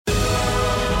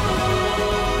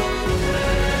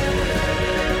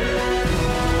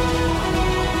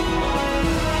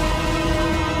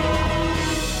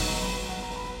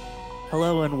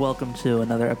Hello and welcome to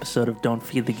another episode of Don't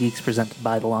Feed the Geeks presented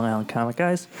by the Long Island Comic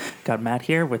Guys. Got Matt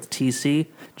here with TC,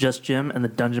 Just Jim, and the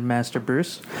Dungeon Master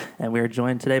Bruce. And we are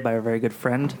joined today by our very good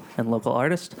friend and local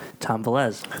artist, Tom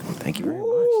Velez. Thank you very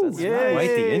much. That's quite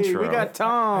the intro. We got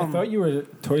Tom. I thought you were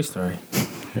Toy Story.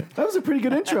 That was a pretty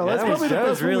good intro. That's probably the that best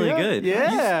was one we really had. good.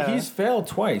 Yeah. He's failed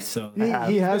twice, so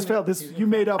He has failed. This you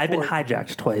made up I've for been it.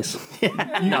 hijacked twice.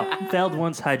 No, failed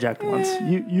once, hijacked once.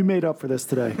 You made up for this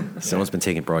today. Someone's been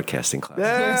taking broadcasting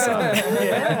classes.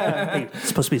 Hey, it's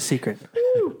supposed to be a secret.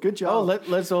 Woo, good job. Oh,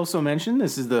 let's also mention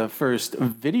this is the first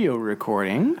video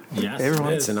recording. yes,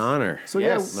 Everyone- it It's is. an honor. so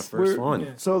yes, The first we're-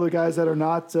 one. So the guys that are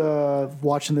not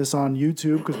watching this on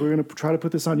YouTube, because we're going to try to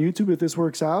put this on YouTube if this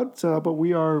works out, but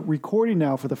we are recording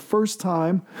now for the first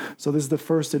time. So this is the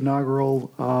first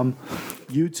inaugural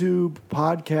YouTube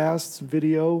podcast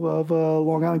video of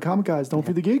Long Island Comic Guys. Don't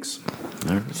Feed the Geeks.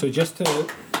 So just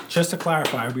to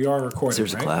clarify, we are recording.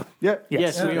 There's a right? clap. Yeah.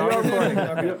 Yes, we are. recording.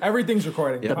 Okay. Everything's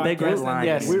recording. The big red line.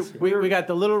 Yes, we got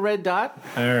the little red dot.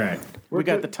 All right. We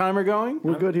got the timer going.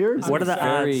 We're good here. What are the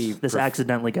Very odds this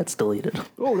accidentally gets deleted?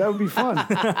 Oh, that would be fun.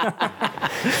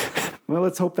 Well,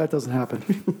 let's hope that doesn't happen.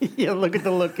 Yeah, look at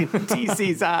the look in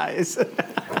TC's eyes.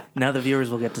 Now the viewers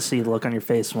will get to see the look on your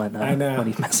face when I know.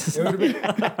 when he messes It up.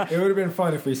 would have been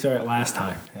fun if we saw it last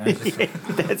time.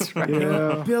 That's right.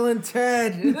 Yeah, Bill and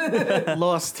Ted.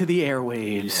 Lost to the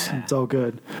airwaves. it's all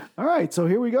good. All right, so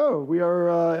here we go. We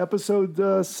are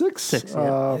episode 6. Six,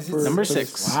 yeah. Number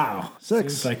 6. Wow.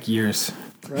 6. Seems like years.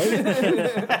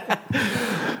 Right?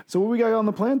 So what we got on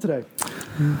the plan today?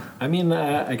 I mean,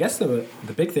 I guess the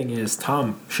big thing is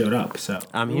Tom showed up. So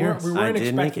I'm here. We I weren't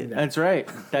did make expecting it. that. That's right.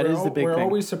 That is the big We're thing.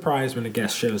 always surprised when a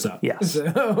guest shows up. Yes.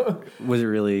 So, Was it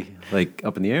really like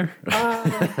up in the air?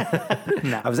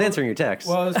 No. I was answering your text.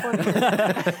 well, it was funny.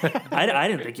 I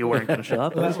didn't think you weren't going to show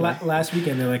up. Last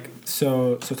weekend, they're like,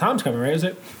 so Tom's coming, right? I was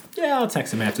like, yeah, I'll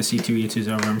text him after C2E2's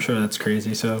over. I'm sure that's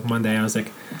crazy. So Monday, I was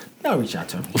like, I'll reach out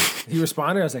to him. He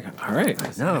responded. I was like, all right,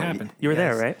 that's No, what happened. You were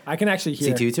there, right? I can actually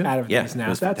hear C2E2? out of Yeah, these it now.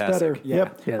 was That's fantastic. better. Yeah.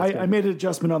 Yep. Yeah, that's I good. made an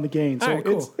adjustment on the gain. So All right,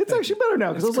 cool. it's actually better now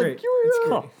because I was That's like, great. you That's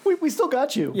were, we still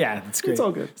got you. Yeah, that's great. It's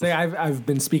all good. It's like I've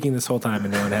been speaking this whole time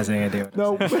and no one has any idea what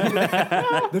No,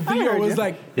 the video was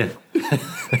like. Yeah.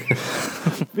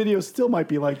 video still might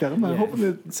be like that. I'm Yeah. hoping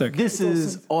that It's okay. This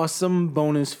is awesome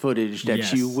bonus footage that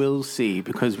Yes. you will see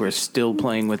because we're still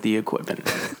playing with the equipment.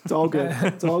 it's all good.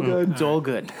 It's all good. It's all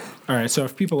good. All right, so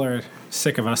if people are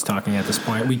sick of us talking at this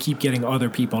point, we keep getting other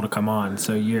people to come on,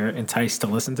 so you're enticed to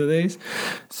listen to these.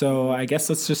 So I guess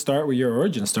let's just start with your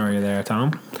origin story there,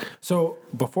 Tom. So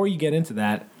before you get into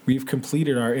that, we've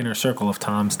completed our inner circle of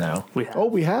Toms now. We have. Oh,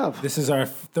 we have. This is our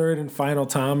third and final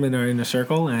Tom in our inner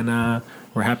circle, and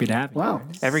we're happy to have you. Wow.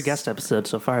 Every guest episode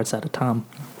so far, it's out of Tom.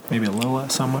 Maybe a little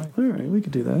less somewhere. All right, we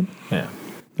could do that. Yeah,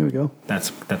 Here we go.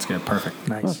 that's good. Perfect.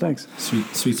 Nice. Oh, thanks.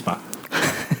 Sweet spot.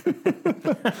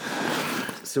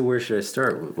 So where should I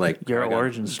start? Like Your I got-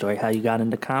 origin story, how you got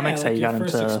into comics, Yeah, how like you your got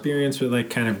first into... experience with like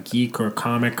kind of geek or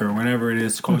comic or whatever it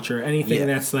is, culture, anything Yeah.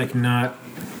 that's like not.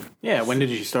 Yeah, when did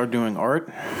you start doing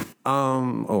art?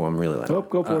 Oh, I'm really loud. Oh,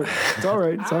 go for it. It's all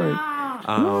right. It's all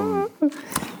right.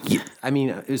 Yeah, I mean,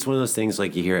 it's one of those things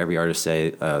like you hear every artist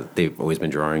say they've always been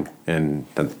drawing, and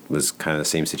that was kind of the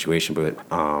same situation. But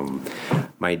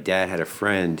my dad had a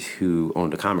friend who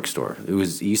owned a comic store. It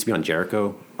used to be on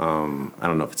Jericho. I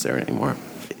don't know if it's there anymore.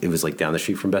 It was like down the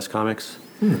street from Best Comics.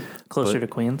 Closer but- to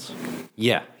Queens?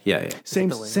 Yeah.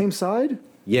 Same side?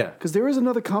 Yeah. Because there is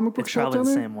another comic book It's shop probably down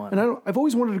the there. same one. And I've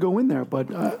always wanted to go in there, but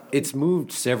It's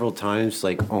moved several times,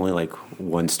 like only like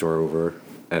one store over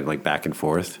and like back and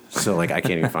forth. So like I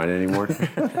can't even find it anymore.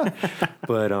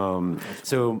 But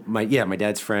so my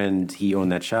dad's friend, he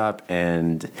owned that shop,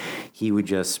 and he would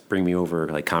just bring me over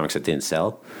like comics that didn't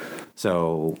sell.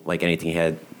 So like anything he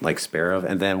had like spare of,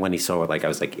 and then when he saw like I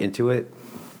was like into it,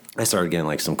 I started getting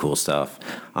like some cool stuff.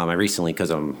 I recently, because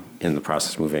I'm in the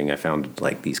process of moving, I found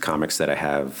like these comics that I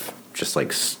have just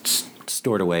like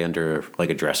stored away under like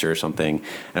a dresser or something,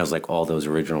 and it was like all those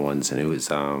original ones, and it was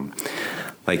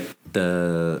like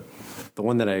the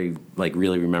one that I like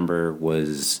really remember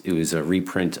was a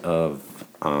reprint of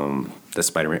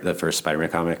the first Spider-Man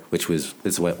comic, which was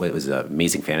what it was,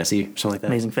 Amazing Fantasy or something like that.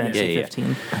 Amazing Fantasy Yeah.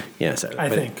 15. Yeah, so, I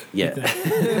but, think. Yeah.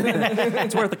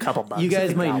 It's worth a couple bucks. You if guys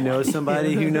got might one. know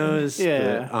somebody who knows.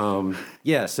 Yeah. But,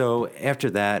 yeah. So after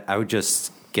that, I would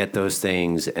just get those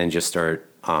things and just start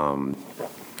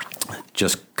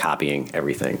just copying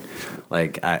everything.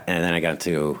 And then I got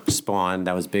to Spawn.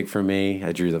 That was big for me.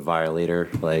 I drew the Violator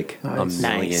like Nice. a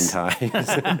million Nice. times.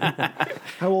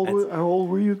 how old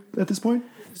were you at this point?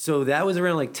 So that was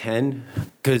around like 10,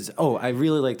 because I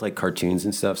really liked like cartoons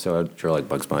and stuff. So I'd draw like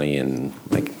Bugs Bunny and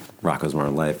like Rocko's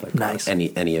Modern Life. Like Nice.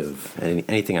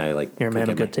 anything I like. You're a man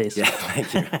could of get good taste. Yeah,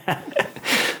 thank you.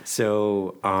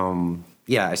 So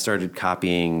I started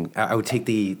copying. I would take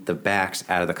the backs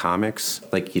out of the comics,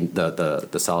 like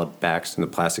the solid backs and the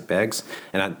plastic bags,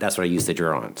 and that's what I used to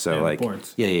draw on. So Yeah, like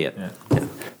boards. Yeah.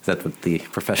 Is that what the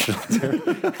professionals do?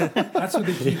 That's what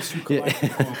the geeks who collect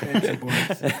call fancy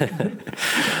boards.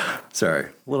 Sorry,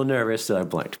 a little nervous, so I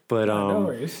blanked. But No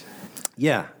worries.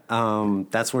 yeah,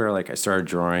 that's where like I started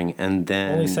drawing, and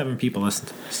then Only 7 people listen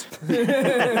to this.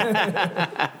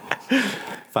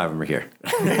 5 of them are here.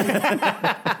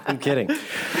 I'm kidding.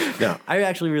 No, I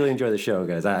actually really enjoy the show,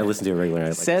 guys. I listen to it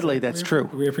regularly. Sadly, that's true.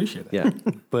 We appreciate it. Yeah,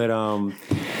 but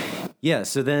yeah.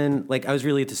 So then, like, I was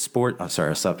really into sport. Oh,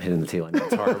 sorry, I stopped hitting the tail end.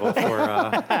 That's horrible for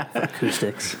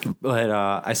Acoustics. But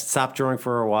I stopped drawing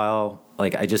for a while.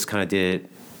 Like, I just kind of did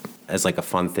it as like a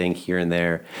fun thing here and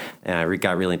there, and I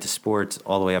got really into sports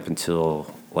all the way up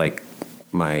until like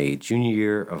my junior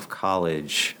year of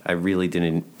college. I really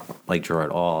didn't like draw at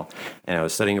all, and I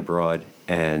was studying abroad,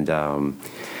 and I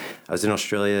was in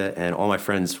Australia, and all my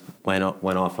friends went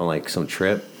off on like some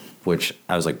trip, which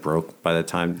I was like broke by the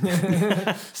time.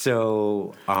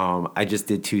 So I just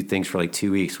did 2 things for like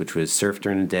 2 weeks, which was surf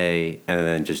during the day and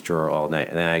then just draw all night.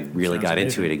 And then I really Sounds got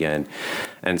amazing. into it again.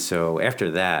 And so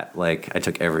after that, like I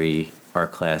took every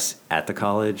art class at the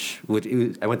college.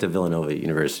 I went to Villanova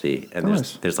University, and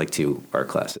there's like 2 art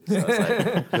classes. So I was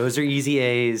like, those are easy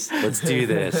A's. Let's do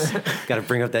this. Got to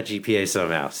bring up that GPA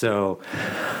somehow. So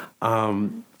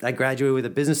I graduated with a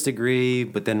business degree,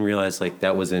 but then realized like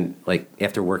that wasn't like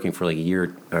after working for like a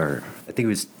year, or I think it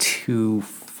was 2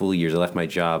 full years. I left my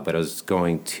job, but I was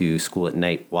going to school at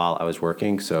night while I was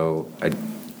working. So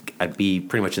I'd be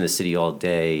pretty much in the city all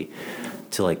day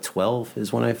till like 12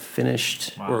 is when I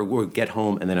finished. Wow. Or get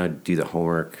home, and then I'd do the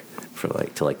homework for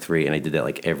like till like 3, and I did that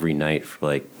like every night for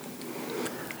like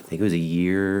I think it was a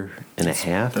year and a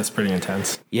half. That's pretty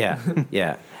intense. Yeah,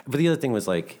 yeah. But the other thing was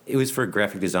like it was for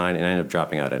graphic design, and I ended up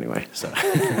dropping out anyway. So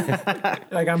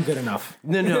Like, I'm good enough.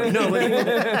 no,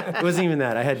 it wasn't even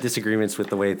that. I had disagreements with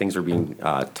the way things were being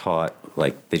taught.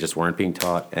 Like they just weren't being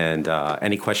taught, and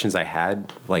any questions I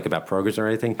had like about programs or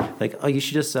anything, like you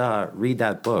should just read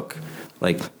that book,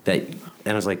 like that.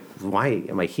 And I was like, why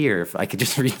am I here if I could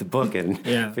just read the book and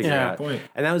figure it out? Point.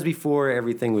 And that was before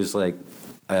everything was like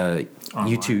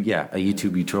YouTube. Yeah, a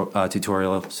YouTube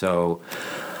tutorial. So.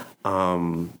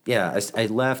 I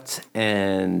left,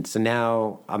 and so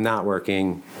now I'm not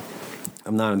working.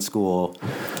 I'm not in school.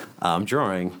 I'm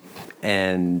drawing,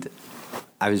 and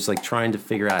I was like trying to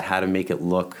figure out how to make it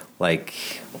look like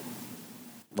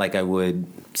I would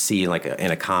see like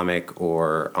in a comic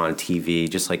or on TV,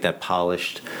 just like that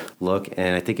polished look.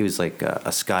 And I think it was like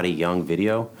a Scotty Young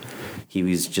video. He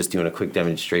was just doing a quick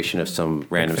demonstration of some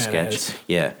random sketch. Is.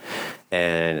 Yeah,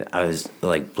 and I was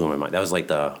like blew my mind. That was like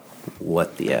the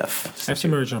what the F. I have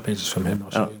some original pages from him.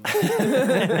 I'll show you.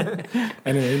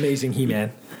 And an amazing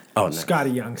He-Man. Oh, nice. Scotty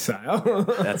Young style.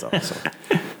 That's awesome.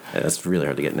 Yeah, that's really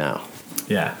hard to get now.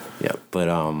 Yeah. Yeah, but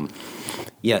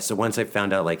so once I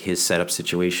found out like his setup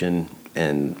situation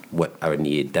and what I would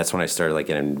need, that's when I started like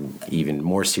getting even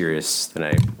more serious than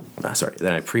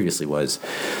I previously was.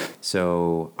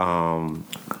 So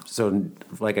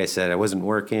like I said, I wasn't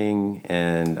working,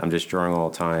 and I'm just drawing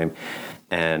all the time,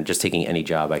 and just taking any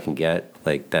job I can get,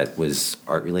 like that was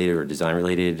art related or design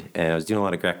related. And I was doing a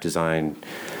lot of graphic design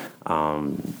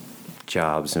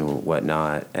jobs and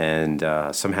whatnot, and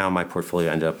somehow my portfolio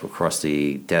ended up across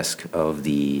the desk of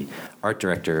the art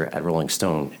director at Rolling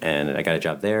Stone, and I got a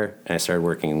job there, and I started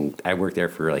working. I worked there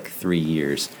for like 3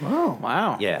 years. Oh,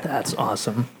 wow. Yeah, That's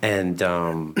awesome. and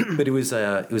but it was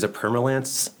a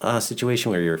permalance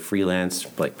situation where you're freelance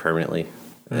like permanently,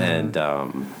 and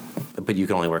but you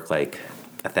can only work like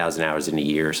 1,000 hours in a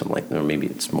year or something like that, or maybe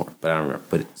it's more, but I don't remember.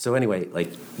 But so anyway,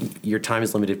 like your time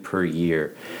is limited per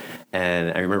year.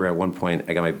 And I remember at one point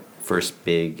I got my first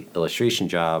big illustration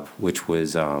job, which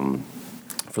was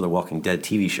for the Walking Dead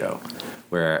TV show,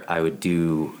 where I would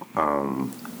do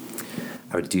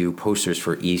posters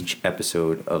for each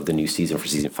episode of the new season for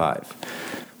season 5,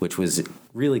 which was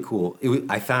really cool.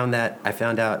 I found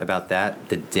out about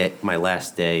that my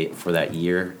last day for that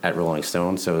year at Rolling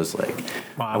Stone. So it was like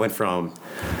Wow. I went from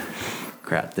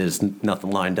crap, there's nothing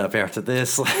lined up after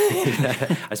this.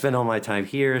 I spent all my time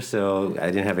here, so I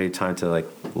didn't have any time to like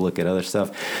look at other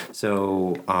stuff.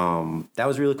 So that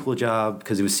was a really cool job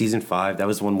because it was season 5. That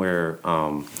was one where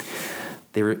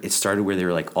it started where they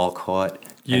were like all caught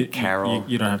and Carol.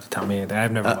 You don't have to tell me that.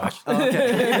 I've never watched.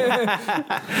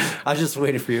 I was just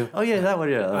waiting for you. Oh yeah, that one.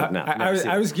 Yeah. No,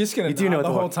 I was just gonna You do know nod the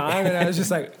the whole one. time, and I was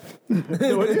just like,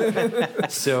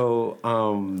 So,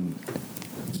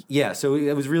 yeah, so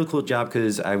it was a really cool job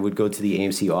because I would go to the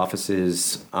AMC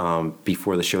offices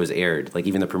before the shows aired. Like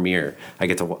even the premiere,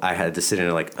 I had to sit in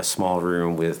like a small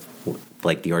room with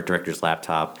like the art director's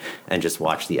laptop and just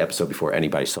watch the episode before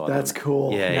anybody saw it. That's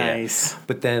cool. Yeah, Nice. yeah.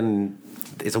 But then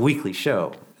it's a weekly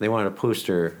show. They wanted a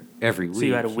poster every week. So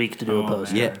you had a week to do a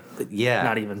poster. Yeah.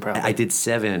 Not even probably. I did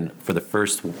 7 for the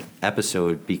first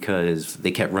episode because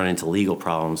they kept running into legal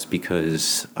problems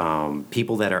because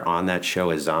people that are on that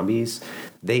show as zombies,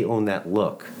 they own that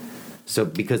look. So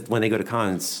because when they go to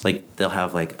cons, like they'll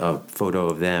have like a photo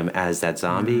of them as that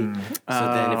zombie. So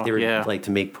then if they were yeah. like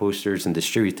to make posters and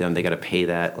distribute them, they got to pay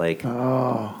that like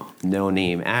no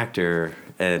name actor.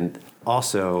 And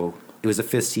also it was the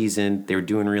 5th season. They were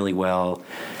doing really well.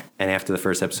 And after the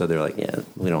first episode, they're like, "Yeah,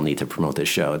 we don't need to promote this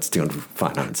show. It's doing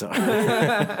fine on its own."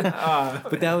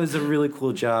 But that was a really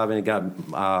cool job, and it got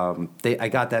I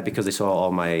got that because they saw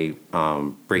all my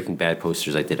Breaking Bad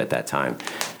posters I did at that time.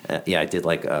 I did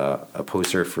like a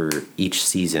poster for each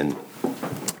season,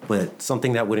 but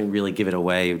something that wouldn't really give it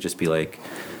away. It would just be like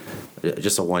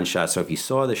just a one shot. So if you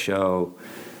saw the show,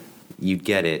 you'd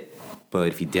get it, but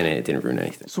if you didn't, it didn't ruin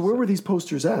anything. So where were these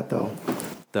posters at, though?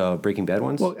 The Breaking Bad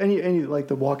ones? Well, any like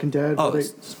The Walking Dead? Oh, were they-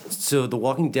 so the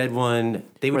Walking Dead one,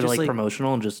 they were Were they just like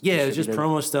promotional and just yeah, it was just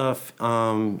distributed? promo stuff,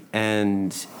 and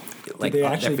like did they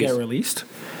their actually get released?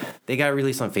 They got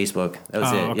released on Facebook. That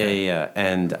was Oh, it. okay. Yeah.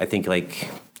 And I think like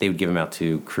they would give them out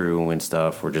to crew and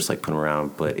stuff, or just like put them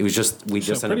around. But it was just we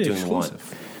just ended up pretty doing one.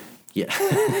 exclusive. Yeah,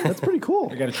 That's pretty cool.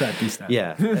 I got to track these down.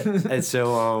 yeah. And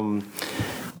so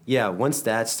once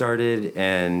that started,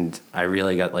 and I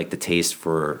really got like the taste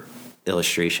for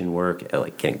illustration work,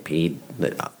 like getting paid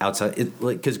outside,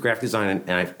 because graphic design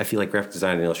and I feel like graphic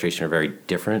design and illustration are very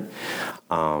different.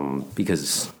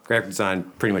 Because graphic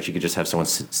design, pretty much you could just have someone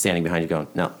standing behind you going,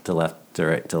 no, to left, to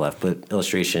right, to left. But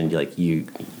illustration, you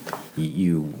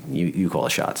call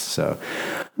the shots. So,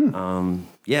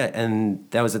 and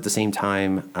that was at the same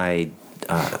time I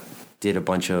did a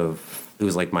bunch of. It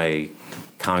was like my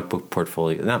comic book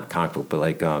portfolio, not comic book, but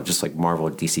like just like Marvel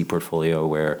or DC portfolio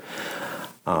where.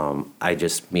 I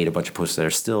just made a bunch of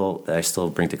posters that I still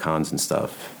bring to cons and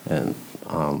stuff, and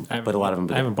but a lot of them.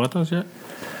 I haven't bought those yet.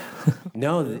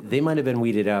 No, they might have been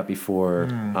weeded out before.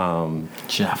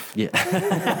 Jeff. Yeah.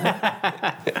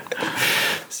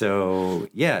 So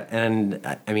yeah, and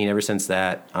I mean, ever since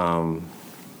that,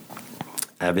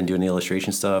 I've been doing the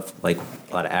illustration stuff, like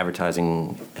a lot of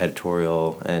advertising,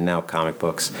 editorial, and now comic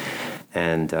books.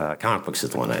 And comic books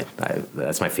is the one I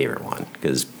that's my favorite one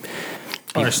because.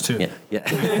 Ours too. Yeah.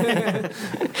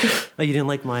 Oh, you didn't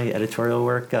like my editorial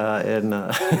work in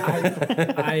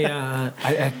I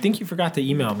think you forgot to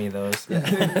email me those.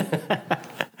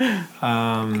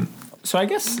 So I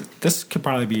guess this could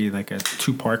probably be like a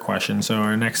 2-part question. So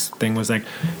our next thing was like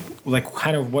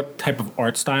kind of what type of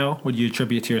art style would you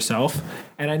attribute to yourself?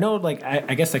 And I know like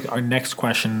I guess like our next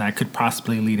question that could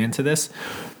possibly lead into this.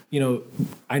 You know,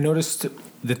 I noticed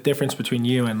the difference between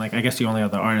you and like I guess the only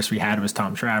other artist we had was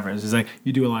Tom Travers. Is like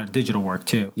you do a lot of digital work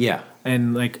too. Yeah.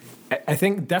 And like I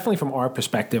think definitely from our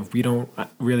perspective, we don't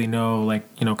really know like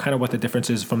kind of what the difference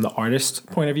is from the artist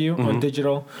point of view on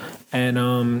digital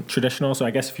and traditional. So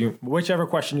I guess whichever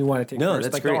question you want to take No, first,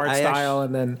 that's like great. the art I style,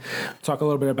 and then talk a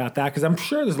little bit about that because I'm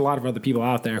sure there's a lot of other people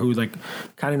out there who like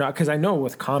kind of know because I know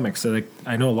with comics, so like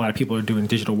I know a lot of people are doing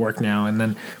digital work now, and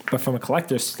then but from a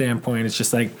collector's standpoint, it's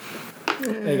just like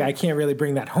I can't really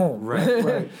bring that home.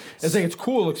 Right. It's like it's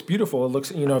cool, it looks beautiful. It looks,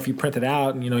 if you print it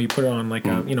out and you put it on like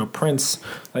prints.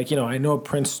 Like I know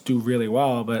prints do really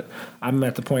well, but I'm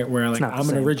at the point where like not the I'm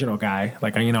an same. original guy.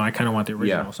 Like I kind of want the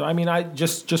original. Yeah. So I mean, I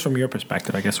just from your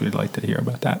perspective, I guess we'd like to hear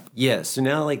about that. Yeah, so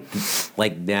now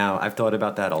like now I've thought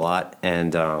about that a lot,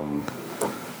 and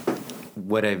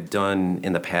what I've done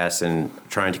in the past and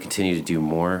trying to continue to do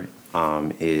more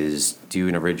is do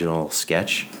an original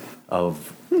sketch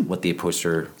of what the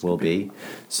poster will be.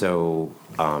 So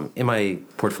in my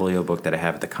portfolio book that I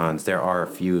have at the cons, there are a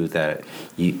few that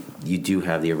you do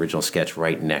have the original sketch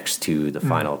right next to the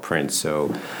final print.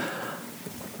 So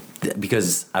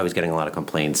because I was getting a lot of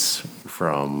complaints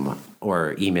from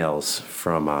or emails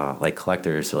from like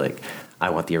collectors like I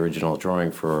want the original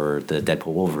drawing for the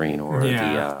Deadpool Wolverine or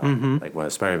the like one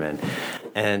of Spider-Man,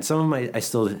 and some of my I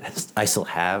still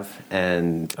have.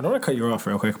 And I don't want to cut you off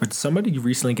real quick, but did somebody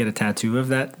recently get a tattoo of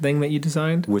that thing that you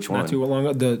designed? Which one? Not too long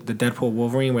ago, the Deadpool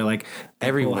Wolverine, where like Deadpool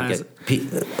everyone has,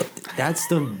 That's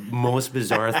the most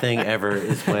bizarre thing ever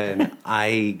is when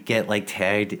I get like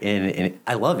tagged in, and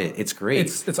I love it. It's great.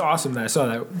 It's awesome that I saw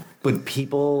that. But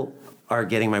people are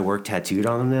getting my work tattooed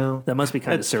on them now. That must be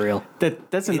kind of surreal.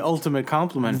 That's an ultimate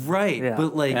compliment. Right. Yeah.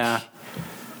 But like, Yeah.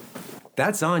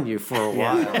 that's on you for a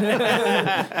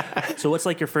while. So what's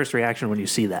like your first reaction when you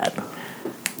see that?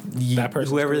 That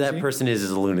person's Whoever that crazy. person is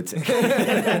a lunatic.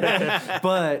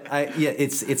 But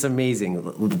it's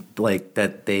amazing, like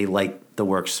that they like the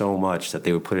work so much that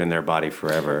they would put it in their body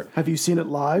forever. Have you seen it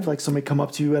live? Like somebody come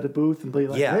up to you at a booth and be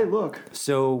like, Yeah. "Hey, look."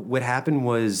 So what happened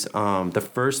was the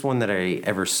first one that I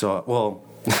ever saw. Well,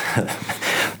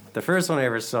 the first one I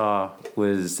ever saw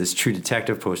was this True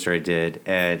Detective poster I did,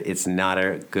 and it's not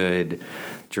a good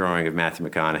drawing of Matthew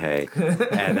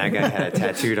McConaughey, and that guy had it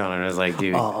tattooed on him. And I was like,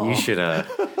 dude, you should have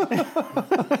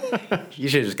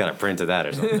just got a print of that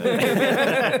or something.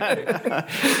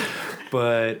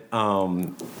 But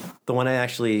the one I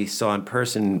actually saw in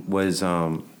person was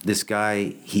this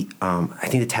guy. I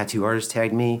think the tattoo artist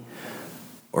tagged me,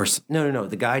 or no,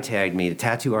 the guy tagged me. The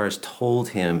tattoo artist told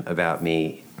him about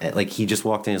me. Like he just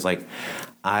walked in, and was like,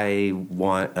 I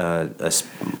want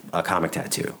a comic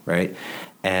tattoo, right?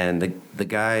 And the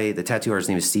guy, the tattoo artist's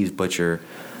name is Steve Butcher.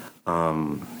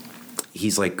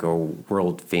 He's like a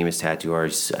world famous tattoo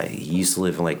artist. He used to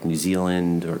live in like New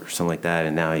Zealand or something like that,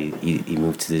 and now he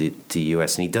moved to the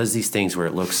U.S. and he does these things where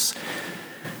it looks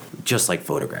just like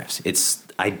photographs.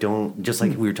 Just like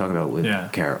we were talking about with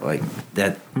Carol, like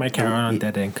that. Mike Caron on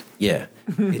Dead Ink. Yeah,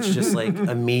 it's just like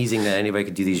amazing that anybody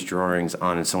could do these drawings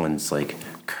on someone's like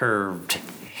curved,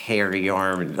 hairy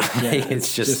arm.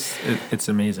 It's just it's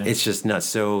amazing. it's just nuts.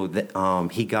 So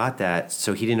he got that.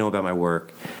 So he didn't know about my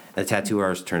work. And the tattoo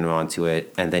artist turned him on to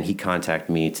it, and then he contacted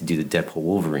me to do the Deadpool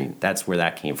Wolverine. That's where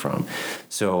that came from.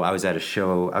 So I was at a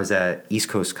show. I was at East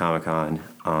Coast Comic Con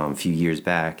a few years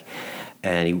back,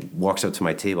 and he walks up to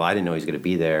my table. I didn't know he was going to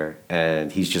be there,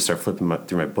 and he's just started flipping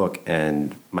through my book.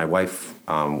 And my wife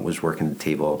was working the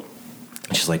table,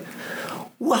 and she's like,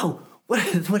 "Whoa, what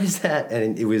is that?"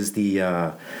 And it was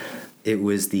the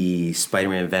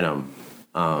Spider-Man Venom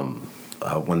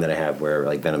one that I have where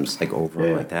like Venom's like over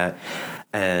him like that.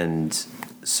 And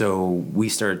so we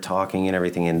started talking and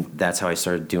everything, and that's how I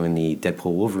started doing the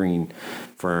Deadpool Wolverine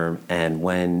for him. And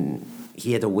when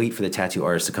he had to wait for the tattoo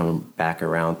artist to come back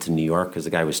around to New York because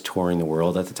the guy was touring the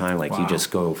world at the time. Like you just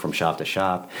go from shop to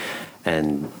shop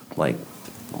and like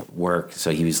work.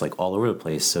 So he was like all over the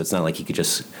place. So it's not like he could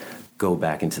just go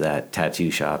back into that tattoo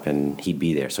shop and he'd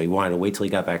be there. So he wanted to wait till he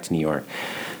got back to New York.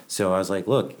 So I was like,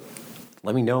 look,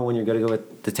 let me know when you're going to go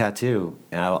with the tattoo,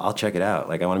 and I'll check it out.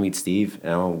 Like, I want to meet Steve,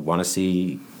 and I want to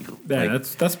see. Yeah, like,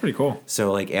 that's pretty cool.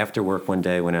 So, like, after work one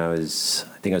day when I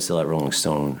think I was still at Rolling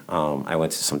Stone, I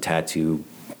went to some tattoo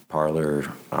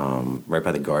parlor right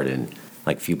by the Garden,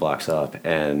 like a few blocks up,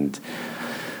 and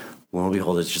lo and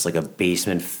behold, it's just like a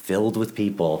basement filled with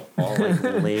people, all like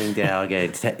laying down.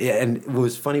 And what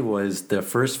was funny was the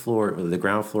first floor, the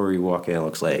ground floor you walk in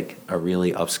looks like a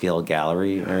really upscale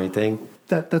gallery and everything.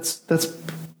 That's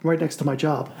right next to my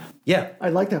job. Yeah.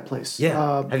 I like that place.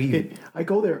 Yeah. Have you? I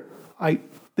go there.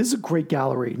 This is a great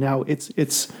gallery. Now it's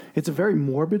a very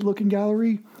morbid looking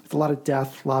gallery with a lot of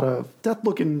death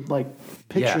looking like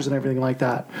pictures and everything like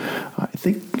that. I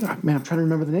think, man, I'm trying to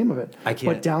remember the name of it. I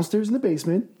can't. But downstairs in the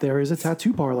basement there is a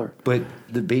tattoo parlor. But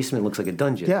the basement looks like a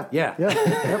dungeon. Yeah. Yeah.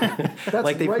 That's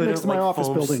Like they right put next up, to my like, office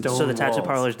foam building. stone So the tattoo walls.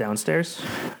 parlor's downstairs,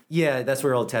 Yeah, that's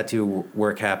where all the tattoo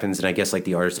work happens, and I guess like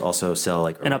the artists also sell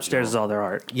like. and upstairs is all their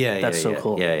art. Yeah, that's so yeah.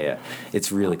 cool. Yeah.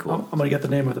 It's really cool. I'm gonna get the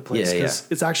name of the place Yeah, because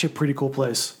it's actually a pretty cool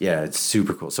place. Yeah, it's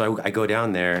super cool. So I go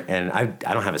down there, and I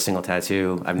don't have a single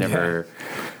tattoo. I've never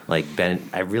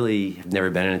I really have never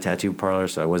been in a tattoo parlor,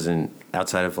 so I wasn't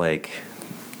outside of like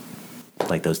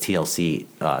those TLC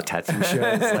tattoo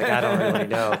shows. Like I don't really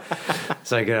know.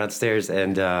 So I go downstairs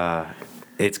and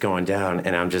it's going down,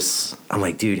 and I'm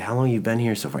like, dude, how long you been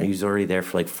here so far? He was already there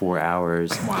for like 4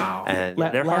 hours. Wow. And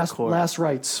they're hardcore. Last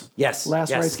Rites. yes,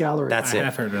 Last Rites Gallery. That's I it.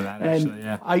 have heard of that And actually.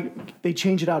 Yeah. they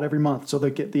change it out every month. So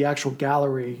they get the actual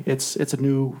gallery. It's a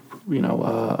new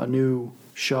a new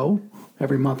show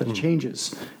every month that it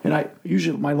changes. And I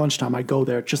usually my lunchtime I go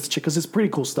there just to check because it's pretty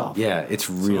cool stuff. Yeah,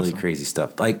 it's really crazy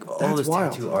stuff. Like all That's those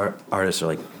wild. tattoo artists are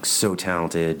like so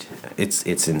talented. It's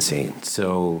insane.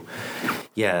 So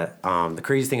yeah, the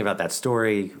crazy thing about that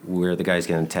story where the guy's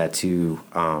getting a tattoo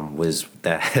was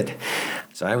that.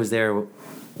 So I was there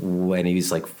when he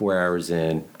was like 4 hours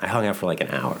in. I hung out for like an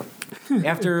hour.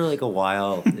 After like a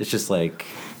while, it's just like,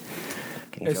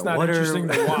 fucking It's go, not what interesting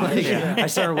are, to watch. Like, Yeah. I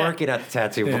started working at the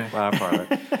tattoo Yeah. parlor.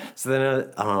 So then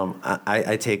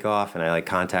I take off and I like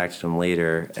contacted him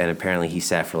later, and apparently he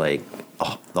sat for like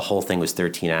the whole thing was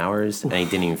 13 hours and he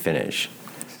didn't even finish.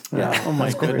 Yeah. Oh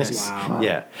my goodness.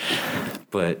 Yeah,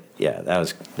 but yeah, that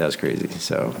was crazy.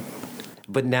 So,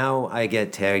 but now I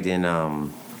get tagged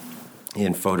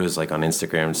in photos like on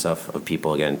Instagram and stuff of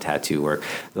people getting tattoo work.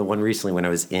 The one recently when I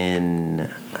was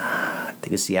in, I think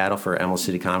it was Seattle for Emerald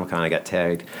City Comic Con, I got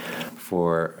tagged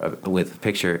with a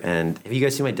picture. And have you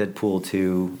guys seen my Deadpool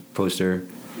 2 poster?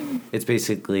 It's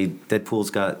basically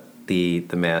Deadpool's got the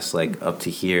mask like up to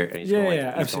here. And he's going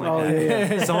like, I've he's seen going that.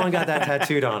 like that. Someone got that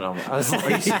tattooed on him. I was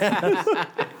like,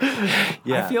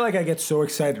 yeah. I feel like I get so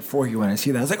excited for you when I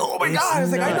see that. I was like, oh my God. I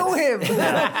was like, I know him.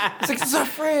 It's like, it's our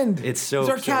friend. It's so He's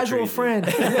our so casual crazy. friend.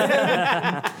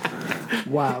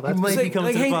 Wow. That's might be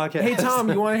coming to the hey, podcast. hey, Tom,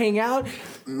 you want to hang out?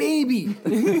 Maybe.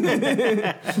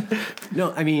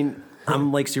 No, I mean,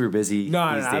 I'm like super busy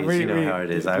No, these no, days. You know how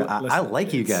it is. I listen,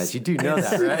 like you guys. You do know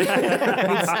that,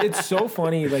 right? It's so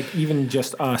funny, like even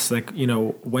just us, like, you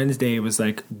know, Wednesday was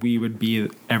like we would be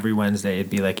every Wednesday it'd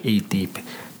be like 8 deep.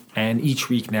 And each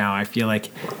week now I feel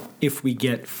like if we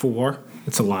get 4,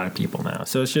 it's a lot of people now.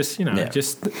 So it's just, you know, Yeah.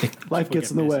 Life people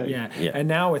gets get in the busy. way. Yeah. And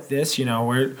now with this, you know,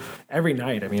 we're every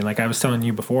night. I mean, like I was telling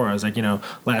you before, I was like, you know,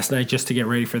 last night just to get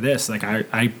ready for this, like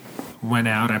I went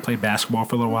out, I played basketball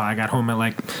for a little while. I got home at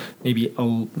like maybe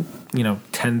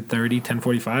 10:30,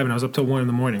 10:45, and I was up till 1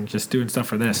 a.m. just doing stuff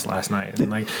for this last night.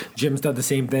 And like Jim's done the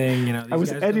same thing, you know. I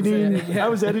was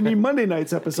editing Monday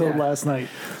night's episode last night.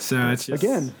 So it's just,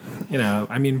 Again. you know,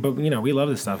 I mean, but you know, we love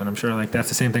this stuff, and I'm sure like that's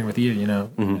the same thing with you. You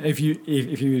know, if you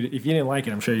didn't like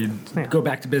it, I'm sure you'd go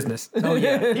back to business. Oh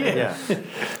Yeah.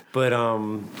 But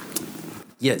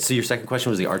yeah. So your second question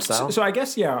was the art style. So I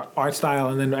guess art style,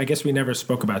 and then I guess we never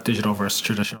spoke about digital versus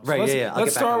traditional. So Right, Let's, yeah. I'll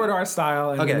let's get back start on with that. art style,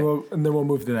 and, Okay. then we'll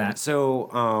move to that.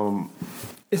 So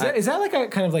Is that like a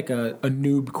kind of like a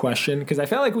noob question? Because I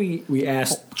felt like we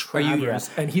asked Travers,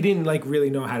 and he didn't like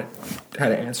really know how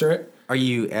to answer it. are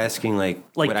you asking like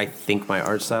what I think my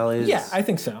art style is? Yeah, I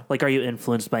think so. Like, are you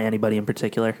influenced by anybody in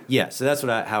particular? Yeah. So that's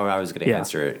how I was going to Yeah.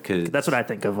 answer it because That's what I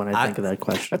think of when I think of that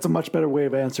question. That's a much better way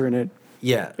of answering it.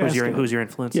 yeah. Who's your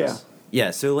influences? Yeah.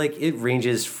 Yeah, so like it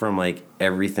ranges from like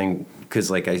everything because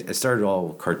like I started all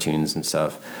cartoons and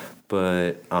stuff,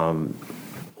 but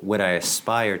what I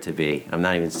aspire to be, I'm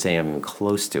not even saying I'm even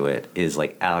close to it, is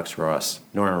like Alex Ross,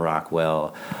 Norman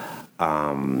Rockwell.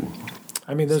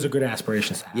 I mean, those are good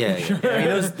aspirations to have. Yeah, I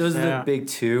mean those are the big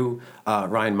two.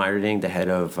 Ryan Meyerding, the head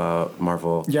of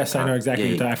Marvel. Yes, I know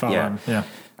exactly. I follow him. Yeah.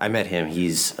 I met him.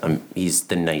 He's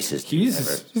the nicest. dude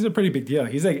ever. He's a pretty big deal.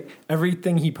 He's like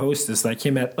everything he posts is like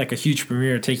him at like a huge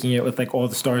premiere, taking it with like all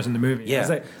the stars in the movie. Yeah. I was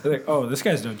like, oh, this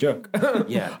guy's no joke.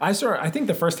 Yeah. I think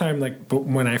the first time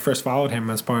when I first followed him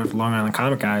as part of Long Island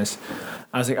Comic Guys,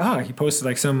 I was like, he posted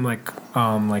like some like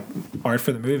art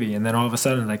for the movie, and then all of a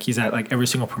sudden like he's at like every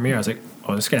single premiere. I was like,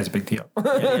 oh, this guy's a big deal.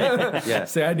 Yeah.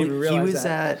 So I didn't even realize he was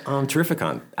that. at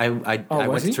Terrificon. I went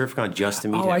was to he? Terrificon just to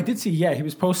meet him. I did see. Yeah, he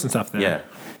was posting stuff there. Yeah.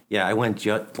 Yeah, I went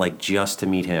just to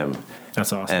meet him.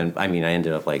 That's awesome. And I mean, I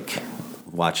ended up like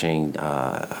watching.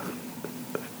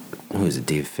 Who is it?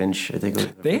 Dave Finch, I think.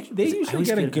 They usually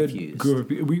get a good confused. group of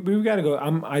people. We've got to go.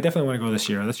 I definitely want to go this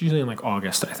year. That's usually in like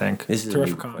August, I think. This is a new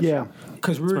Terrificon. Yeah.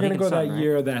 Because we were going to go that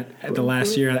year the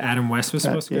last year that Adam West was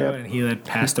supposed to go, yeah. and he had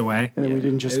passed away. And then we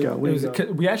didn't just go.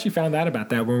 We actually found out about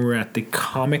that when we were at the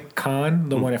Comic Con,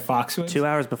 the one at Foxwoods. 2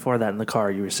 hours before that in the car,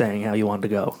 you were saying how you wanted to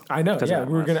go. I know, 'Cause yeah.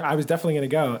 of that I was definitely gonna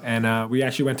go, and we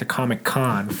actually went to Comic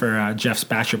Con for Jeff's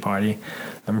bachelor party.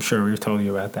 I'm sure we've told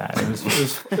you about that.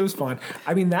 It was fun.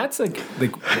 I mean, that's like we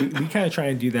kind of try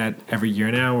and do that every year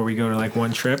now, where we go to like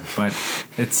one trip, but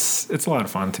it's a lot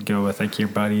of fun to go with like your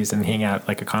buddies and hang out at,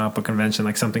 like a comic book convention,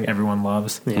 like something everyone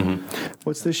loves. Yeah.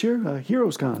 What's this year?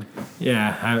 Heroes Con.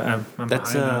 Yeah,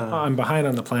 That's, I'm behind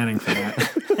on the planning for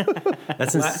that.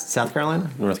 That's in South Carolina,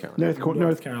 North Carolina.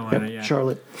 North Carolina, Yep, yeah.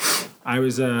 Charlotte. I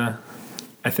was, I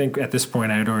think at this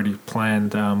point I had already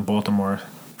planned Baltimore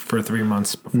for 3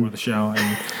 months before the show,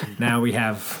 and now we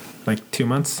have like 2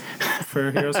 months for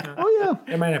Heroes Con. Oh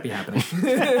yeah. It might not be happening.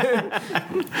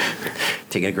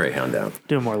 Taking a Greyhound down.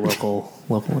 Doing more local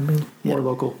one, maybe. More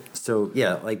local. So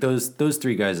yeah, like those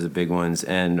three guys are the big ones,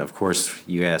 and of course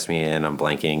you asked me, and I'm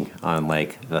blanking on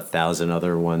like 1,000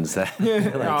 other ones that.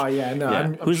 like, Oh yeah, no, yeah.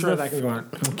 I'm Who's sure the that can go on.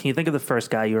 Can you think of the first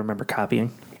guy you remember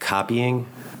copying? Copying.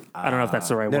 I don't know if that's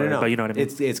the right No, word, no, no. but you know what I mean.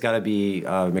 It's got to be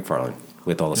McFarlane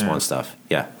with all the Spawn Yeah. stuff.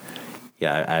 Yeah,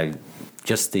 yeah. I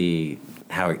just the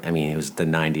how, I mean, it was the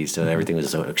 90s, so everything was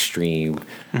so extreme.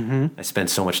 I spent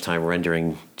so much time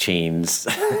rendering chains.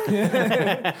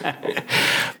 I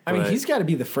mean, he's got to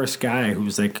be the first guy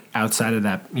who's like outside of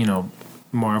that,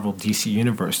 Marvel DC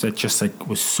universe that just like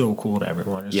was so cool to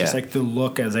everyone. It's just like the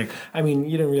look as like, I mean,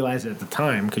 you didn't realize it at the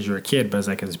time because you're a kid, but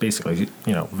it's basically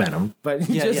Venom, but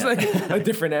like a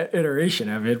different iteration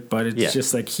of it. But it's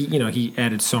just like he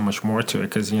added so much more to it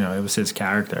because it was his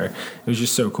character. It was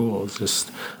just so cool. It's just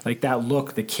like that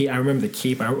look. The cape. I remember the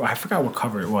cape. I forgot what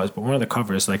cover it was, but one of the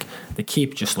covers, like the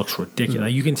cape, just looks ridiculous.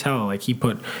 Like, you can tell like he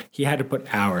had to put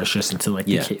hours just into like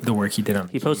the work he did on.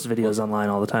 He posts videos online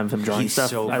all the time of him drawing He's stuff.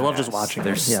 so I love fast. just watching.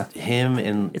 There's him. him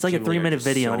and It's like a Jim Lee 3-minute are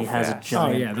video, so and he has a fast.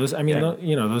 giant. Oh yeah, those. I mean,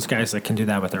 those guys that can do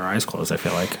that with their eyes closed. I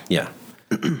feel like. Yeah.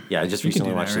 Yeah, I just You can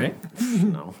recently do watched that, it.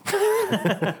 No.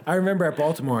 I remember at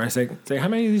Baltimore, I was like, how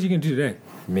many of these you can do today?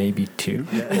 Maybe 2.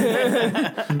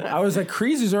 I was like,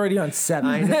 Kreese is already on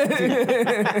 7.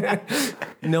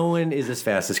 No one is as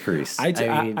fast as Kreese.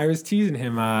 I was teasing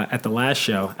him at the last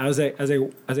show. I was like,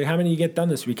 how many you get done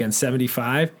this weekend?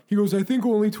 75. He goes, I think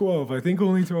only 12.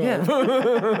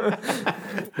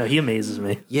 No, he amazes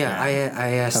me. Yeah, I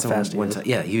asked How fast him one he is. time.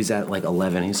 Yeah, he was at like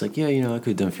 11. He's like, yeah, I could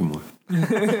have done a few more.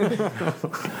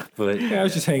 But Yeah, I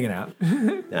was just hanging out.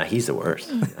 nah, he's the worst.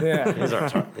 Yeah. His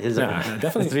definitely-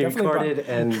 it's being definitely recorded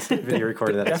and video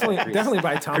recorded. That Definitely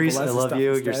by Tom Kreese, I Velez's love stuff you.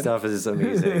 instead. Your stuff is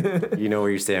amazing. You know where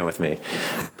you stand with me.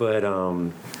 But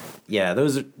yeah,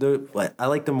 those are I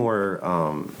like the more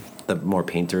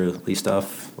painterly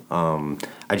stuff.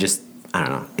 I don't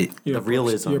know. The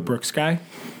realism. You're a Brooks guy?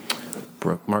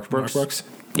 Mark Brooks. Mark Brooks?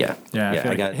 Yeah, Yeah, I feel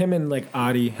like got him and like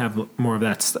Adi have more of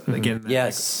that again.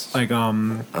 Yes. like I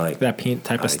like that paint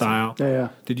type of Adi too. style. Yeah.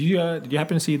 Did you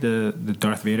happen to see the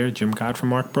Darth Vader Jim Cod from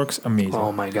Mark Brooks? Amazing.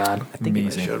 Oh my god. I think he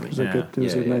might have Amazing. showed me. It was a good, it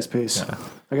was a Yeah, nice piece. yeah.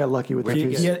 I got lucky with the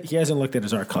piece. He hasn't looked at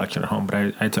his art collection at home,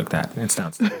 but I took that. It's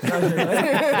downstairs.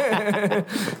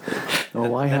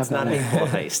 Oh, I have That's not a that. full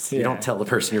heist. You Yeah. don't tell the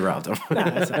person you robbed them.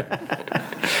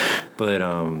 But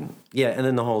yeah, and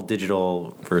then the whole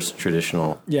digital versus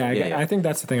traditional. Yeah, I think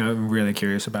that's the thing I'm really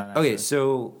curious about. Okay,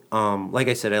 so like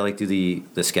I said, I like do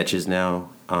the sketches now.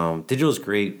 Digital is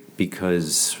great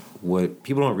because what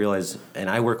people don't realize, and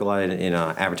I work a lot in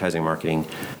advertising marketing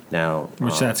now.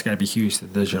 Which that's got to be huge, the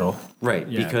digital. Right,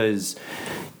 Yeah. because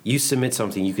you submit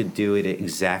something, you could do it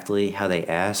exactly how they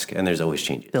ask, and there's always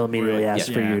changes. They'll immediately Right. ask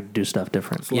Yeah. for you to do stuff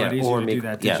different. It's a lot Yeah, easier or to do make-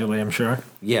 that yeah. digitally, I'm sure.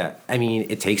 Yeah, I mean,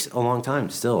 it takes a long time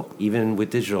still, even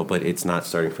with digital, but it's not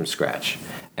starting from scratch.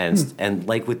 And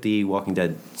like with the Walking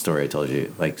Dead story I told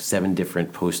you, like 7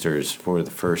 different posters for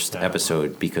the first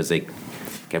episode because they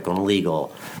kept going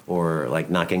illegal or like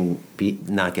not getting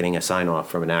a sign off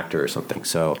from an actor or something.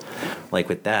 So like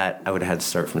with that, I would have had to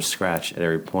start from scratch at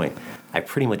every point. I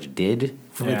pretty much did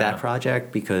for Yeah. that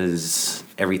project because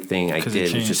everything I 'Cause it did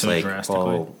was changed just so like, drastically.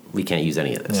 well, we can't use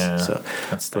any of this. Yeah, So,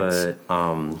 that stinks.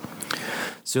 but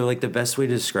so like the best way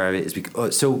to describe it is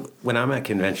because so when I'm at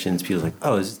conventions, people are like,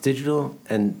 "Oh, is it digital?"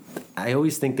 And I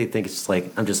always think they think it's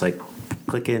like I'm just like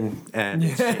clicking and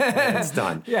it's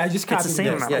done. Yeah, I just It's the copied same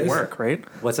this. amount Yeah, of it's- work, right?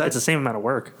 What's that? It's the same amount of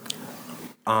work.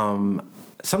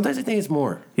 Sometimes I think it's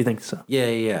more. You think so?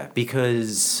 Yeah.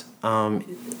 Because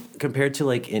compared to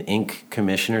like an ink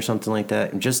commission or something like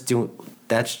that,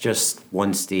 that's just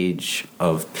one stage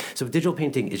of. So digital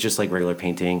painting is just like regular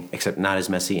painting, except not as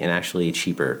messy and actually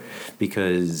cheaper.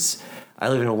 Because I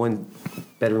live in a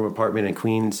 1-bedroom apartment in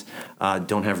Queens,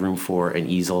 don't have room for an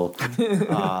easel.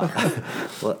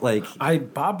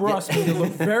 Bob Ross made it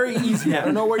look very easy. I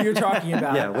don't know what you're talking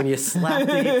about. Yeah, when you slap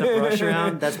the brush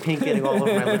around, that's paint getting all over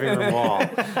my living room wall.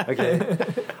 Okay,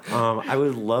 I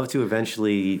would love to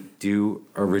eventually do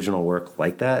original work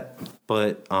like that,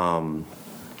 but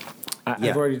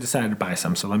I've already decided to buy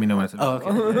some, so let me know when it's available.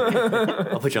 okay,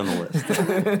 I'll put you on the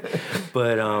list.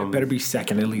 But Better be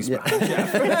second at least. behind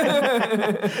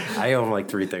Jeff. I own like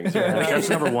 3 things. Right? Jeff's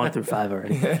number 1 through 5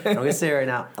 already. I'm gonna say right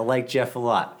now, I like Jeff a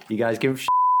lot. You guys give him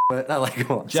but I like him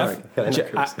a lot. Jeff,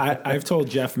 Sorry. I've told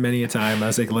Jeff many a time. I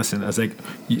was like, listen,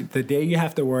 the day you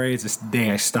have to worry is the day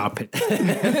I stop it.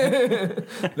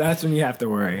 That's when you have to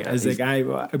worry. I was like,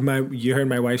 you heard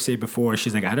my wife say before.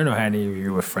 She's like, I don't know how any of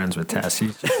you were friends with Tess. I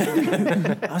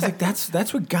was like,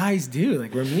 that's what guys do.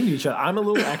 Like we're mean to each other. I'm a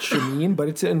little extra mean, but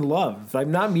it's in love. If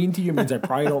I'm not mean to you, it means I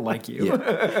probably don't like you.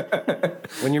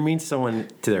 When you're mean to someone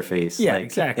to their face, Yeah, like,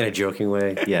 exactly. in a joking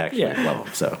way, actually Yeah. love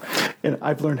them. So And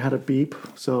I've learned how to beep.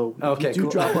 So So Okay, if you do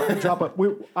cool. drop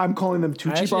a. I'm calling them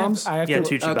Tucci bombs. I have Yeah, to,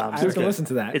 Tucci bombs. I have It's to good. listen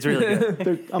to that. It's really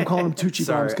good. I'm calling them Tucci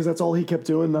Sorry. bombs because that's all he kept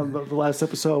doing on the last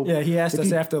episode. Yeah, he asked If us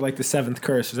he- after like the 7th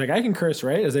curse. He's like, I can curse,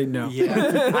 right? I was like, no. Yeah,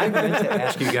 I meant to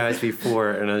ask you guys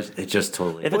before, and it just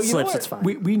totally. If Well, it you know slips, what? it's fine.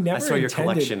 We never I saw your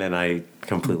intended- collection, and I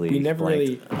completely. We never blanked.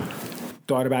 really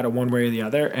thought about it one way or the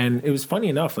other, and it was funny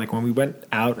enough. Like when we went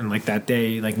out and like that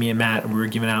day, like me and Matt, we were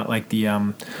giving out like the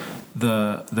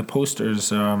posters,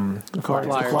 the the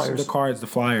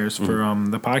flyers for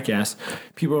the podcast.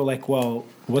 People were like, "Well,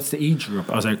 what's the age group?"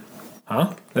 I was like,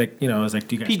 "Huh?" Like I was like,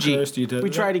 "Do you guys PG. curse? Do you do We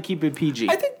try to keep it PG.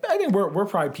 I think we're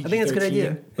probably PG. I think it's a good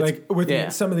idea. Like with Yeah.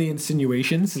 some of the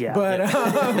insinuations, Yeah. but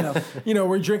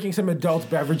we're drinking some adult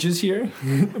beverages here.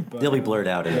 They'll be blurred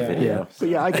out in the video. Yeah. But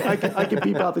yeah, I can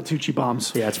beep out the Tucci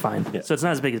bombs. Yeah, it's fine. So it's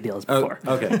not as big a deal as Oh, before.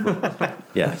 okay. Cool.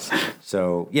 Yes.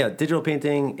 So yeah, digital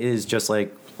painting is just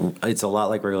like it's a lot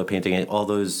like regular painting. All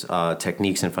those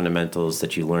techniques and fundamentals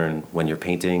that you learn when you're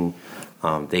painting,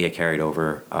 they get carried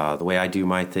over. The way I do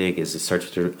my thing is to search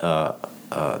through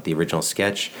the original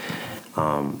sketch.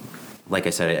 Like I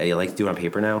said, I like to do it on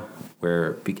paper now.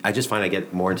 Where I just find I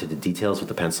get more into the details with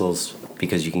the pencils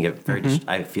because you can get very.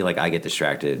 I feel like I get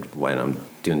distracted when I'm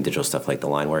doing digital stuff like the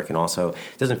line work, and also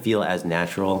it doesn't feel as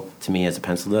natural to me as a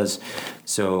pencil does.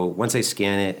 So once I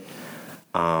scan it,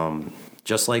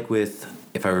 just like with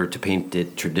if I were to paint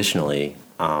it traditionally,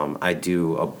 I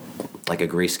do a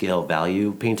grayscale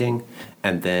value painting,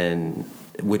 and then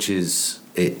which is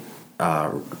it.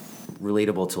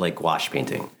 Relatable to like gouache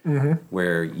painting,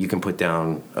 where you can put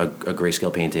down a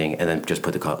grayscale painting and then just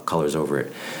put the colors over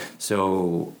it.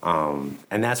 So,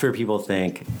 and that's where people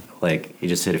think like you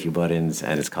just hit a few buttons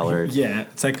and it's colored. Yeah,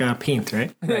 it's like paint,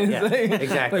 right? Yeah,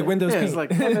 exactly. Like Windows Yeah, Paint. it's like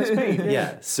Windows Paint.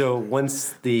 Yeah. So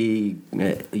once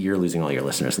you're losing all your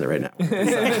listeners right now.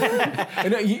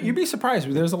 And, you'd be surprised.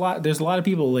 There's a lot of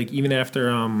people like even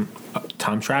after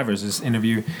Tom Travers'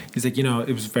 interview, he's like,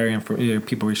 it was very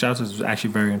people reached out to us. It was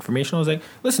actually very informational. I was like,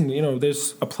 listen,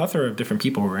 there's a plethora of different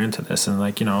people who are into this, and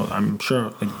like I'm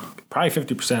sure like probably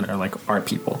 50% are like art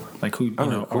people, like who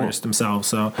cool. artists themselves.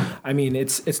 So I mean,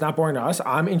 it's not boring to us.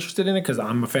 I'm interested in it because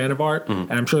I'm a fan of art,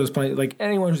 and I'm sure there's plenty like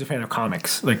anyone who's a fan of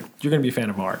comics, like you're gonna be a fan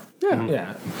of art.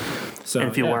 Yeah. So And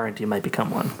if you yeah. weren't, you might become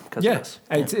one. Because Yes,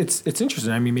 it's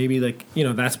interesting. I mean, maybe like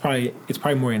it's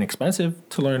probably more inexpensive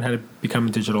to learn how to become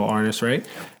a digital artist, right?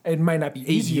 It might not be It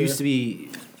easier, used to be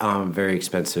very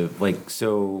expensive. Like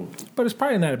so. but it's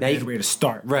probably not a bad you- way to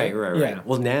start. Right. Yeah.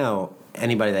 Well, now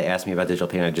anybody that asks me about digital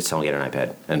painting, I just tell them to get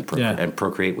an iPad and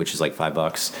Procreate, which is like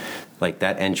 $5. Like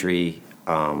that entry,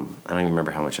 I don't even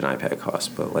remember how much an iPad costs,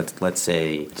 but let's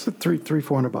say It's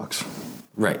 $400.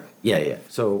 right. Yeah.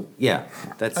 So yeah,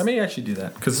 that's I may actually do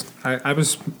that because I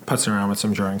was putzing around with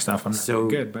some drawing stuff. I'm not So-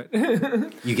 very good,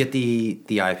 but you get the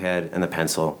iPad and the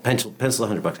pencil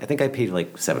 $100. I think I paid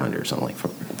like $700 or something like for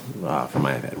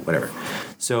my iPad, whatever.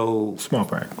 So small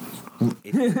brag.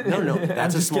 no,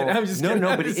 that's a small. I'm just kidding.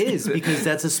 But it is because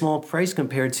that's a small price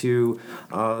compared to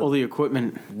All the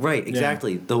equipment, right.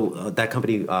 Exactly. Though that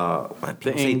company, the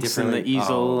people say inks and the differently.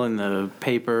 easel and the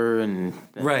paper and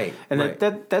Right, and right.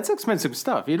 that's expensive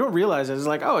stuff. You don't realize it's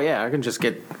like, oh yeah, I can just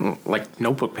get like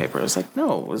notebook paper. It's like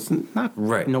no, it's not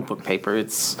Right. notebook paper.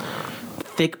 It's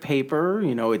thick paper.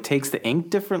 It takes the ink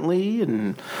differently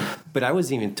and But I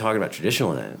wasn't even talking about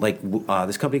traditional then. Like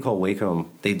this company called Wacom,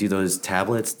 they do those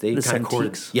tablets. They The kind of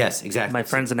Cintiqs. Yes, exactly. My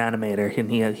friend's an animator, and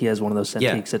he has one of those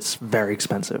Yeah. Cintiqs. It's very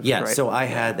expensive. Yeah, right? so I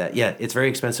had that. Yeah, it's very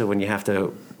expensive when you have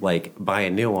to like buy a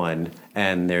new one,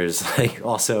 and there's like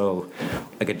also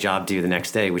like a job due the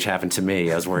next day, which happened to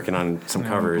me. I was working on some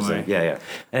covers. boy. And, yeah.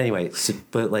 Anyway,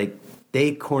 but like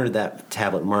they cornered that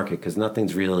tablet market because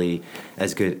nothing's really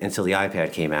as good until the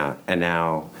iPad came out, and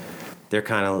now they're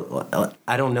kind of.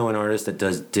 I don't know an artist that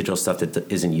does digital stuff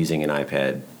that isn't using an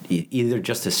iPad. Either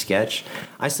just to sketch.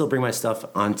 I still bring my stuff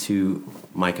onto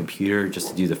my computer just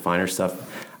to do the finer stuff.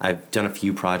 I've done a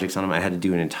few projects on them. I had to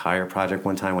do an entire project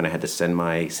one time when I had to send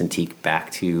my Cintiq back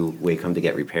to Wacom to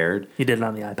get repaired. You did it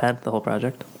on the iPad, the whole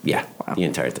project? Yeah, Wow. the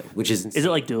entire thing, which is Is it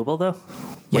like doable though?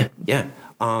 yeah.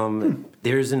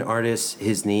 There's an artist.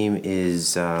 His name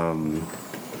is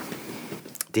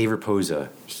Dave Raposa.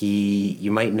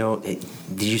 You might know.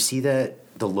 Did you see that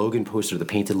the Logan poster, the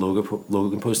painted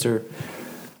Logan poster?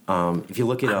 If you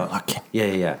look it up,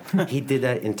 yeah. He did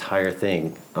that entire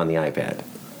thing on the iPad,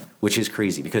 which is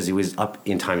crazy because it was up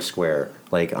in Times Square,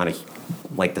 like on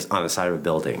the side of a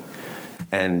building,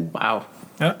 and wow.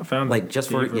 Yeah, I found Like, just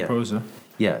for- Dave yeah. Raposa.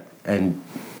 yeah, and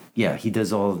yeah, he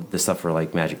does all the stuff for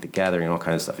like Magic the Gathering and all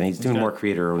kinds of stuff, and he's doing more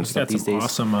creator own He's stuff got these some days.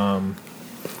 awesome.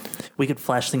 We could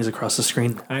flash things across the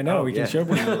screen. I know we yeah. can show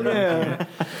people. Yeah.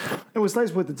 And what's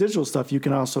nice with the digital stuff, you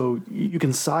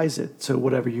can size it to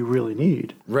whatever you really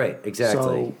need. Right, exactly.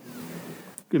 So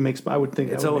it makes. I would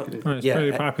think It's that would all- make it. Well, it's Yeah,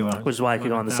 pretty I- popular. Which is why I could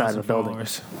go on the side of a building.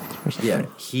 1,000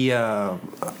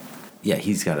 Yeah,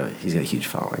 he's got a huge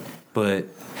following. But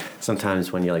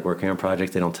sometimes when you're like working on a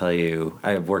project, they don't tell you.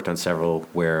 I've worked on several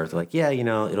where they're like, yeah,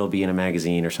 it'll be in a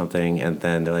magazine or something, and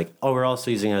then they're like, oh, we're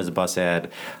also using it as a bus ad.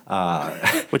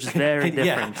 Which is very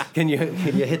different. Yeah, can you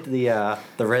hit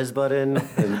the res button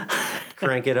and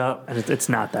crank it up? And it's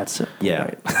not that simple. Yeah,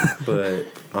 right? but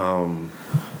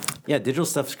yeah, digital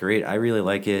stuff's great. I really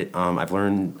like it. I've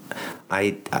learned.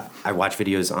 I watch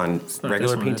videos on not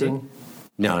regular this one, is it? painting.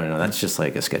 No, that's just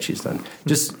like a sketch he's done.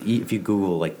 Just if you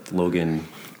Google like Logan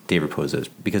David Poses,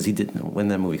 because he did when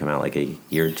that movie came out like a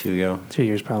year or two ago. 2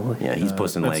 years probably. Yeah, he's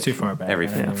posting that's like too far back. every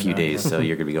I don't few know. days, so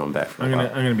you're gonna be going back for a I'm while.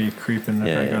 gonna be creeping if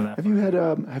Yeah, I go yeah.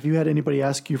 that. Have you had anybody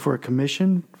ask you for a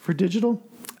commission for digital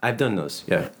I've done those.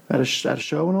 Yeah. at a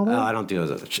show and all that? I don't do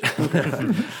those other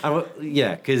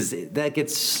yeah, because that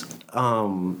gets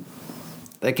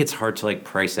hard to like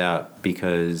price out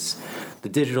because the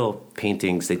digital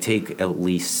paintings they take at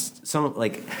least some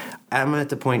like I'm at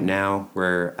the point now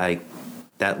where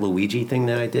that Luigi thing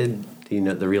that I did.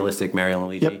 The realistic Mario and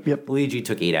Luigi. Yep. Luigi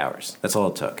took 8 hours. That's all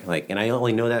it took. Like, and I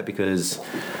only know that because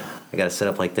I got to set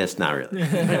up like this. Not really,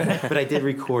 but I did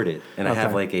record it, and I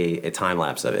have like a time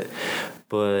lapse of it.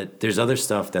 But there's other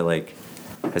stuff that like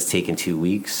has taken 2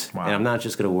 weeks, Wow. and I'm not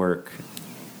just going to work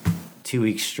 2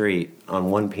 weeks straight on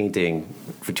one painting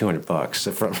for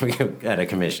 $200 at a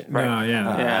commission. No, yeah,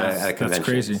 At a that's convention.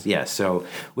 crazy. Yeah, so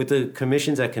with the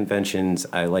commissions at conventions,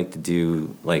 I like to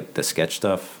do like the sketch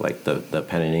stuff, like the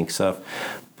pen and ink stuff.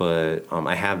 But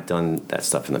I have done that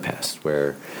stuff in the past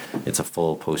where it's a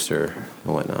full poster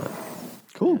and whatnot.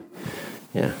 Cool.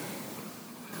 Yeah.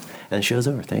 And the show's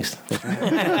over. Thanks.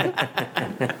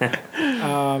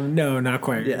 No, not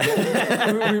quite.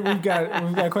 We've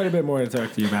got quite a bit more to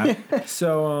talk to you about.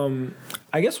 So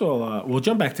I guess we'll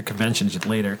jump back to conventions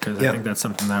later because I think that's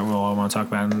something that we'll all want to talk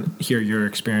about and hear your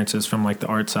experiences from like the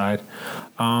art side.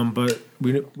 But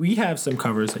we have some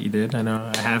covers that you did. I know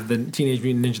I have the Teenage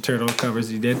Mutant Ninja Turtle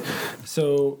covers you did.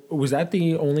 So was that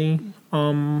the only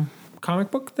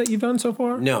comic book that you've done so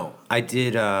far? No, I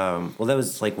did. Well, that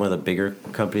was like one of the bigger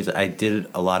companies. I did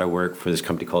a lot of work for this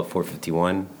company called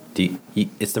 451.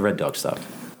 It's the Red Dog stuff.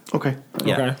 Okay.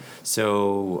 Yeah. Okay.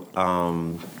 So,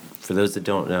 for those that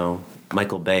don't know,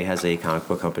 Michael Bay has a comic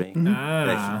book company.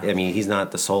 Ah. I mean, he's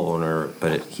not the sole owner,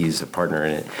 but he's a partner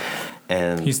in it.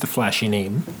 And He's the flashy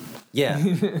name. yeah,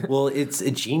 well, it's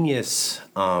a genius,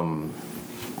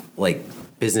 like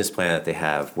business plan that they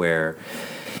have where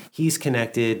he's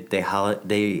connected. They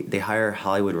hire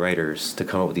Hollywood writers to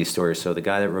come up with these stories. So the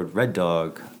guy that wrote Red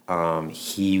Dog,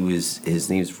 his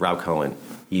name's Rob Cohen.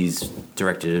 He's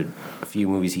directed a few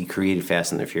movies. He created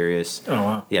Fast and the Furious. Oh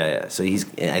wow. Yeah. So I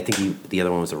think the other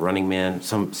one was The Running Man.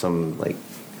 Some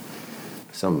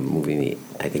movie in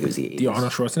I think it was the 80s. The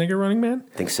Arnold Schwarzenegger Running Man?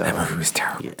 I think so. That movie was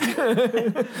terrible.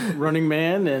 Yeah. Running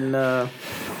Man and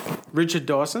Richard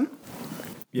Dawson.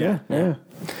 Yeah.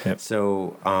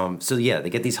 So yeah, they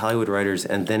get these Hollywood writers,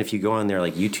 and then if you go on their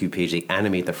like YouTube page, they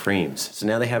animate the frames. So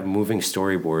now they have moving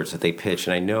storyboards that they pitch.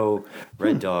 And I know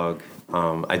Red Dog.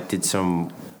 I did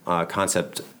some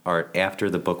concept art after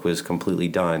the book was completely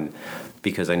done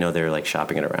because I know they're like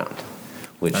shopping it around.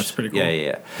 Which, That's pretty cool.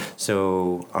 Yeah.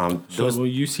 So So will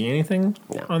you see anything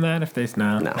No. on that if they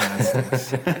no? No.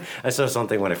 I saw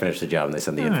something when I finished the job and they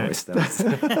sent the All invoice.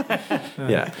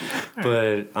 Yeah.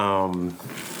 But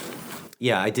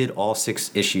yeah, I did all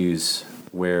 6 issues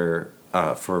where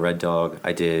for Red Dog,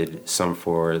 I did some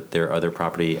for their other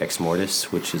property, Ex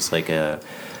Mortis, which is like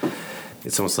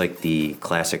it's almost like the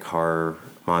classic horror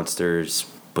monsters,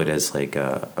 but as like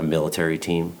a military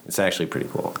team. It's actually pretty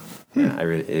cool. Yeah,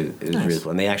 it was really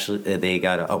cool. And they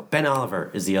got Ben Oliver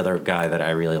is the other guy that I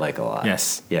really like a lot.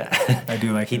 Yes. Yeah. I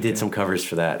do like He him did too. some covers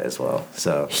for that as well.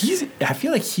 So I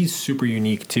feel like he's super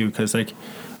unique too because like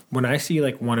when I see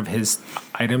like one of his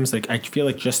items, like I feel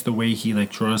like just the way he like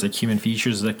draws like human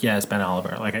features, like yeah, it's Ben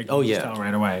Oliver. Like I can just tell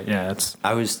right away. Yeah, it's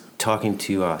I was talking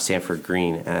to Sanford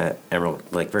Green at Emerald,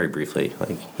 like very briefly.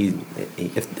 Like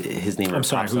if his name. I'm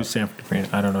sorry, pops who's up. Sanford Green?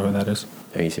 I don't know who that is.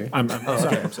 Are you serious? I'm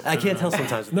sorry. I can't tell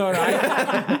sometimes. No,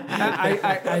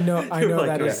 I know Like,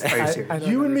 that is. are you serious? I know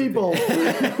You that and is me a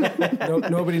both.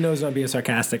 nobody knows I'm being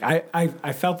sarcastic.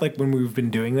 I felt like when we've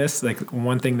been doing this, like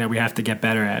one thing that we have to get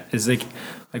better at is like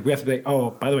we have to be like,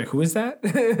 oh, by the way, who is that?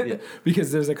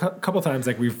 Because there's a couple times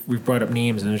like we've brought up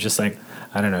names and it's just like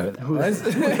I don't know who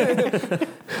that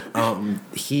was.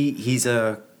 He's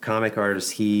a comic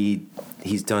artist.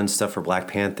 He's done stuff for Black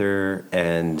Panther,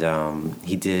 and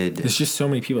he did. There's just so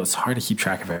many people. It's hard to keep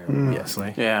track of everyone,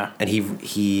 obviously. Yeah. And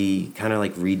he kind of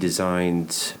like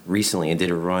redesigned recently and did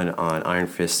a run on Iron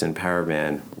Fist and Power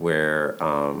Man where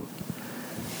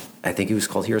I think it was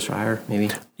called Heroes for Hire,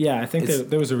 maybe. Yeah, I think It's-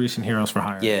 there was a recent Heroes for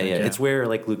Hire. I Yeah, think, yeah. It's where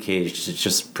like Luke Cage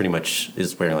just pretty much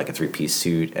is wearing like a 3-piece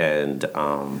suit, and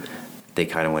they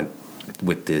kind of went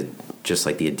with the just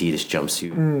like the Adidas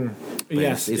jumpsuit. But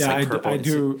Yes, it's yeah, like purple.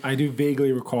 I do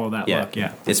vaguely recall that Yeah, look.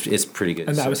 Yeah, it's pretty good.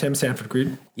 and that So- was him, Sanford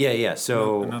Creed. Yeah, yeah.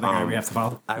 So Another guy we have to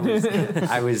follow.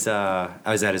 I was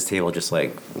at his table just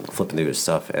like flipping through his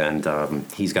stuff, and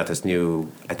he's got this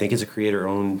new, I think it's a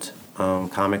creator-owned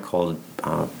comic called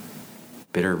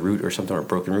Bitter Root or something, or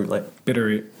Broken Root. Like,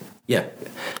 Bitter. yeah,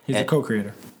 He's a And-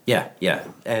 co-creator. yeah, yeah.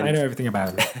 And I know everything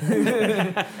about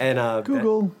him. and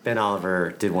Google. Ben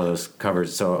Oliver did one of those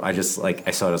covers, so I just like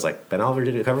I saw it. I was like, Ben Oliver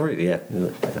did a cover, yeah.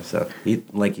 So he,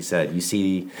 like you said, you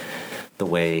see the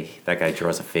way that guy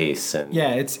draws a face, and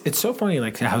Yeah, it's so funny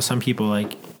like how some people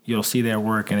like you'll see their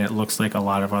work and it looks like a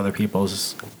lot of other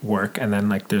people's work, and then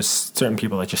like there's certain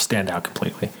people that just stand out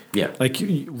completely. Yeah. Like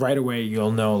right away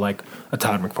you'll know like a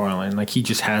Todd McFarlane, like he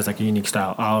just has like a unique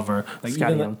style. Oliver, like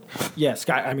Scotty even Young. yeah,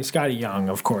 Scotty Young,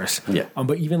 of course. Yeah.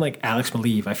 But even like Alex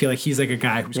Maleev, I feel like he's like a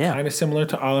guy who's Yeah. kind of similar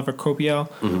to Oliver Copiel,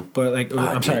 but like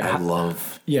I'm dude, sorry, I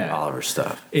love Yeah. Oliver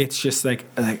stuff. it's just like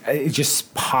it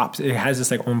just pops. It has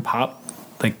this like own pop,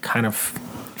 like kind of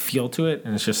feel to it,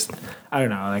 and it's just I don't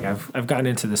know. Like I've gotten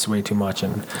into this way too much,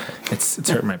 and it's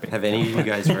hurting my brain. Have any of you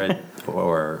guys read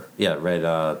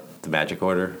the Magic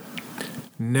Order?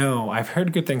 No, I've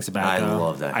heard good things about. I it, though.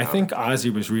 love that I comic. think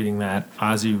Ozzy was reading that.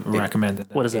 Ozzy recommended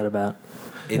that. What is that about?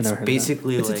 It's never heard of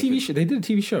basically It's like a TV show. They did a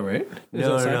TV show, right? Is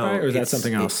that sci-fi, or is that It's-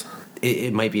 something else?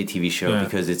 It might be a TV show Yeah.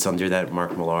 because it's under that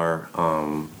Mark Millar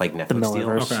like Netflix deal.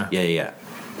 Millerverse. Okay. Yeah, yeah,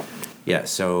 yeah.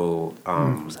 So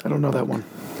I don't know that one.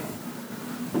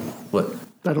 what?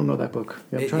 I don't know that book.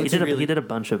 Yeah, I'm It- trying He to did, really- he did a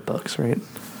bunch of books, right?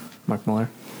 Mark Millar.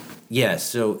 Yeah.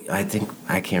 So I think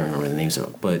I can't remember the names of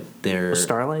it, but they're Was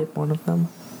Starlight one of them?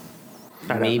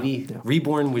 I don't maybe know. Yeah.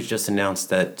 Reborn was just announced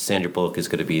that Sandra Bullock is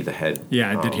going to be the head.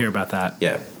 Yeah, I did hear about that.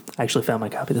 Yeah. I actually found my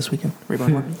copy this weekend.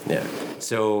 Reborn one. Yeah.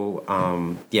 So,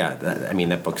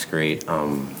 that book's great. It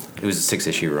was a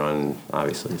 6-issue run,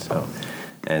 obviously. So,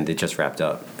 and it just wrapped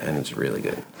up, and it's really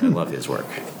good. I love his work.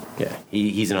 Yeah.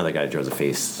 He's another guy that draws a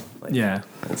face. Like, Yeah.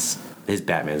 his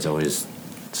Batman's always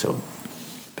so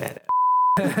bad.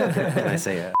 Can I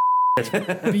say it?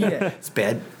 But yeah, It's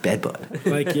bad blood.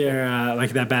 like your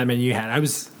like that Batman you had.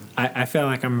 I felt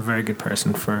like I'm a very good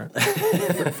person for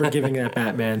giving that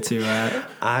Batman to.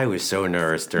 I was so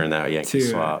nervous during that Yankee To,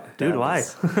 swap. Dude, That why?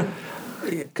 was-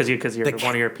 Because The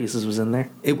one of your pieces was in there.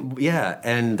 Yeah,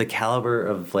 and the caliber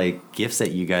of like gifts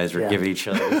that you guys were Yeah. giving each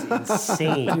other was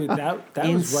insane. Dude, that was right up there.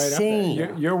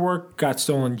 Insane. Your work got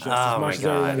stolen just Oh as my much as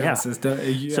God. everyone Yeah.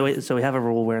 else's. So we have a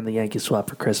rule where in the Yankee swap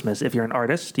for Christmas, if you're an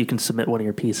artist, you can submit one of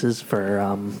your pieces for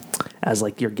as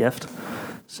like your gift.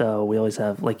 So we always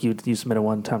have like you submitted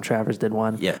one, Tom Travers did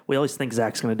one. Yeah. We always think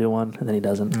Zach's going to do one, and then he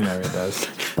doesn't. Yeah, it does.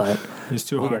 But He's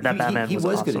too Yeah, hard. that Batman he was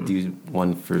was awesome. going to do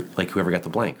one for like whoever got the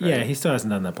blank. Right? Yeah, he still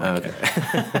hasn't done that blank Okay.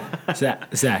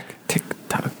 yet. Zach, tick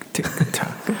tock, tick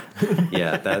tock.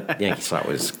 Yeah, that Yankee swap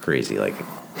was crazy. Like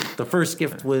the first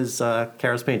gift was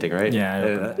Kara's painting, right? Yeah, I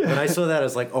And, when I saw that, I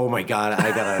was like, "Oh my god,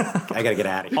 I gotta get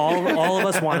out of here." all of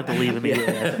us wanted to leave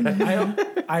immediately. I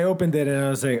think. I opened it and I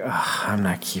was like, "Ugh, I'm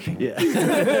not keeping it.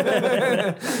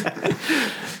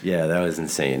 Yeah, that was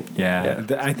insane. Yeah,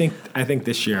 I think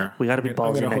this year We gotta be I'm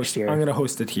ballsy gonna next host, year. I'm gonna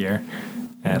host it here,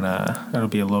 and it'll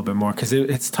be a little bit more because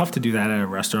it's tough to do that at a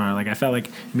restaurant. Like I felt like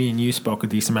me and you spoke a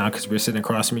decent amount because we were sitting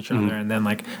across from each other, Mm-hmm. and then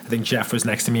like I think Jeff was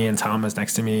next to me and Tom was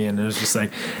next to me, and it was just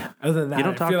like other than that, You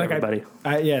don't I talk feel to like everybody.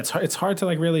 it's hard to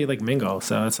like really like mingle.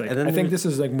 So it's like And then I think there's-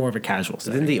 this is like more of a casual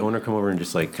setting. Didn't the owner come over and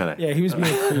just like kind of? Yeah, he was being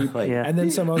a creep. Like, Yeah. And then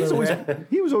some other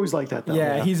He was always like that, though.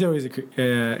 Yeah, he's always a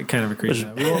kind of a creep.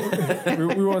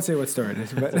 We won't say what store it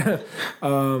is,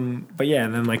 but yeah,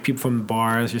 and then like people from the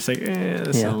bars, just like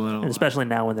this is Yeah, a little. and especially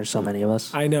now when there's so many of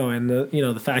us. I know, and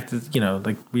the fact that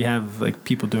like we have like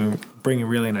people bringing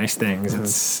really nice things.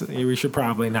 It's we should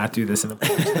probably not do this in a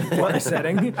bar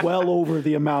setting. Well over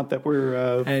the amount that we're.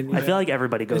 And I feel like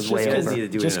everybody goes it's way just over. Need to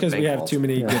do it just in a because we bank have vault. too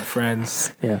many good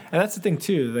friends. Yeah. And that's the thing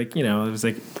too. Like it was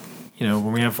like.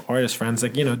 When we have artist friends,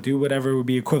 like do whatever would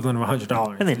be equivalent of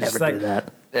 $100, And they never do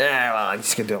that. Yeah, well, I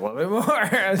just could do a little bit more.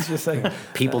 It's just like,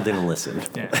 people didn't listen.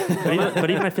 yeah. But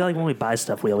even I feel like when we buy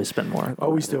stuff, we always spend more.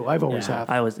 Always do. I've always Yeah.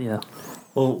 have. I always,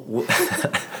 Well,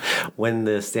 when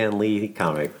the Stan Lee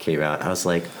comic came out, I was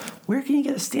like, where can you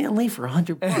get a Stan Lee for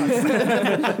 $100?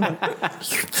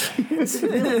 It's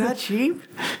really not cheap.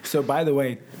 So, by the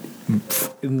way,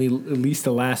 in at least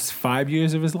the last 5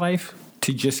 years of his life,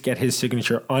 to just get his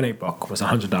signature on a book was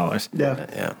 $100.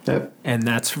 Yeah. Yeah. And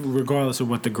that's regardless of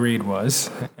what the grade was.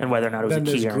 And whether or not it was Then a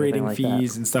key there's or anything grading like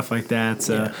fees that. and stuff like that.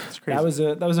 So it's crazy.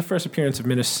 that was the first appearance of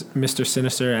Mr.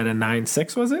 Sinister at a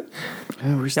 9.6, was it?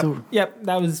 Yeah, we're still Yep,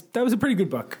 that was a pretty good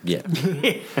book. Yeah.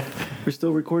 we're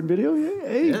still recording video. Yeah,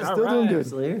 hey, Yeah, still doing good.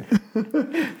 Still here.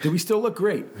 Do we still look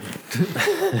great?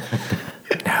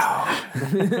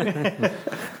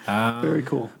 Very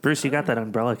cool. Bruce, you got that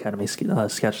Umbrella Academy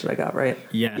sketch that I got, right?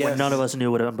 Yes. When none of us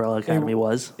knew what Umbrella Academy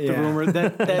was. Yeah. The rumor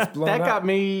that blown up. got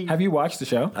me. Have you watched the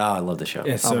show? Oh, I love the show.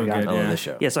 It's Oh so my God, good. I love yeah. the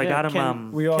show. Yeah, so I got him.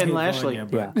 Ken- We all Ken hate Lashley.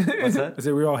 Vanya, but Yeah. What's that? I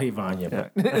said we all hate Vanya,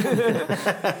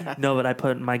 but No, but I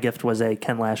put my gift was a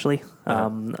Ken Lashley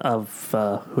of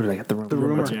who did I get the rumor? The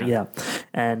Rumor. Yeah,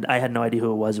 and I had no idea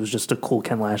who it was. It was just a cool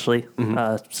Ken Lashley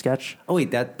sketch. Oh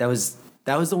wait, that was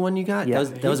the one you got? Yeah.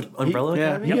 That was Umbrella yeah.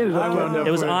 Academy? Yep. He ended up going up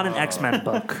It was with- on an X-Men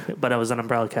book, but it was an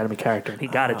Umbrella Academy character, and he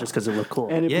got it just because it looked cool.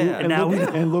 And, it Yeah. blew, And and, now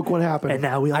look, and look what happened. And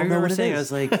now we all I know remember what it saying,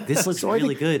 is. I was like, this looks So I really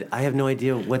think- good. I have no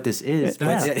idea what this is.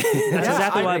 That's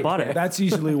exactly why I bought it. that's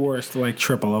usually worth like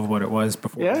triple of what it was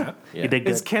before. Yeah. that. You did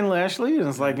good. It's Ken Lashley, and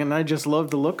it's like, and I just love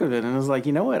the look of it. And it's like,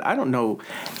 you know what? I don't know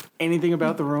anything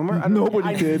about the rumor.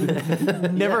 Nobody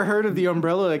did. Never heard of the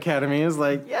Umbrella Academy. It's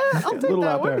like, yeah, I'll take Little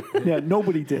that out one. there. Yeah,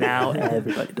 nobody did. Now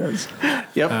everybody does.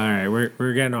 Yep. All right,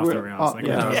 we're getting off the rails. Like,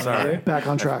 yeah. I was sorry. Back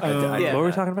on track. Yeah. What were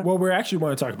we talking about? Well, we actually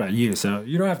want to talk about you, so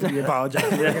you don't have to be apologize.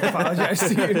 Apologize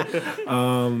to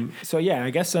you. So yeah, I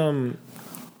guess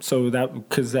so that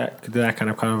because that kind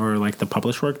of cover like the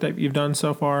published work that you've done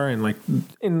so far, and like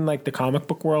in like the comic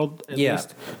book world. At Yeah.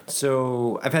 least.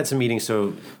 So I've had some meetings.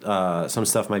 So some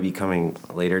stuff might be coming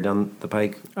later down the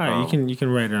pike. All right, you can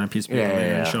write it on a piece of paper Yeah, later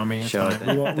yeah, and yeah. show me. It's Show fine.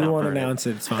 it. We won't Don't burn it. announce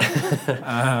it. It's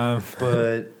fine.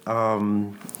 But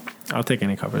I'll take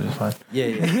any covers. It's fine.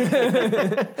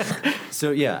 yeah.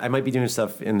 So yeah, I might be doing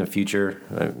stuff in the future,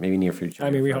 maybe near future. I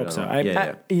mean, we I hope don't so. know.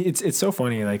 Yeah. It's so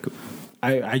funny. Like,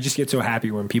 I just get so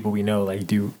happy when people we know like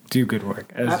do good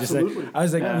work. I was Absolutely. Just like, I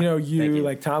was like, you know, Thank you you.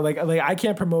 like Tom, like I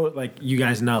can't promote like you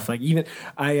guys enough. Like even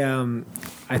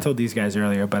I told these guys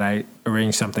earlier, but I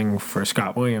arranged something for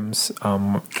Scott Williams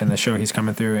in the show he's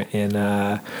coming through in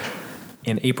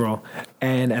April,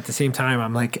 and at the same time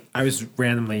I'm like I was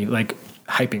randomly like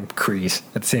hyping Kreese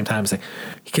at the same time. I was like,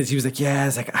 because he was like, yeah,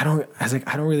 I don't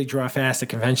really draw fast at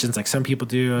conventions like some people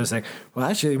do. I was like, well,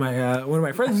 actually, my one of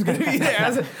my friends is going to be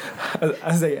there.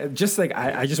 I was like, just like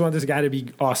I just want this guy to be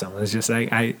awesome. It's just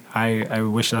like I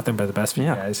wish nothing but the best for you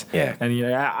guys. Yeah. And you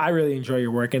know, I really enjoy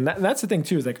your work, and that's the thing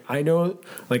too. Is like I know,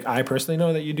 like I personally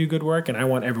know that you do good work, and I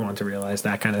want everyone to realize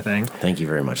that kind of thing. Thank you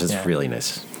very much. That's Yeah. really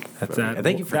nice. That's that.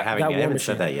 Thank you for having me. I war haven't machine.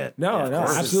 said that yet. No, Yeah, no, this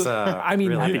is, absolutely. I mean,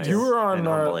 really you, nice you were on and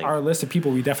humbling. our list of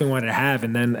people we definitely wanted to have,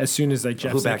 and then as soon as like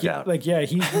Jeff's backed like, out? like yeah,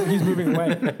 he's moving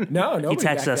away. No, He nobody texted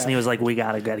backed us and he out. was like, "We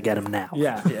gotta get him now."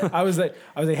 Yeah. I was like,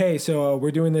 hey, so we're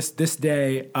doing this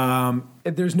day.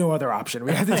 There's no other option.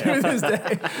 We have to do it this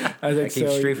day. I was like, I came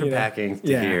so, straight from you know, packing to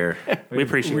yeah. here. We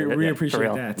appreciate it. We yeah, appreciate for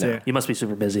real. that too. You must be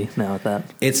super busy now at that.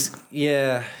 It's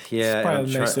yeah.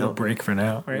 Probably a nice little I'm break for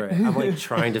now, right? Right. I'm like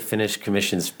trying to finish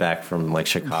commissions back from like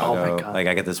Chicago. Oh my God. Like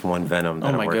I got this one Venom that Oh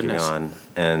I'm my working goodness. on,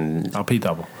 and I'll pay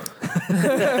double.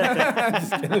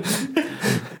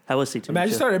 How was C2?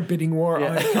 Imagine started a bidding war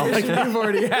on a commission you've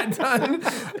already had done.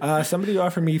 Somebody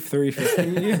offered me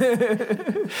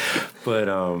 $350. but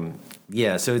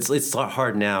yeah. So it's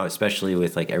hard now, especially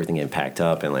with like everything getting packed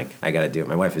up, and like I got to do it.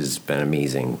 My wife has been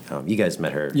amazing. You guys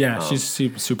met her. Yeah, she's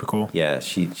super cool. Yeah,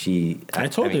 she. I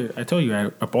told you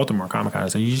at Baltimore Comic Con, I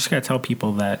was like, you just gotta tell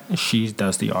people that she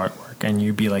does the artwork, and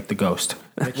you be like the ghost.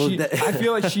 Like I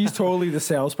feel like she's totally the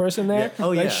salesperson there. Yeah. Oh,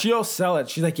 like yeah. she'll sell it.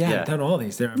 She's like, yeah, Yeah. I've done all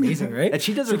these. They're amazing, right? And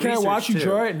she does So her can I watch you research, too.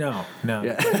 draw it? No.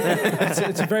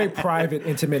 It's a very private,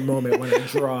 intimate moment when it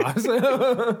draws.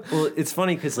 Well, it's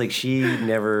funny because like she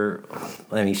never.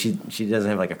 I mean, she doesn't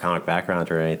have like a comic background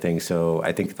or anything. So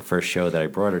I think the first show that I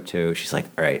brought her to, she's like,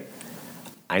 all right.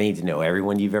 I need to know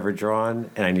everyone you've ever drawn,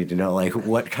 and I need to know like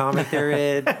what comic they're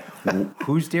in,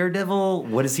 who's Daredevil,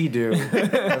 what does he do,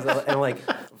 and like,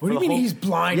 What do you mean he's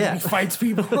blind Yeah. and he fights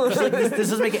people? She's like, this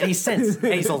doesn't make any sense.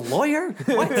 And he's a lawyer,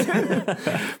 what?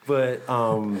 But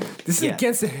This is yeah.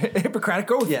 against the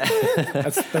Hippocratic Oath. Yeah,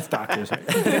 That's doctors. Right?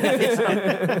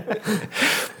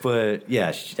 but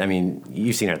yeah, I mean,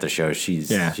 you've seen her at the show. She's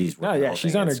she's working the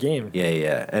whole on her thing. game.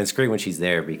 Yeah, and it's great when she's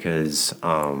there because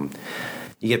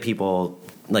you get people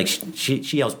like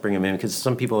she helps bring them in because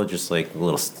some people are just like a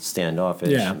little standoffish.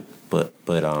 Yeah. But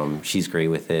she's great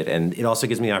with it, and it also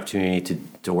gives me the opportunity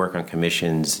to work on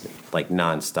commissions like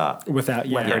nonstop. Without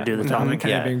Let her do the without, talking.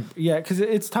 kind of Yeah. being, because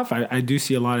it's tough. I do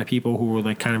see a lot of people who are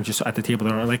like kind of just at the table.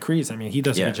 They're like Kreese. I mean, he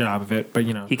does a Yeah. good job of it, but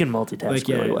you know, He can multitask like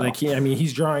really well. I mean,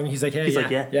 he's drawing. He's like, hey, He's like,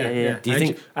 yeah. Do you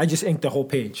think- I just inked the whole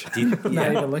page.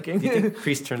 Not even looking. Do you think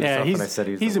Kreese turned Yeah, us off he's- when I said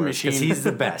he was he's the a worst? 'Cause machine. He's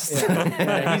the best.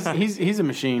 Yeah, he's a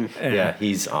machine. Yeah,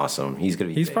 he's awesome. He's gonna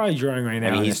be. He's big. probably drawing right now.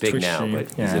 I mean, on he's his big Twitch now, stream. but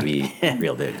he's yeah. gonna be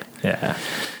real big. Yeah.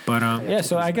 But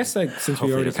so I guess like since we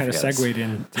Hopefully already he kind of doesn't segued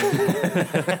in,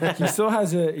 he still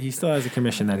has a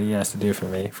commission that he has to do for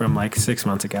me from like 6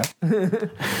 months ago.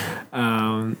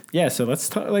 Yeah, so let's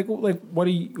talk like what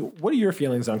are your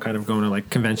feelings on kind of going to like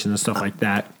conventions and stuff like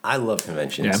that? I love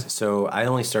conventions. Yeah. So I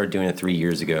only started doing it 3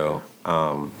 years ago.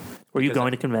 Were you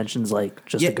going to conventions like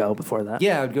just Yeah. to go before that?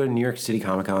 Yeah, I would go to New York City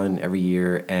Comic Con every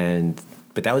year,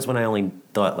 but that was when I only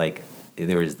thought like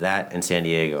there was that in San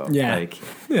Diego. Yeah, like,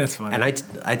 that's funny. and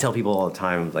I tell people all the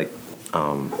time, like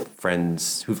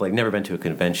friends who've like never been to a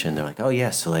convention, they're like, oh yeah,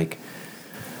 so like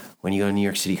when you go to New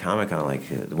York City Comic Con, like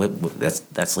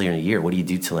that's later in the year. What do you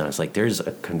do till then? I was like, there's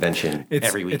a convention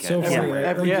every weekend. It's so funny. Everywhere,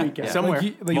 every Yeah. weekend. Somewhere. Like you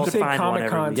You could could say find one Comic every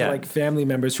Con week. to Yeah. like family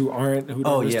members who don't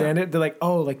Oh, yeah. understand it. They're like,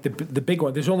 oh, like the big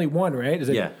one. There's only one, right? It's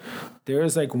like, Yeah.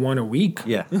 There's like one a week.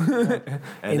 Yeah, and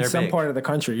In they're some big. part of the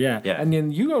country, yeah. Yeah. And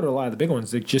then you go to a lot of the big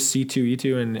ones, like just C2,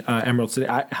 E2, and Emerald City.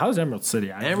 How's Emerald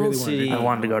City? I Emerald wanna City- go. I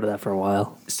wanted to go to that for a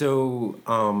while. So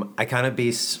I kind of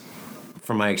base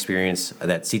from my experience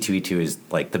that C2E2 is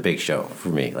like the big show for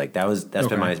me. Like that's Okay.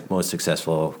 been my most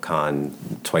successful con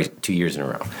 2 years in a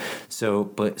row. So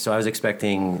I was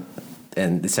expecting,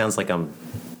 and it sounds like I'm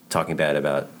talking bad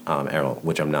about Errol,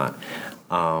 which I'm not.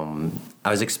 I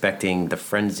was expecting the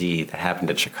frenzy that happened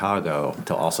at Chicago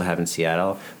to also happen in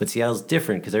Seattle, but Seattle's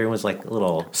different because everyone's like a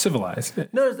little. Civilized.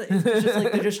 No, it's just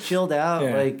like they're just chilled out.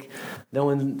 Yeah. Like no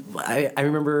one. I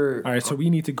remember. All right, so we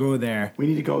need to go there We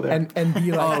need to go there. and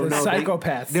be like the no,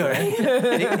 psychopaths. No,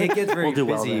 it gets very We'll do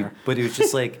well busy, there. but it was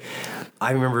just like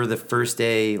I remember the first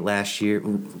day last year.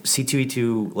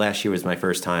 C2E2 last year was my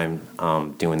first time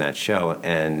doing that show,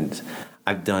 and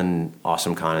I've done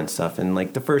Awesome Con and stuff. And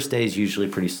like the first day is usually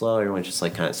pretty slow. Everyone's just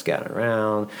like kind of scattering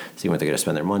around, seeing what they're going to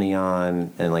spend their money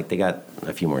on, and like they got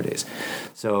a few more days.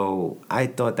 So I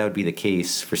thought that would be the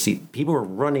case for people were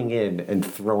running in and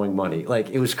throwing money, like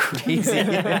it was crazy.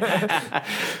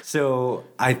 So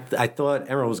I thought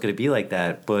Emerald was going to be like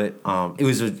that, but it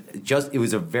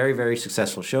was a very, very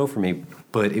successful show for me.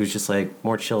 But it was just like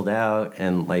more chilled out,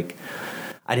 and like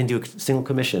I didn't do a single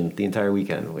commission the entire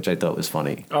weekend, which I thought was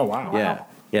funny. Oh, wow.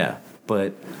 Yeah.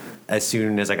 But as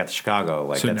soon as I got to Chicago,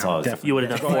 like So that's no, all. I was- definitely. You would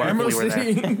have done four if Emerald we were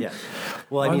there. City. Yeah.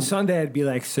 Well, I On mean, Sunday, I'd be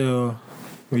like, so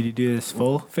would you do this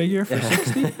full figure for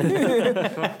 60?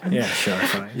 Yeah, sure,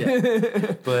 fine.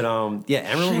 but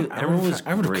Emerald was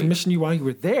I would have great. commissioned you while you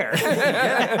were there.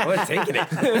 I would have taken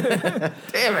it.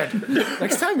 Damn it.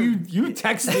 Next time you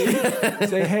text me,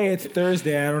 say, hey, it's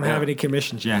Thursday. I don't have any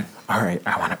commissions yet. All right,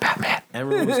 I want a Batman.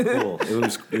 Emerald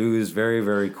was cool. It was very,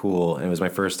 very cool. And it was my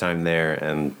first time there,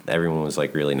 and everyone was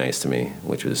like really nice to me,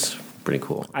 which was pretty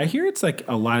cool. I hear it's like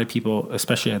a lot of people,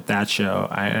 especially at that show,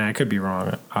 and I could be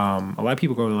wrong, a lot of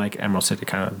people go to like Emerald City to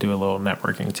kind of do a little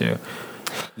networking too.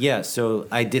 Yeah, so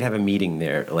I did have a meeting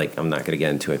there. Like, I'm not going to get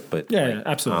into it, but Yeah, like, yeah,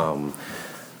 absolutely.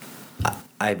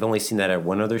 I've only seen that at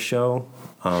one other show.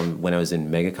 When I was in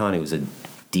MegaCon, it was a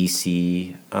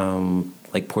DC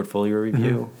like portfolio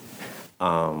review.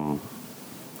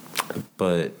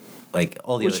 But like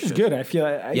all the Which other is shows, good. I feel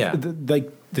Yeah. like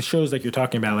the shows like you're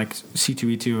talking about, like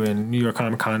C2E2 and New York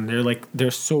Comic Con,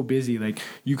 they're so busy. Like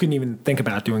you couldn't even think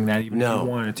about doing that even if No, you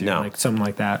wanted to. no. Like something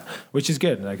like that, which is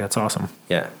good. Like that's awesome.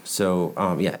 Yeah. So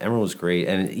Emerald was great,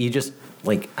 and you just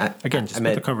like Again, just I put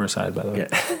met the cover aside, by the way. Yeah.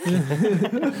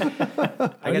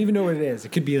 I don't even know what it is.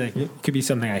 It could be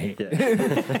something I hate.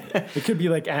 It could be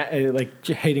like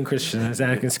hating Christians as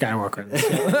Anakin Skywalker.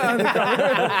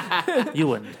 You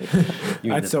wouldn't.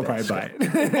 I'd still probably buy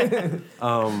it.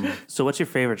 So, what's your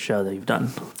favorite show that you've done?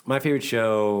 My favorite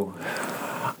show.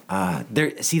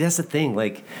 See, that's the thing.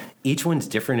 Like, each one's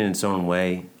different in its own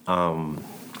way.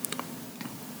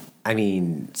 I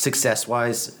mean,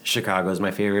 success-wise, Chicago's my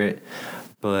favorite,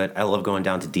 but I love going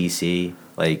down to DC.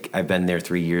 Like, I've been there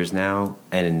 3 years now,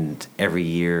 and every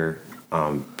year,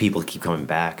 people keep coming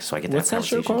back, so I get to What's have that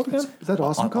show called conversations. again? Is that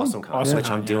Awesome Con? Awesome Con, Awesome which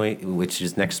Con, I'm doing, which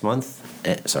is next month.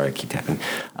 Sorry, I keep tapping.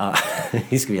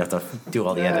 He's gonna have to do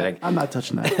all the editing. I'm not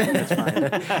touching that. That's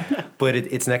fine. But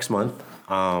it's next month.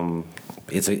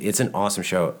 it's an awesome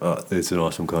show. It's an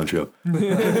awesome con show.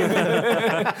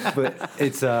 But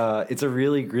it's a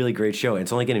really, really great show.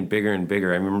 It's only getting bigger and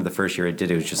bigger. I remember the first year I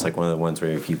did it was just like one of the ones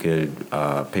where if you could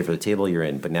pay for the table, you're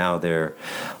in. But now there's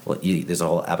a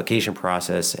whole application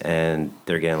process, and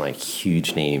they're getting like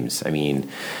huge names. I mean,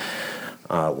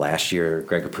 last year,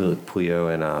 Greg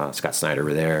Capullo and Scott Snyder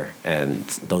were there, and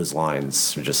those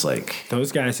lines were just like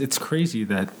Those guys, it's crazy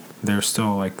that they're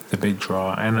still like the big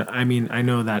draw. And I mean, I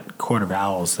know that Court of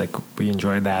Owls, like we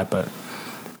enjoyed that, but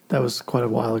That was quite a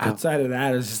while ago. outside of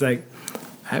that, it's just like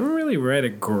I haven't really read a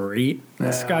great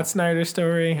Scott Snyder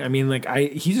story. I mean, like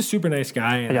he's a super nice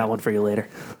guy. And I got one for you later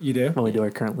You do? when we do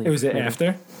our currently. It was it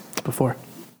after? before.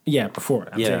 Yeah, before.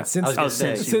 I'm Yeah, saying I was gonna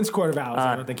say- since Court of Owls.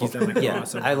 I don't think he's done like a yeah.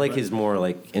 crossover, I like but- his more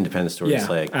like independent stories, Yeah,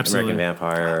 like absolutely. American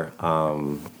Vampire.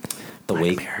 The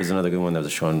Wake was another good one that was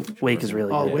a Sean. Wake is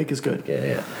really Oh, good. Wake is good.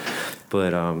 Yeah.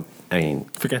 But I mean,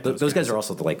 Forget those those guys are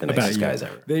also like the about nicest you. guys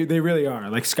ever. They really are.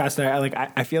 Like Scott Snyder,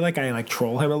 I feel like I like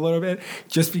troll him a little bit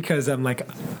just because I'm like,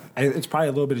 it's probably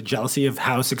a little bit of jealousy of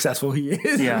how successful he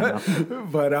is. Yeah,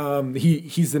 But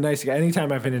he's the nice guy.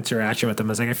 Anytime I have an interaction with him, I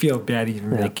was like, I feel bad even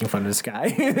making fun of this guy.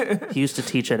 He used to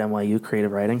teach at NYU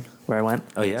creative writing, where I went.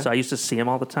 Oh, yeah? So I used to see him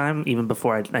all the time, even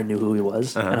before I knew who he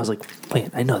was. And I was like, wait,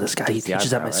 I know this guy. He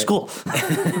teaches at my right? school.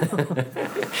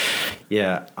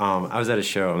 Yeah, I was at a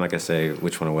show. I'm not gonna say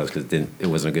which one it was because it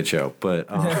wasn't a good show. But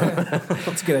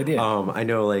That's a good idea. I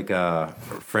know like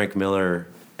Frank Miller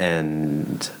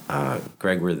and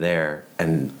Greg were there,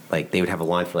 and like they would have a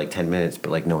line for like 10 minutes,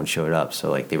 but like no one showed up. So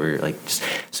like they were like just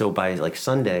so by like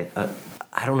Sunday.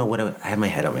 I don't know what I had my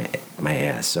head on my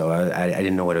ass, so I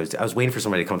didn't know what it was. I was waiting for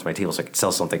somebody to come to my table so I could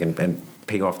sell something and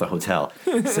pay off the hotel.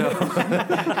 So,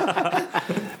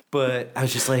 but I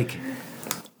was just like,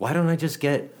 why don't I just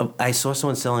get? I saw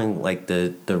someone selling like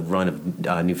the run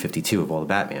of New 52 of all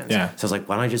the Batmans. Yeah. So I was like,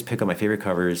 why don't I just pick up my favorite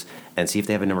covers and see if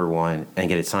they have a number 1 and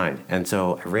get it signed? And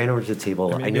so I ran over to the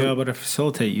table. I knew able to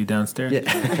facilitate you downstairs.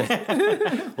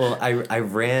 Well, I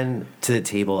ran to the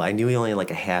table. I knew we only had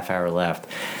like a half hour left,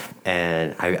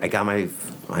 and I got my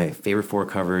favorite 4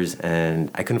 covers, and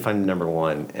I couldn't find the number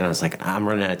 1. And I was like, I'm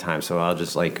running out of time, so I'll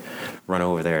just like run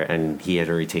over there. And he had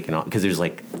already taken off because there's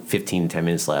like 10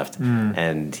 minutes left,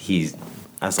 and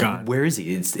I was Gone. like, where is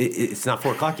he? It's not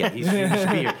 4 o'clock yet. He should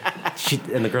be here.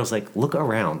 And the girl's like, look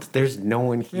around. There's no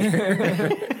one here.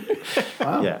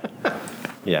 Wow.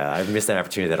 Yeah, I've missed that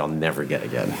opportunity that I'll never get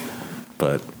again.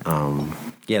 But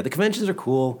yeah, the conventions are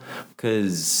cool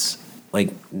because like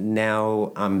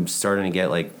now I'm starting to get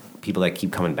like people that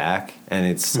keep coming back, and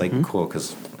it's like cool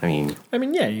because I mean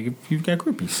yeah, you've got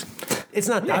groupies. it's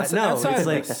not that outside it's of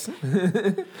like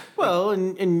this. Well,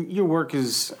 and your work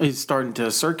is starting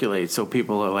to circulate, so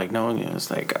people are like knowing you. It's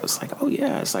like I was like, oh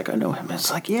yeah, it's like I know him.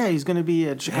 It's like yeah, he's gonna be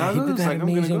at Chicago. He did It's that like I'm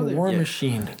gonna go amazing there. War Yeah.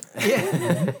 Machine.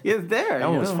 Yeah, there. that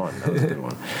one was fun. That was a good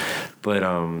one. But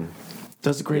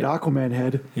Does a great Aquaman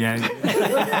head. Yeah,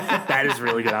 That is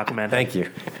really good Aquaman. thank you.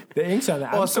 the ink's on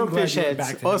that. Awesome I'm so glad fish you went heads.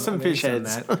 back to him Awesome on the fish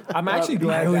inks on heads. that. I'm actually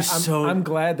glad. was That, so- I'm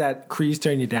glad that Kreese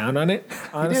turned you down on it.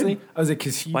 Honestly, I was like,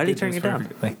 because Why did he turn you down?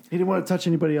 Like, He didn't want to touch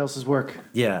anybody else's work.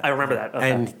 Yeah, I remember that. Okay.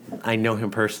 and I know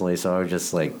him personally, so I was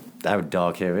just like, I would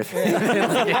dog him. If that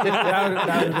would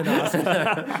have been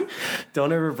awesome.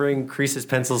 don't ever bring Crease's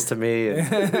pencils to me.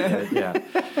 And, yeah.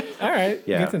 All right,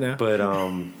 Yeah, good to know. but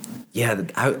yeah,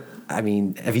 I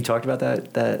mean, have you talked about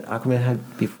that Aquaman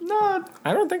had before? No,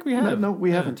 I don't think we have. no,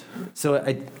 we haven't. So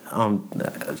I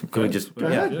could we just Go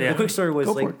ahead. Yeah. The quick story was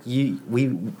Go for like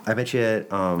I met you at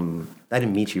I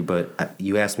didn't meet you, but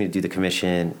you asked me to do the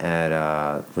commission at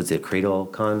was it Cradle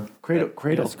Con? Cradle.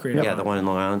 Yes, Cradle. Yeah, the one in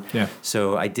Long Island. Yeah.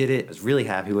 So I did it. I was really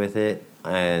happy with it,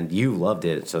 and you loved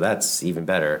it. So that's even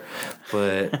better.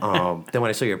 But then when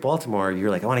I saw you at Baltimore, you were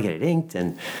like, I want to get it inked,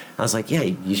 and I was like, yeah,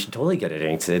 you should totally get it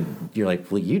inked. And you're like,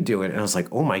 well, you do it, and I was like,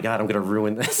 oh my god, I'm gonna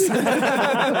ruin this. And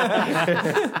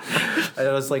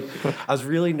I was like, I was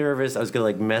really nervous. I was gonna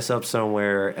like mess up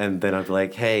somewhere, and then I'd be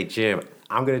like, hey, Jim,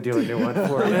 I'm gonna do a new one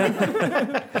for you.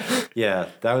 Yeah,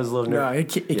 that was a little No,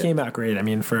 nervous. it came out great. I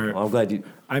mean, Well, I'm glad you.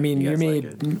 I mean, You you guys made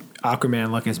like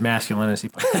Aquaman look as masculine as he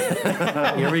possibly.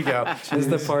 Here we go. This is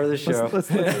the part of the show.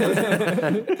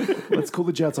 Let's cool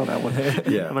the jets on that one.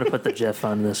 I'm Yeah, gonna put the GIF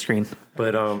on the screen.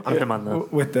 but Put him on the.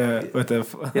 with the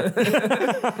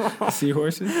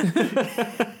seahorses.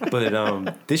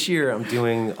 But this year I'm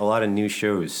doing a lot of new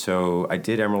shows. So I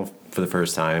did Emerald for the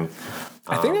first time.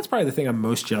 I think that's probably the thing I'm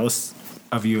most jealous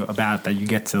of you about, that you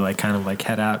get to like kind of like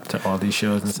head out to all these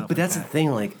shows and stuff. But that's the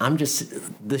thing. Like,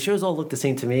 the shows all look the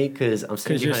same to me because I'm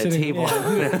sitting you're behind a table.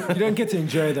 yeah, you don't get to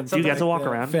enjoy them. You get to walk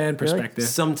around. Fan Really? perspective.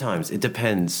 Sometimes it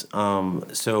depends.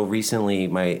 So recently,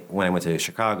 when I went to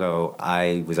Chicago,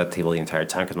 I was at the table the entire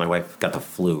time because my wife got the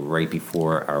flu right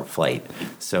before our flight.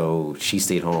 So she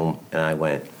stayed home and I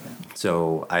went.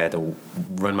 So I had to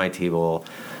run my table,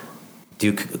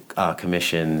 do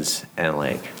commissions, and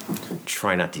like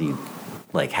try not to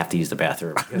like have to use the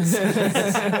bathroom because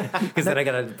then I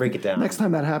gotta break it down. Next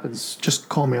time that happens, just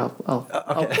call me. I'll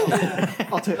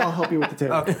help you with the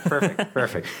table. Okay,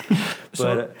 perfect.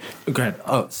 So, go ahead.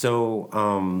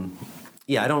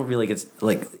 Yeah, I don't really get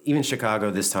like even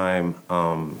Chicago this time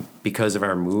because of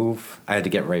our move. I had to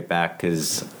get right back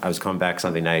because I was coming back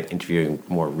Sunday night interviewing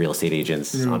more real estate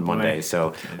agents on Monday.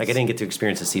 So like I didn't get to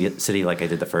experience the city like I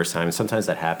did the first time. Sometimes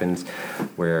that happens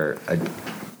where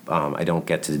I don't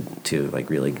get to like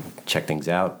really check things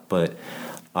out, but.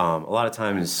 A lot of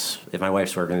times, if my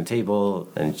wife's working the table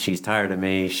and she's tired of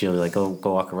me, she'll be like, "Go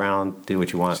walk around, do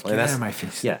what you want." Get out of my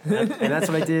face. Yeah, and that's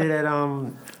what I did at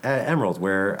Emerald,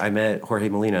 where I met Jorge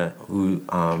Molina, who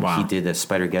he did the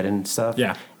Spider-Geddon stuff.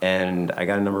 Yeah, and I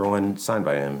got a #1 signed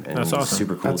by him. And that's awesome.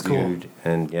 Super cool That's cool. dude.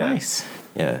 And yeah, Nice.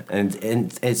 Yeah,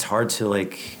 and it's hard to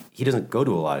like. He doesn't go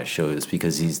to a lot of shows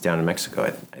because he's down in Mexico.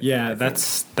 I think.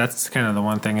 That's kind of the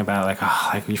one thing about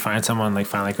like you find someone like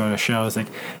finally go to a show. It's like,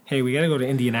 hey, we got to go to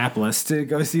Indianapolis to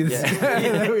go see this guy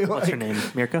that we What's her name?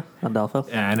 Mirka Andolfo?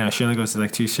 Yeah, I know. She only goes to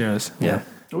like 2 shows. Yeah.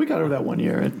 We got her that one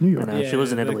year at New York. I know. She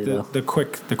was in Italy, though. The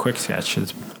quick sketch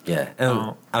is. Yeah,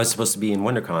 and I was supposed to be in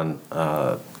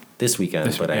WonderCon this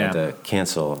weekend, but I had to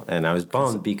cancel, and I was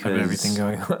bummed because of everything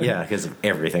going on. Yeah, because of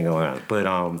everything going on. But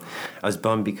I was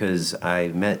bummed because I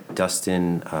met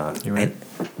Dustin. You're right.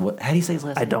 How do you say his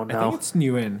last name? I don't I think know. it's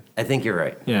Nguyen. I think you're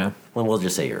right. Yeah. Well, we'll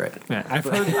just say you're right. Yeah,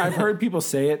 I've heard people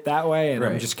say it that way, and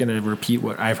I'm Right. just gonna repeat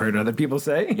what I've heard other people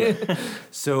say.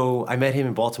 So I met him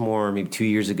in Baltimore maybe 2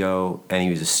 years ago, and he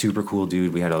was a super cool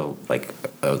dude. We had a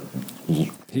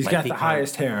He's got the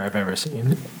highest hair I've ever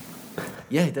seen.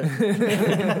 Yeah, he does.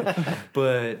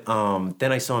 But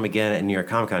then I saw him again at New York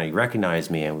Comic Con. And he recognized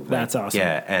me, and That's awesome.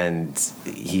 Yeah, and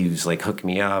he was like hooking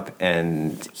me up.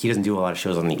 And he doesn't do a lot of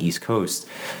shows on the East Coast,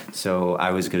 so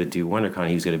I was gonna do WonderCon.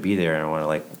 He was gonna be there, and I want to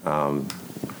like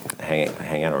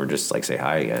hang out or just like say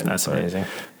hi again. That's But amazing.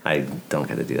 I don't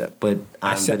get to do that, but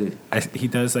He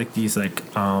does like these like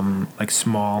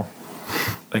small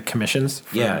like commissions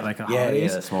for like a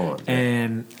holidays. yeah, small ones. Yeah.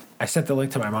 And I sent the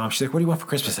link to my mom. She's like, "What do you want for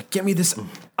Christmas?" Like, "Get me this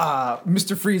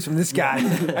Mr. Freeze from this guy."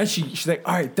 And she's like,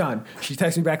 "All right, done." She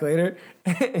texts me back later,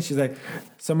 and she's like,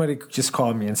 "Somebody just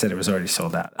called me and said it was already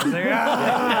sold out." I was like,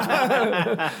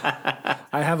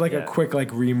 I have like a quick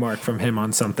like remark from him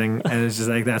on something, and it's just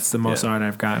like that's the most art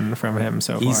I've gotten from him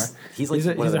so far. He's like one he's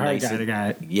of a the hard nicest guy to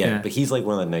get. Yeah, but he's like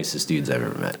one of the nicest dudes I've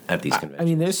ever met at these conventions. I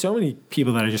mean, there's so many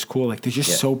people that are just cool. Like they're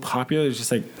just so popular. It's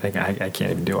just like I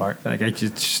can't even do art. Like it's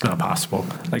just not possible.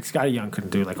 Like Scotty Young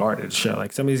couldn't do like art at a show.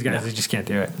 Like some of these guys, they just can't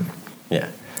do it. Yeah.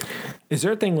 Is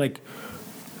there a thing like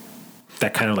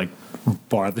that kind of like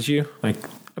bothers you, like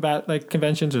about like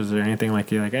conventions, or is there anything like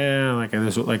you're like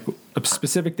there's like a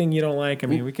specific thing you don't like? I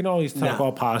mean, we can always talk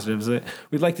all positives.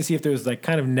 We'd like to see if there's like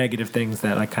kind of negative things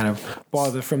that like kind of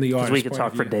bother from the artist. We could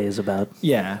talk for days about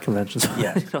conventions.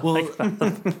 Yeah. Well,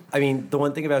 I mean, the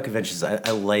one thing about conventions,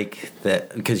 I like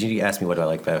that, because you asked me what do I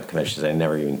like about conventions, I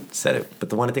never even said it. But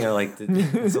the one thing I like,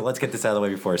 so let's get this out of the way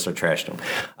before I start trashing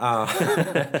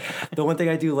them. The one thing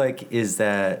I do like is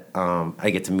that I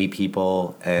get to meet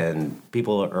people, and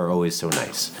people are always so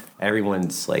nice.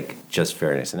 Everyone's like just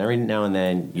very nice, and every now and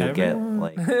then you'll get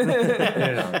like,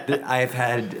 I've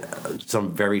had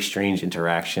some very strange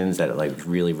interactions that like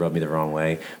really rub me the wrong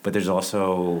way, but there's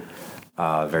also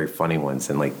very funny ones,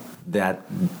 and like that.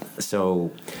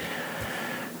 So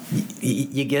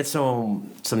you get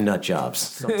some nut jobs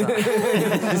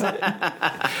sometimes.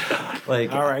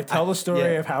 Like, all right, tell the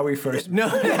story of how we first. No.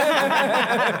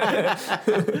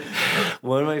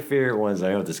 One of my favorite ones.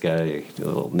 I hope this guy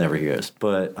will never hear this,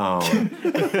 but I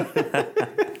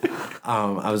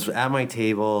was at my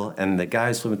table and the guy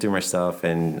was flipping through my stuff,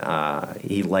 and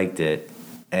he liked it,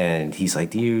 and he's like,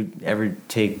 "Do you ever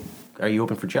are you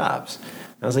open for jobs?"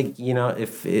 I was like,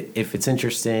 if it's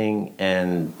interesting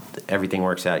and everything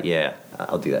works out, yeah,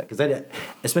 I'll do that. Because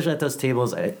especially at those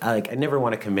tables, I never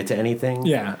want to commit to anything.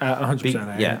 Yeah,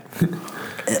 100%. Yeah,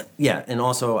 yeah, and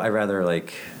also I rather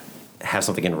like have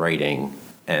something in writing,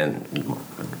 and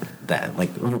that,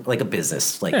 like a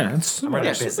business. Like Yeah, it's I'm running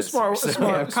a smart. business. Smart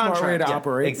way to contract,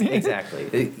 operate.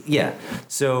 Exactly. Yeah.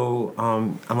 So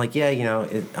I'm like,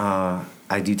 yeah,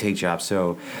 I do take jobs.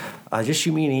 So just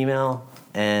shoot me an email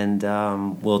and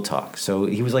we'll talk. So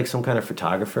he was like some kind of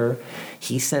photographer.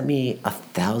 He sent me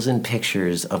 1,000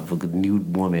 pictures of a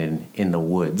nude woman in the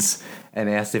woods and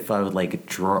asked if I would like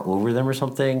draw over them or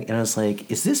something. And I was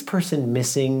like, is this person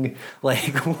missing?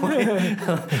 Like,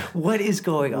 what is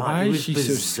going on? Why It is was she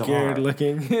bizarre. so scared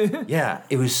looking? Yeah,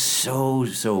 it was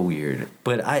so weird.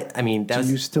 But I mean, Do that's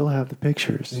you still have the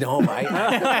pictures? no,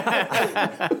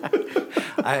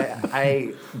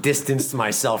 I distanced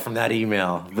myself from that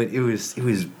email, but it was.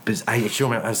 I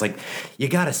showed him. I was like, "You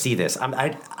got to see this." I'm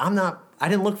not. I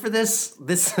didn't look for this.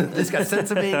 This got sent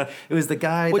to me. It was the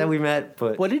guy that we met.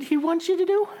 But What did he want you to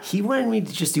do? he wanted me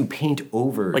to just do paint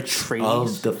over Like trees?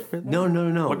 of the. No.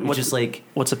 It was What- just like.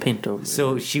 What's a paint over?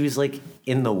 So she was like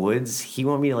in the woods. He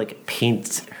wanted me to like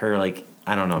paint her like.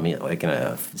 I don't know, like in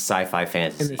a sci-fi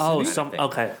fantasy. the Oh, kind of some thing.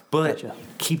 okay. But Gotcha.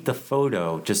 keep the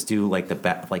photo. Just do like the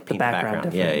paint the background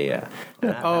background. different.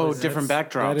 Yeah. Oh, different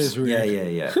backdrops. That is weird.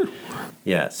 Yeah.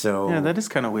 Yeah. So, Yeah, that is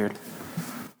kind of weird.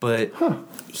 but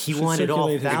he Should wanted all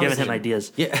circulate his- You're giving him 1,000.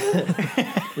 ideas.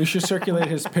 Yeah. We should circulate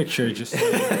his picture just so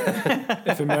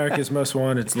if America's Most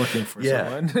Wanted's looking for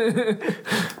Yeah. someone.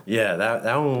 Yeah,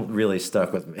 that one really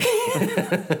stuck with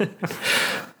me.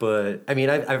 But I mean,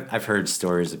 I've heard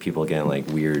stories of people getting like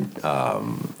weird,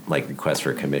 like requests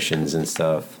for commissions and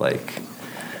stuff, like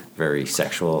very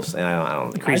sexual. And I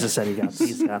don't. Creaser said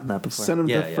he's gotten that before. Send him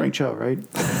Yeah, to yeah. Frank Cho, right?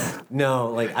 No,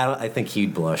 like I think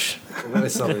he'd blush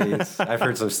with some of these. I've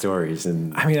heard some stories,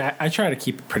 and I mean, I try to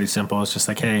keep it pretty simple. It's just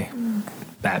like, hey,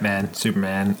 Batman,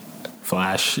 Superman,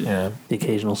 Flash, The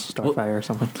occasional Starfire or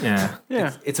something. yeah.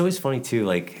 Yeah. it's always funny too.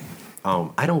 Like,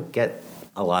 I don't get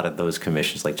a lot of those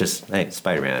commissions. Like just hey,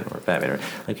 Spider-Man or Batman, or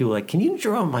like people are like, can you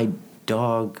draw my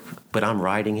dog? But I'm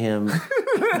riding him.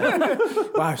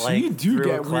 Wow, so Like you do through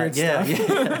a get weird stuff.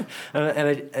 Yeah.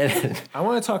 and I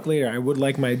want to talk later. I would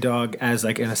like my dog as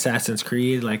like an Assassin's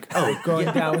Creed, like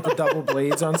going down with the double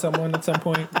blades on someone at some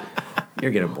point.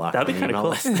 you're getting blocked. That'd be on the kind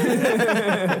of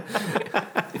email cool. list.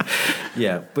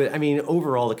 Yeah, but I mean,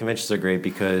 overall, the conventions are great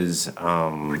because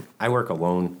I work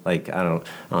alone. Like I don't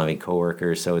have any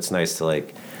coworkers, so it's nice to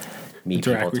like meet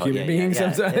Interact people, with human beings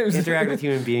sometimes. Interact with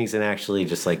human beings and actually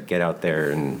just like get out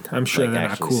there and. I'm sure like, they're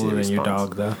not actually see cooler the than your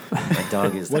response. dog, though. My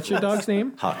dog is. What's your dog's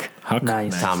name? Huck. Huck.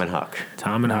 Nice. Tom and Huck.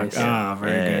 Tom and Nice. Huck. Ah,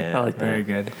 very Yeah, good. yeah, I like that. Very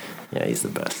good. Yeah, he's the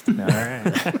best. All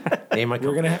right. Name my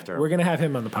we're gonna after him. we're gonna have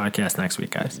him on the podcast next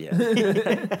week, guys. Yeah.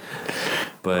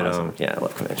 But yeah, I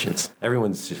love conventions.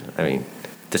 Everyone's. I mean,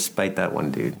 despite that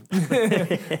one dude.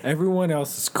 Everyone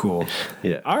else is cool.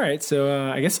 Yeah. All right,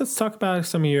 so I guess let's talk about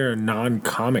some of your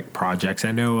non-comic projects.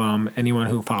 I know anyone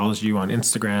who follows you on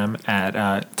Instagram at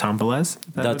Tom Velez.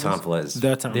 The Tom Velez.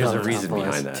 The Tom There's Velez. a reason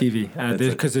behind that. TV.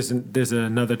 Because there's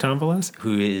another Tom Velez.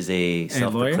 Who is a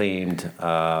self-proclaimed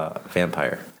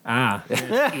vampire. Ah,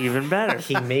 Even better.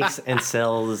 He makes and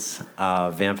sells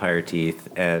vampire teeth.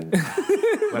 And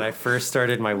when I first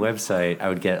started my website, I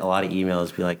would get a lot of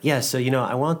emails be like, yeah, so,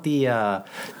 I want the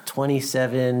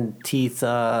 27 teeth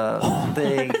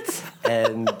thing.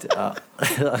 And I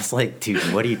was like, dude,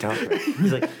 what are you talking about?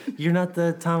 He's like, you're not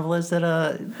the Tom Velez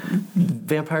that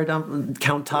vampire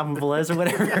Count Tom Velez or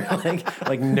whatever?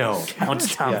 like no. Count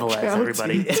Tom Velez,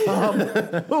 everybody.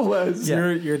 Was.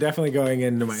 you're definitely going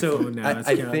into my So, phone now. I It's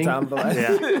Count think- Tom Velez.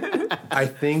 Yeah. I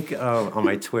think on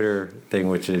my Twitter thing,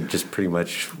 which is just pretty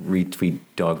much retweet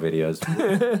dog videos,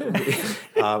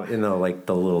 in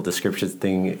the little description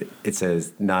thing, it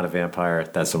says not a vampire.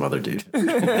 That's some other dude.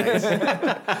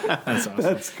 That's awesome.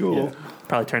 That's cool.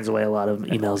 Probably turns away a lot of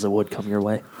emails that would come your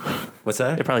way. What's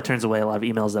that? It probably turns away a lot of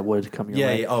emails that would come your Yeah.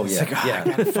 way. Oh yeah. I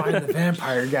gotta find the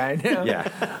vampire guy now.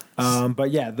 Yeah.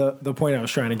 But yeah, the point I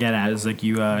was trying to get at is like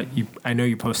you I know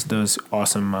you posted those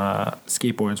awesome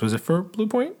skateboards. Was it for Blue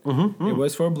Point? Mm-hmm. It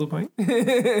was for Blue Point.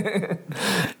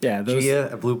 Yeah, those. Gia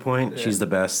at Blue Point, she's the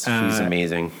best. She's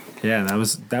amazing. Yeah,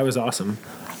 that was awesome.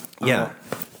 Yeah.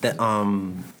 That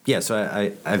yeah, so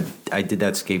I did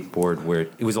that skateboard where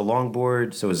it was a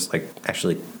longboard, so it was like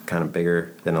actually kind of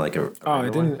bigger than like a. Oh, I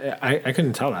regular one. didn't. I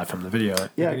couldn't tell that from the video.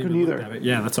 Yeah, I haven't couldn't even either. looked at it.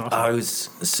 Yeah, that's awesome. I was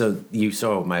so you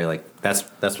saw my like that's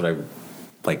what I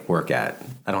like work at.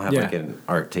 I don't have Yeah. like an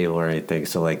art table or anything.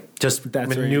 So like just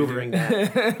That's where you maneuvering that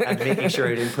and making sure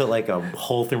I didn't put like a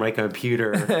hole through my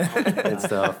computer and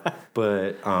stuff.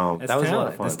 But that was a lot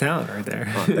of fun. That's talent right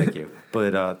there. Oh, thank you.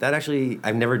 But that actually,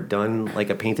 I've never done like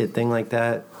a painted thing like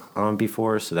that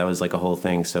before, so that was like a whole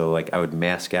thing. So like I would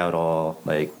mask out all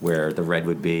like where the red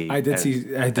would be. I did see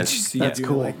you That's do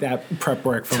cool. like that prep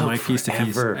work from like piece to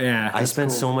piece. Forever. Yeah, I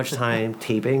spent so much time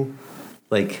taping,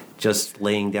 like just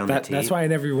laying down the tape. that's why I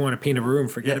never even want to paint a room.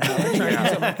 Forget about it. Try to do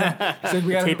something like that. It's like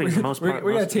we gotta, Taping's the most part-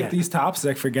 we gotta most- tape yeah. these tops.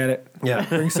 Like forget it. Yeah.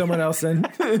 Bring someone else in.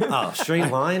 Oh,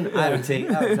 straight line. I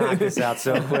would knock this out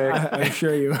so quick. I'm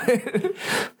sure you.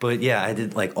 But yeah, I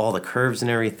did like all the curves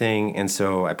and everything, and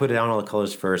so I put it on all the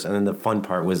colors first, and then the fun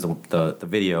part was the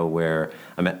video where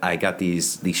I got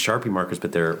these Sharpie markers,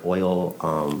 but they're oil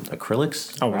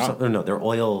acrylics. Oh, or wow. something. No, they're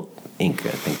oil ink. I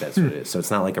think that's what it is. So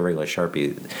it's not like a regular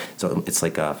Sharpie. So it's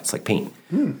like paint.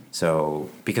 So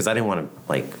because I didn't want to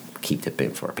like keep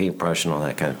tipping for a paintbrush and all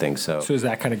that kind of thing. So So does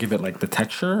that kind of give it like the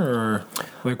texture, or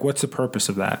like what's the purpose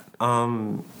of that?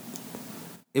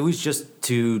 it was just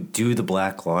to do the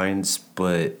black lines,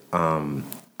 but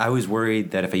I was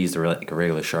worried that if I used a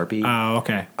regular Sharpie, Oh,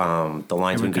 okay. the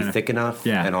lines It would wouldn't be kinda- thick enough,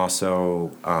 yeah. and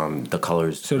also the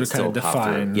colors So to would still kinda pop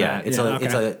through. define Yeah, that. it's Yeah,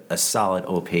 it's okay. a solid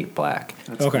opaque black.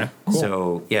 Okay. Cool.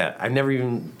 So yeah, I never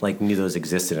even like knew those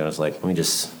existed, and I was like, let me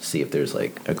just see if there's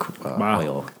like a Wow.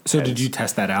 oil. So did heads. you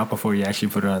test that out before you actually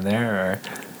put it on there, or?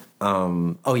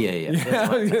 Oh yeah.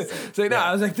 It's like no,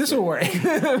 I was like, this will work.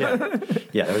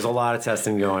 Yeah, there was a lot of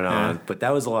testing going on, but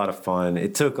that was a lot of fun.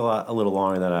 It took a little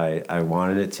longer than I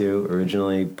wanted it to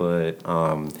originally, but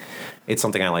it's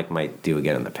something I might do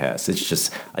again in the past. It's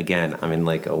just again, I'm in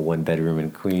like a 1-bedroom in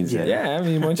Queens. and Yeah, I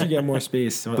mean, once you get more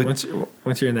space, once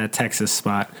you're in that Texas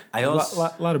spot, I a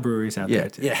also- lot of breweries out there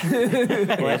too. yeah.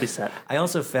 Yeah, be set. I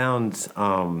also found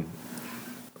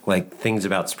like things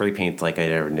about spray paint like I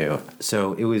never knew.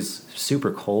 So it was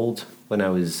super cold when I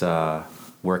was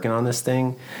working on this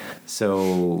thing.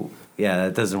 So yeah,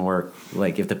 that doesn't work.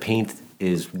 Like if the paint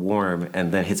is warm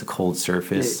and then hits a cold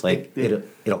surface,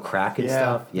 it'll crack and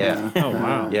stuff. Yeah. Oh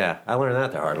wow. Yeah, I learned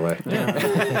that the hard way.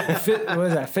 What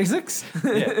is that? Physics?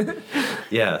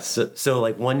 Yeah. So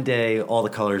like one day all the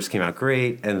colors came out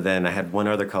great, and then I had one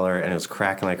other color and it was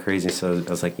cracking like crazy. So I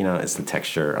was like, it's the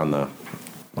texture on the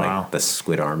Wow. the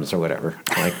squid arms or whatever.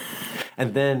 Like,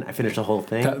 and then I finished the whole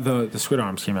thing. The squid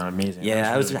arms came out amazing.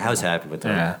 Yeah, I was really happy with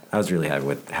them. Yeah. I was really happy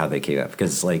with how they came out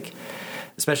because like.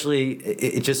 Especially,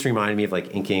 it just reminded me of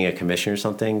like inking a commission or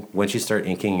something. Once you start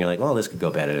inking, you're like, "Oh, this could go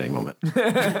bad at any moment."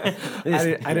 I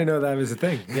didn't know that was a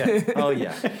thing. Yeah. Oh,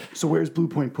 yeah. So where's Blue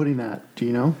Point putting that? Do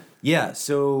you know? Yeah.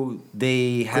 So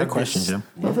they have Great question, this- Jim.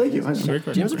 Oh, thank you. Great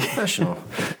question. Jim's a professional.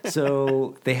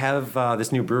 So they have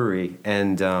this new brewery,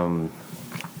 and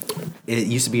it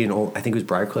used to be an old. I think it was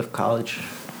Briarcliff College.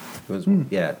 It was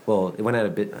yeah. Well, it went out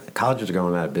of colleges are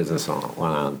going out of business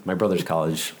on my brother's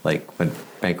college went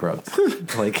bankrupt.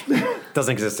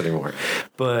 Doesn't exist anymore.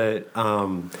 But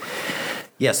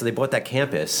yeah, so they bought that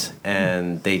campus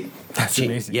and That's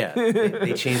amazing. Yeah,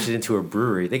 they changed it into a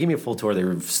brewery. They gave me a full tour. They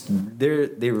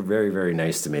were very, very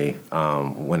nice to me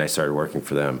when I started working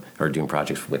for them or doing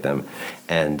projects with them.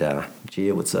 And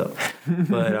Gia, what's up?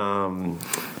 But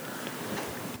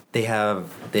they have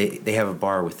a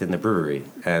bar within the brewery,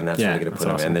 and that's where Yeah, they're going to that's put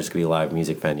them. awesome. And there's going to be a live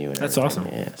music venue. And That's everything.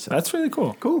 awesome. Yeah, so That's really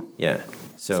cool. Cool. yeah.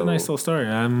 So It's a nice little story.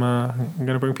 I'm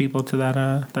gonna bring people to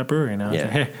that brewery now. Yeah.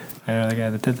 Like, hey, I know the guy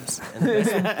that did this.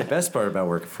 the best part about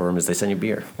working for them is they send you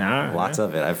beer. Ah, Lots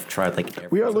of it. I've tried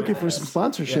We are looking for some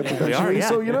sponsorship eventually. yeah.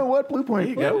 So you know what, Blue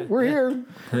Point, we're here.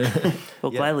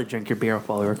 We'll gladly drink your beer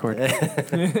while we record.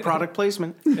 Product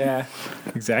placement. Yeah,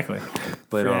 exactly.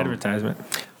 But, Free advertisement.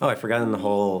 Oh, I forgot in the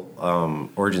whole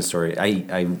origin story.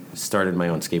 I started my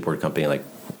own skateboard company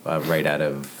right out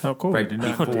of Oh, cool. right Did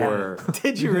not- before.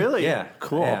 Did you really? Yeah,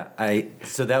 Cool. Yeah,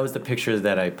 so that was the picture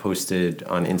that I posted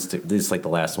on Insta. This is like the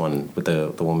last one with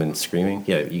the woman screaming.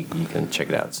 Yeah, you can check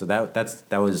it out. So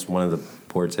that was one of the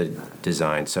boards I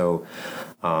designed. So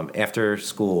after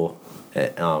school.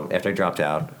 After I dropped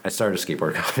out, I started a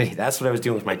skateboard company. That's what I was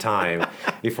doing with my time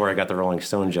before I got the Rolling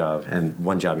Stone job and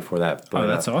one job before that. But, Oh,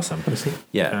 that's awesome.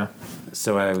 yeah. Yeah.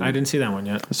 So I didn't see that one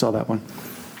yet. I saw that one.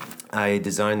 I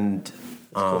designed.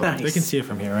 Nice. They can see it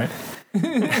from here, right?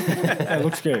 It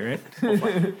looks great,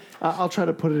 right? I'll try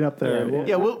to put it up there.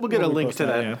 Yeah, we'll get a link to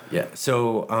that. Yeah. Yeah.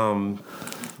 So,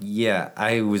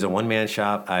 I was a one-man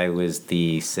shop. I was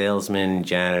the salesman,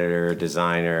 janitor,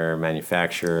 designer,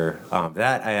 manufacturer.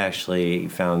 That I actually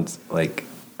found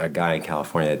a guy in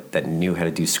California that knew how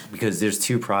to do, because there's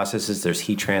two processes. There's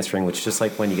heat transferring, which is just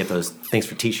like when you get those things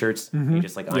for T-shirts, you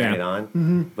just like iron Yeah. it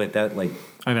on. But that like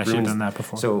I've actually ruins- done that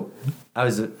before. So I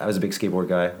was a big skateboard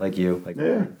guy like you. Like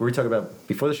Yeah. were we talking about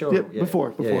before the show? Yeah,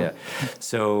 before. Yeah.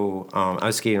 So I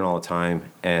was skating all the time,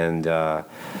 and I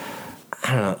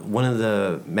don't know. One of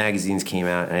the magazines came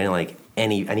out, and I didn't like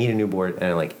any. I need a new board, and I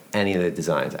didn't like any of the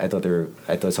designs. I thought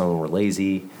some of them were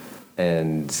lazy,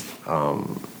 and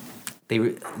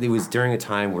it was during a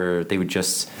time where they would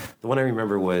just. The one I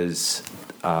remember was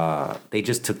they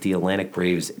just took the Atlantic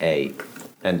Braves A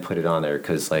and put it on there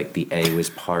because like the A was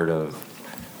part of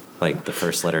like the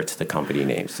first letter to the company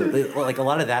name. So like a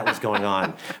lot of that was going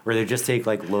on where they just take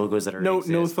like logos that are No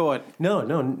thought. no,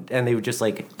 and they would just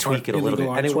like tweak it a little bit.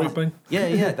 illegal And it art was, swapping?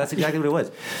 yeah, that's exactly what it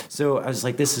was. So I was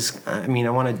like, I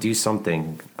want to do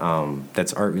something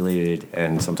that's art related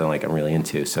and something like I'm really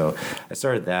into. So I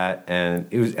started that, and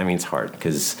it's hard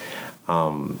because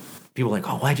people are like,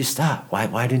 oh, why'd you stop?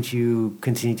 Why didn't you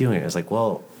continue doing it? I was like,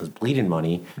 well, I was bleeding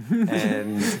money,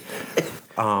 and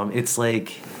it's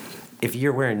like, if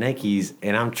you're wearing Nikes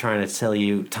and I'm trying to sell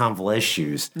you Tom Velez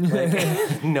shoes,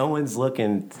 like, no one's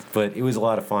looking. But it was a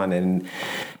lot of fun, and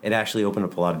it actually opened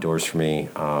up a lot of doors for me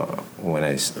when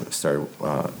I started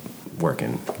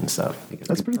working and stuff.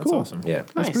 That's pretty That's cool. awesome. Yeah.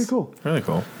 That's Nice. pretty cool. Really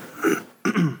cool.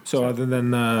 So other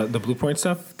than the Blue Point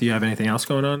stuff, do you have anything else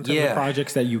going on in terms of Yeah.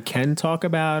 projects that you can talk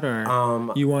about,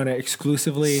 or you want to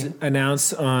exclusively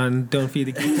announce on Don't Feed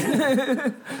the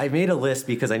Geeks? I made a list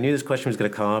because I knew this question was going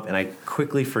to come up, and I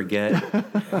quickly forget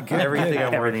everything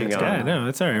I'm working Everything's on. Yeah, no,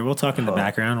 it's all right. We'll talk in the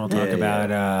background. We'll talk Yeah,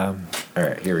 about All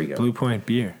right, here we go. Blue Point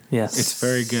beer. Yes. It's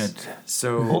very good.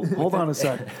 So Hold on a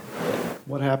sec.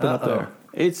 What happened up there?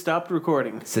 It stopped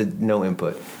recording. said no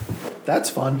input. That's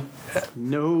fun.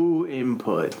 No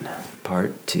input.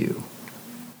 Part 2,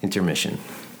 intermission.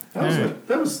 That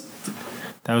was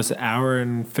That was an hour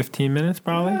and 15 minutes,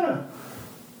 probably.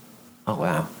 Oh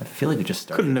wow, I feel like we just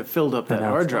started. Couldn't have filled up that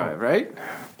hard drive, right?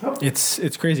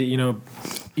 It's crazy.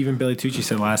 Even Billy Tucci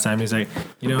said last time, he's like,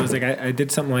 it's like I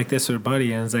did something like this with a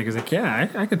buddy, and he's like, yeah,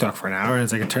 I could talk for an hour, and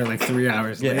it's like it turned like 3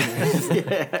 hours later.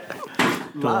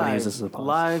 Don't want to use this as a pause.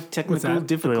 Live technical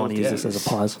that? Really want to use difficulties. this as a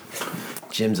pause.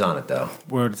 Jim's on it though.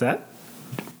 What is that?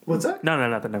 what's that? No,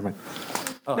 nothing. Never mind.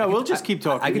 No, we'll just keep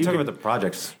talking. I can You talk about the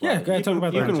projects. Yeah, go ahead, talk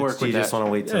about you that. can work Do you with just that. want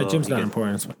to wait till Yeah, Jim's you not get-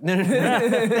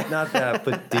 important. Not that,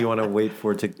 but do you want to wait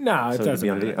for it to? No, it so doesn't be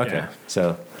on matter, video? Okay, yeah.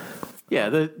 so Yeah,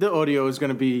 the audio is going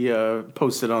to be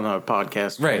posted on our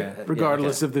podcast, Right.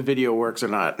 regardless Yeah, if the video works or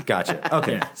not. gotcha.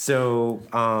 Okay, Yeah. so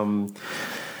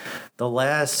the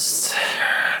last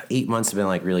 8 months have been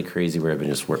like really crazy, where I've been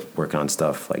just working on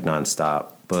stuff like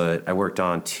nonstop. But I worked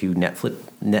on 2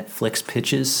 Netflix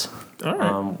pitches. All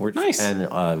right. Nice.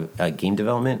 And game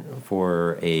development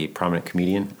for a prominent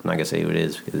comedian. I'm not gonna say who it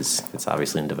is because it's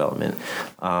obviously in development.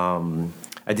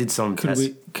 I did some.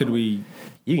 Could we?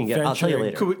 You can get. I'll tell you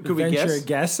later. Could we venture guess? a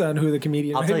guess on who the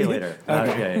comedian? I'll might tell you be? later.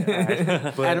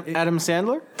 Okay. But Adam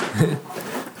Sandler?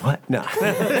 what? No.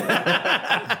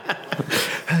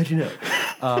 How'd you know?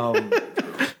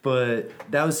 But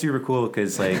that was super cool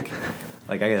because like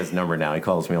I got his number now. He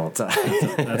calls me all the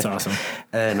time. That's awesome.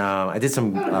 And I did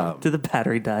some. Did the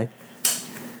battery die?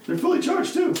 They're fully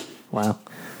charged too. Wow.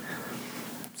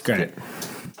 Great.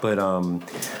 But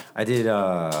I did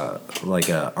like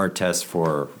a art test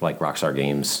for like Rockstar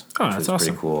Games. Oh, which that's was awesome.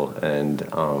 Pretty cool.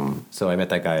 And so I met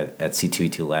that guy at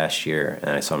C2E2 last year,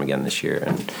 and I saw him again this year.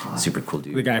 And super cool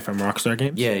dude. The guy from Rockstar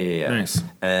Games. Yeah. Nice.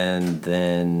 And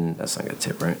then that's not gonna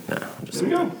tip, right? No, I'm just. There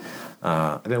we go.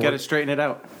 I've been Got to work- straighten it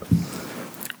out.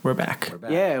 We're back.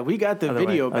 Yeah, we got the Other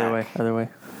video way, back. Other way.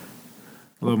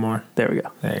 A little more. There we go.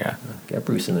 There you go. Got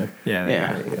Bruce in there. Yeah. There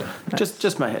Yeah. You go.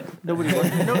 Just my head.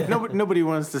 Nobody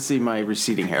wants to see my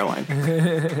receding hairline.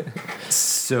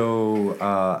 So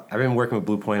I've been working with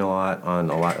Blue Point a lot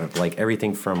of like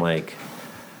everything from like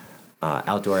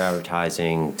outdoor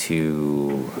advertising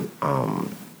to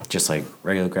just like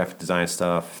regular graphic design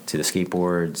stuff to the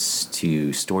skateboards to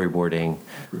storyboarding.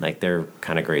 Like they're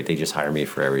kind of great. They just hire me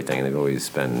for everything, and they've always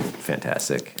been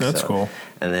fantastic. That's cool.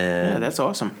 And then Yeah, that's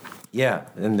awesome. yeah,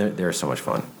 and they're so much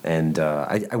fun. And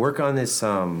I work on this.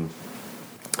 I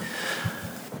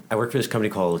work for this company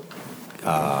called.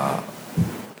 I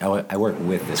work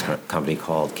with this company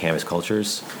called Canvas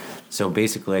Cultures. So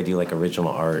basically, I do like original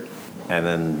art, and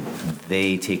then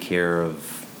they take care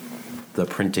of the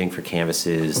printing for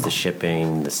canvases, the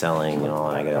shipping, the selling, and all.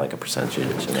 And I get like a percentage,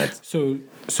 and that's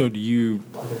So do you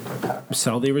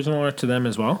sell the original art to them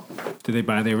as well? Do they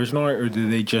buy the original art, or do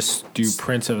they just do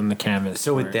prints on the canvas?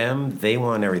 so with Or- them. They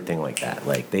want everything like that.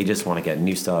 Like they just want to get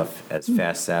new stuff as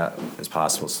fast out as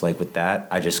possible. So like with that,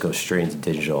 I just go straight into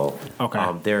digital. Okay.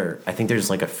 I think there's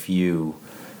like a few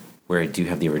where I do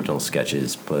have the original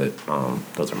sketches, but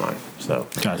those are mine. So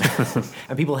Gotcha.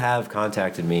 and people have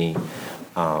contacted me,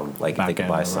 like if they Back could end,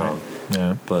 buy right. some.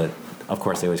 Yeah. But of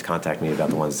course, they always contact me about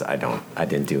the ones I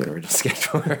didn't do an original sketch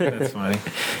for. That's funny.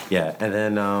 Yeah, and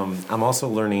then I'm also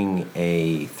learning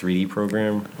a 3D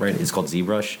program. Right, it's called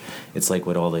ZBrush. It's like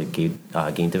what all the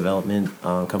game development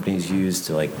companies use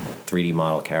to like 3D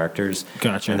model characters.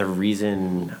 Gotcha. And the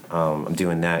reason I'm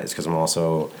doing that is because I'm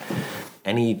also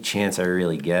any chance I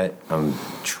really get, I'm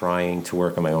trying to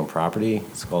work on my own property.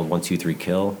 It's called 123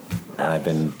 Kill. And I've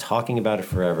been talking about it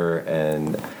forever,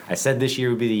 and I said this year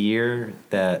would be the year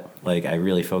that like I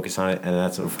really focus on it, and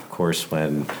that's of course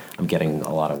when I'm getting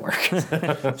a lot of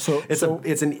work. So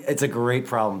It's a great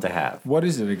problem to have. what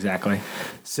is it exactly?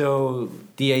 So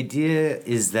the idea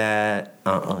is that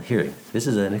here, this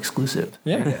is an exclusive.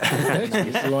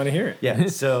 Yeah. You want to hear it? Yeah.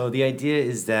 So the idea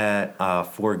is that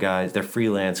 4 guys, they're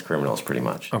freelance criminals, pretty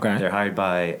much. Okay. They're hired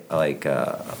by like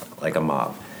a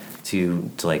mob to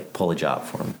like pull a job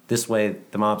for them. This way,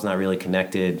 the mob's not really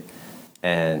connected,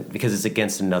 and because it's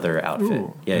against another outfit.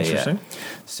 Ooh, Yeah. interesting.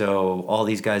 So all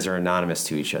these guys are anonymous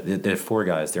to each other. They're 4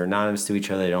 guys. They're anonymous to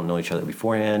each other. They don't know each other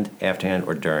beforehand, afterhand,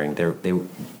 or during.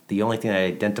 The only thing that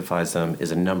identifies them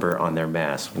is a number on their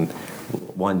mask: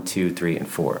 1, 2, 3, and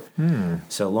 4.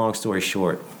 So long story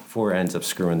short, 4 ends up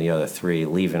screwing the other 3,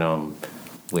 leaving them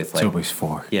with like. It's always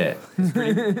 4. Yeah,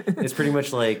 it's pretty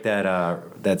much like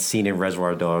that scene in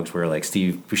Reservoir Dogs where like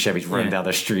Steve Buscemi's running Yeah. down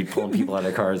the street pulling people out of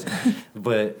their cars,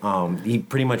 but he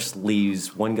pretty much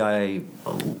leaves one guy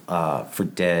for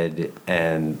dead,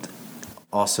 and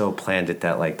also planned it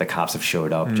that like the cops have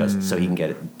showed up just so he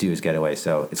can do his getaway.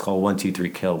 So it's called 123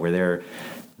 Kill, where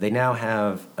they now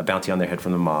have a bounty on their head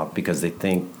from the mob because they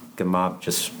think the mob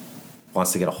just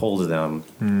wants to get a hold of them.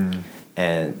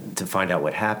 And to find out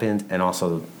what happened, and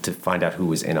also to find out who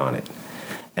was in on it,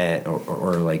 and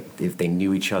or like if they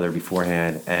knew each other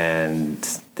beforehand, and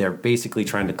they're basically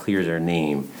trying to clear their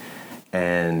name.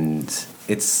 And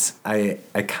it's I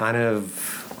kind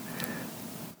of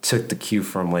took the cue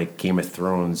from like Game of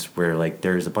Thrones, where like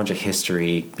there's a bunch of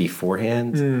history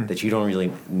beforehand that you don't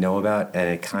really know about, and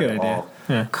it kind good of idea. all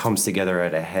Yeah. comes together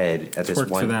at a head at this worked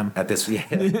for one them. at this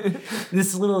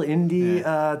this little indie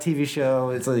TV show.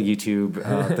 It's a YouTube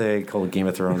thing called Game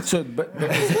of Thrones. So, but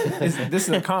this is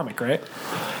a comic, right?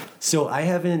 So I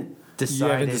haven't decided.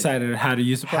 You haven't decided how to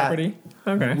use the property?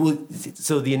 Okay. Well,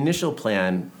 so the initial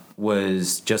plan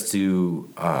was just to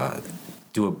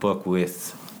do a book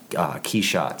with key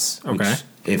shots. Which, Okay.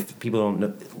 if people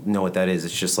don't know what that is,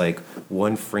 it's just like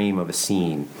one frame of a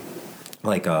scene,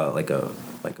 like a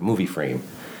movie frame,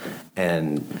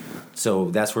 and so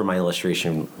that's where my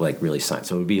illustration like really shines.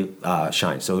 So it would be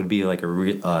shine. So it would be like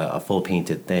a full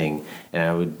painted thing, and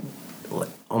I would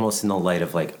almost in the light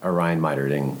of like Orion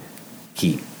mitered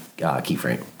key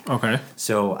frame. Okay.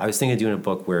 So I was thinking of doing a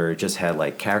book where it just had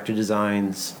like character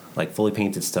designs, like fully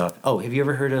painted stuff. Oh, have you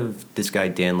ever heard of this guy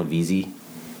Dan Levisi?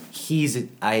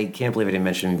 I can't believe I didn't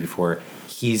mention him before.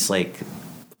 He's like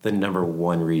the number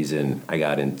one reason I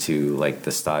got into like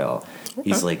the style. Okay.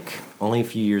 He's like only a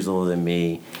few years older than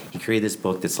me. He created this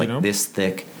book that's like this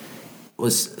thick.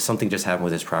 Something just happened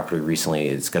with his property recently.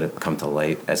 It's gonna come to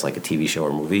light as like a TV show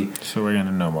or movie. So we're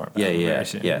gonna know more about it very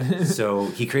soon. Yeah. So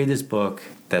he created this book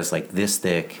that's like this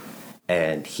thick,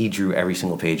 and he drew every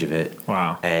single page of it.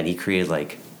 Wow. And he created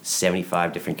like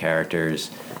 75 different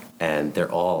characters, and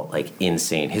they're all like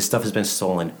insane. His stuff has been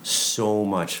stolen so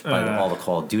much by all the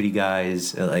Call of Duty guys.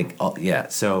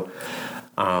 So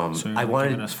I wanted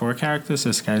giving us 4 characters.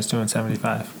 This guy's doing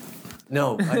 75.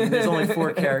 No, I mean, there's only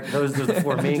 4 characters. Those are the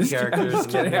 4 main characters.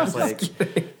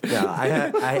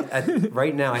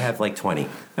 Right now I have like 20. All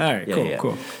right,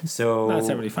 cool. So not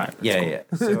 75. Yeah.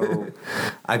 So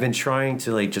I've been trying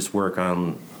to like just work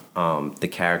on the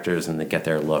characters and to get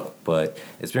their look, but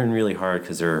it's been really hard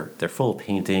because they're full of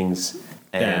paintings,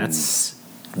 and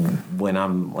when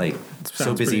I'm like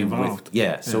so busy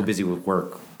busy with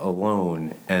work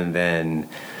alone, and then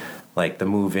like the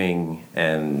moving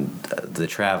and the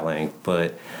traveling,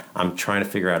 but I'm trying to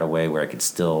figure out a way where I could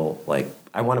still like,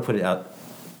 I want to put it out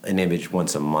an image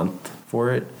once a month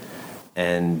for it.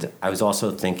 And I was also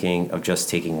thinking of just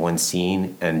taking one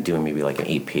scene and doing maybe like an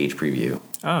 8-page preview.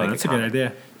 Oh, like that's a good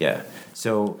idea. Yeah.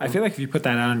 So I feel like if you put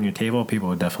that out on your table, people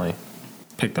would definitely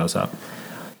pick those up.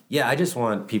 Yeah, I just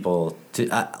want people to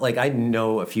like. I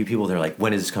know a few people that are like,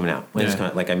 "When is this coming out? When is this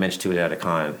coming?" Like I mentioned to it at a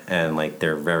con, and like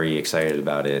they're very excited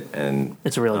about it. And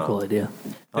It's a really cool idea.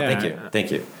 oh, thank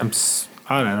you.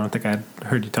 I don't think I'd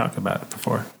heard you talk about it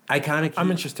before. I'm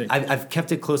interested. I've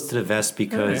kept it close to the vest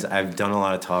because I've done a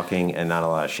lot of talking and not a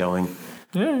lot of showing.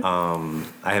 Yeah.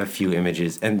 I have a few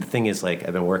images, and the thing is, like,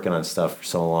 I've been working on stuff for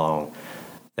so long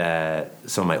that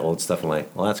some of my old stuff, I'm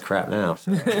like, well, that's crap now.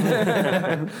 So.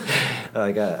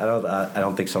 Like, I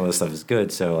don't think some of the stuff is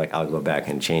good, so like, I'll go back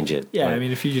and change it. Yeah, But, I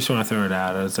mean, if you just want to throw it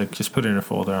out, it's like just put it in a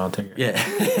folder. I'll take it.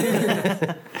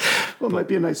 yeah, Well, it might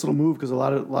be a nice little move because a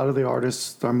lot of the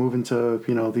artists are moving to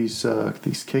these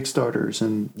Kickstarters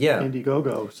and Yeah.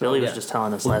 Indiegogo. So Billy was just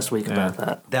telling us last week about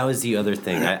that. that was the other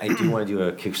thing. I do want to do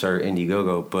a Kickstarter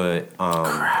Indiegogo, but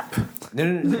crap. No.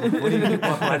 What do you mean?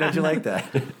 Why don't you like that?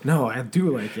 No, I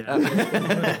do like it.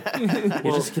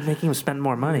 You just keep making him spend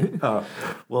more money.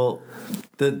 Well,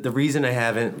 the reason I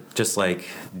haven't just like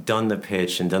done the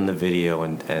pitch and done the video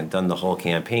and done the whole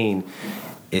campaign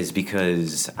is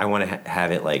because I want to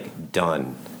have it like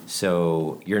done.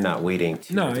 So you're not waiting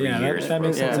 2 or 3 years. that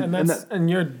makes for it. sense, and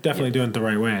you're definitely doing it the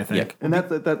right way. I think. And that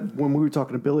when we were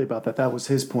talking to Billy about that was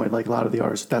his point. Like a lot of the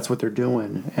artists, that's what they're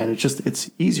doing, and it's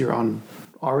easier on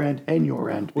our end and your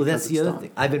end. Well, that's because the it's other done.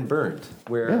 thing. I've been burned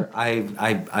where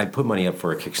I put money up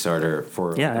for a Kickstarter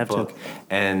for Yeah, I the have book, too.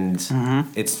 and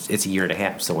it's a year and a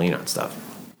half still waiting on stuff.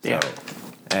 So, Yeah.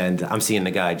 and I'm seeing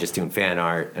the guy just doing fan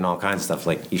art and all kinds of stuff.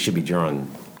 Like you should be drawing.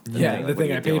 Yeah, the what thing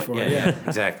you're I paid doing. for. Yeah.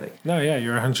 exactly. No, yeah,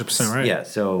 you're 100% right. Yeah,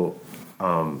 so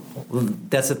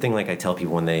that's the thing. Like I tell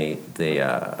people when they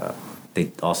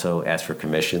also ask for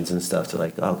commissions and stuff. They're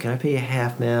like, "Oh, can I pay you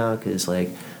half now? Because like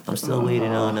I'm still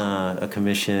waiting on a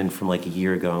commission from like a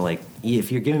year ago." I'm like,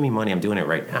 if you're giving me money, I'm doing it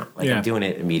right now. Like Yeah. I'm doing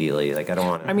it immediately. Like I don't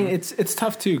want to. I mean, it's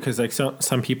tough too because like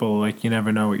some people like you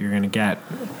never know what you're gonna get.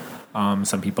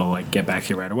 Some people like get back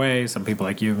here right away. Some people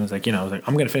like you, it's like it's like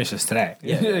I'm gonna finish this today.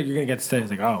 Yeah. You're gonna get this today.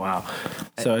 It's like oh wow.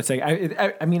 So it's like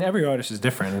I mean every artist is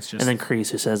different. It's just And then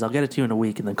Crease, who says, I'll get it to you in a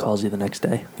week, and then calls you the next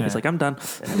day. Yeah. He's like, I'm done.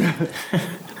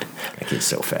 I get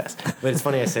so fast. But it's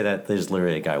funny I say that. There's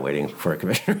literally a guy waiting for a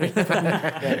commission right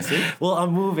now. Well,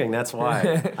 I'm moving. That's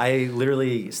why. I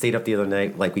literally stayed up the other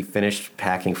night. Like we finished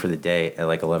packing for the day at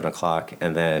like 11 o'clock,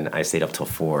 and then I stayed up till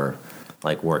 4.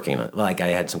 Like working on, like I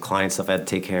had some client stuff I had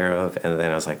to take care of, and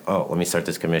then I was like, oh, let me start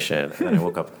this commission. And then I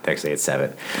woke up the next day at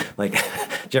 7. Like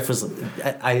Jeff was,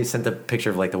 I sent a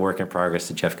picture of like the work in progress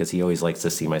to Jeff because he always likes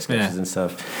to see my sketches and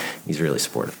stuff. He's really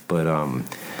supportive. But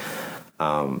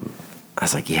I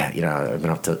was like, yeah, I've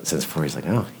been up since 4. He's like,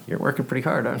 oh, you're working pretty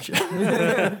hard, aren't you?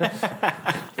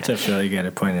 Jeff really good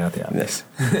at pointing out the obvious.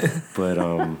 But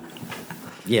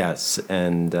yes,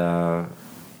 and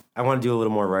I want to do a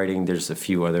little more writing. There's a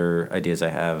few other ideas I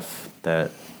have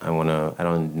that I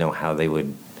don't know how they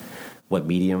would, what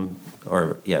medium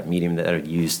that I would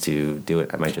use to do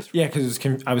it. I might just. Yeah, because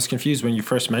I was confused when you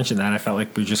first mentioned that. I felt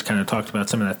like we just kind of talked about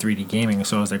some of that 3D gaming.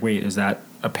 So I was like, wait, is that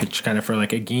a pitch kind of for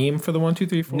like a game for the 1, 2,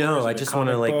 3, 4? No, I just want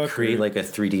to like create like a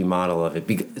 3D model of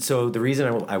it. So the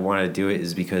reason I wanted to do it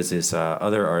is because this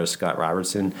other artist, Scott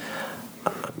Robertson,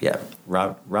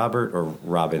 Robert or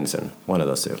Robinson, one of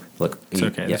those two. Look, It's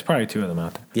okay. There's probably 2 of them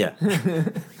out there. Yeah.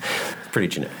 Pretty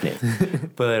generic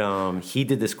name. But he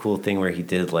did this cool thing where he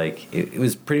did like, it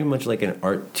was pretty much like an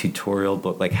art tutorial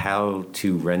book, like how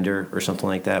to render or something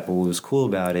like that. But what was cool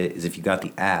about it is if you got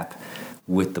the app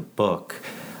with the book,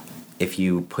 if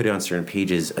you put it on certain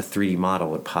pages, a 3D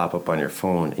model would pop up on your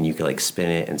phone and you could like spin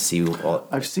it and see all.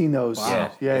 I've seen those.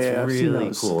 Yeah, yeah, it's I've seen really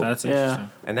those. cool. That's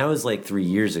interesting. And that was like 3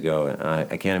 years ago. And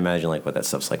I can't imagine like what that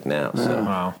stuff's like now. So.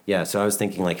 Wow. Yeah, so I was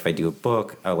thinking like if I do a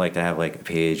book, I would like to have like a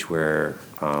page where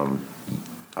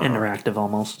Interactive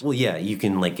almost. well, yeah, you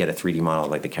can like get a 3D model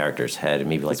of like the character's head and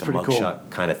maybe like That's a pretty cool. mugshot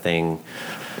kind of thing.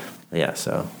 Yeah,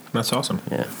 so That's awesome.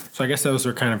 yeah. So I guess those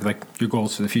are kind of like your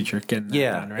goals for the future. Getting that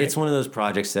Yeah, done, right? it's one of those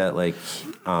projects that like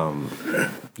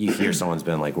you hear someone's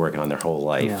been like working on their whole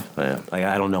life. Yeah. Like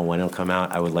I don't know when it'll come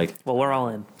out. I would like Well, we're all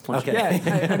in. Okay.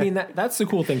 Yeah, I mean that's the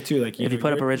cool thing too. Like If you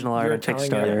put up you're- original art you're on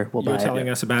telling Kickstarter, we'll buy You're it. telling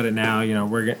us about it now.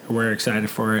 We're excited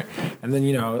for it, and then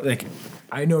like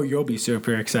I know you'll be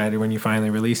super excited when you finally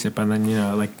release it. But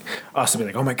then like us will be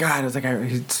like, oh my god, it's like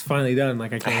it's finally done.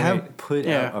 Like I I can't have wait. put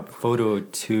Yeah. out a photo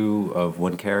too of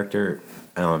one character.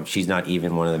 She's not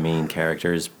even one of the main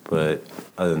characters. But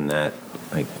other than that,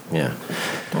 like, yeah.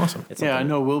 Awesome. It's Yeah, I something-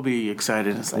 know we'll be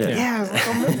excited. It's like, Yeah. yeah, it's like,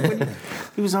 I remember when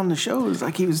he was on the show. It was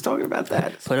like he was talking about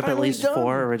that. It's Put up at finally least done.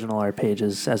 4 original art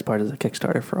pages as part of the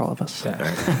Kickstarter for all of us. All right,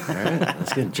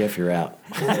 that's good. Jeff, you're out.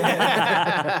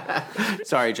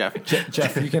 Sorry, Jeff.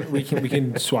 Jeff, we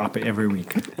can swap it every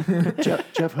week.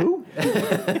 Jeff who?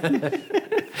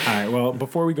 All right. Well,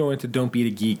 before we go into Don't Be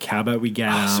the Geek, how about we get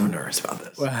I'm so nervous about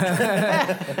this.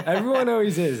 everyone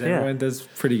always is. Everyone does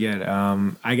pretty good.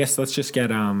 I guess let's just get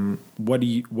what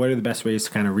are the best ways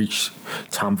to kind of reach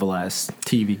Tom Velez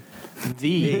TV?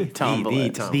 The Tom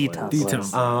Velez. The Velez. Tom The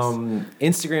Velez. Tom.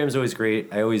 Instagram is always great.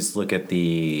 I always look at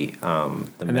the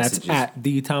And messages that's at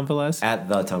the Tom Velez. at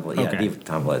the Tom Velez. Yeah, Okay. the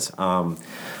Tom Velez.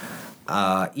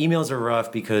 Emails are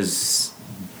rough because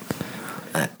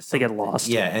They get lost.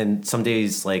 yeah, and some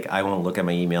days like I won't look at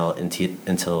my email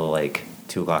until like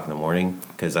 2:00 in the morning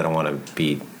because I don't want to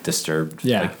be disturbed.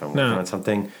 Yeah, like, if I'm no. working on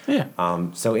something. Yeah.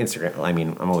 So Instagram. I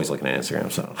mean, I'm always looking at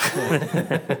Instagram. So,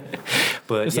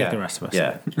 but Just yeah, like the rest of us.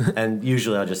 Yeah, and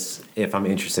usually I'll just if I'm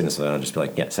interested in something, I'll just be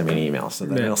like, yeah, send me an email. So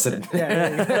then Yeah. I'll send it.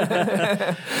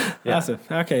 Yeah. Awesome.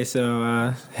 Okay,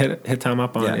 so hit Tom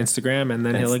up on Yeah. Instagram, and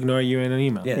then he'll ignore you in an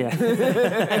email. Yeah.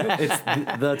 Yeah. It's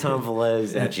the Tom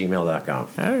Velez at gmail.com.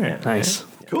 All right. Nice.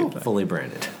 Cool. Fully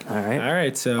branded. All right. All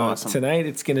right. So Awesome. tonight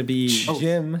it's going to be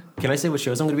Jim. Can I say what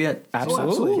shows I'm going to be at?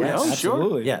 Absolutely. Yes. Oh, sure.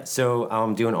 Absolutely. Yeah, so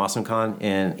I'm doing AwesomeCon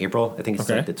in April. I think it's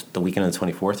Okay. like it's the weekend of the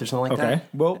 24th or something like Okay. that.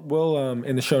 We'll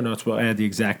in the show notes we'll add the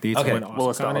exact dates Okay. of when We'll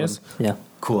list all AwesomeCon of is. them. Yeah.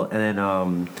 Cool. And then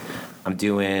I'm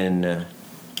doing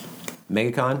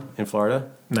MegaCon in Florida.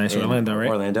 Nice. In Orlando, right?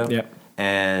 Orlando. Yep.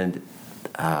 And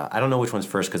I don't know which one's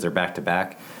first because they're back to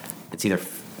back. It's either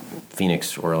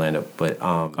Phoenix or Orlando, but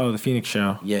Oh, the Phoenix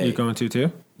show. Yeah. You going to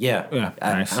too? yeah. Yeah,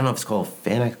 I nice. don't know if it's called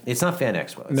Fan. It's not Fan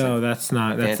Expo. It's No, like- that's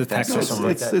not. That's the That's Texas something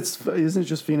one. like that. Isn't it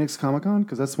just Phoenix Comic Con?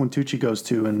 Because that's when Tucci goes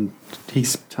to, and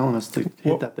he's telling us to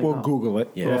hit that thing. We'll up. Google it.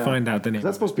 Yeah. We'll find out the name.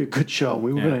 That's supposed to be a good show.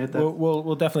 We were Yeah. gonna hit that.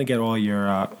 We'll definitely get all your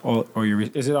all your.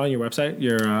 Is it on your website?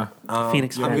 Your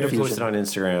Phoenix I'm Fan going to post it Fusion. on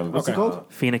Instagram. What's it Okay. called?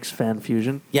 Phoenix Fan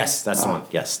Fusion. Yes, that's the one.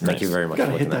 Yes, thank you very much.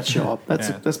 Gotta for hit looking that at show up. That's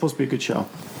Yeah. that's supposed to be a good show.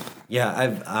 Yeah,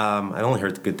 I've only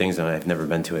heard good things and I've never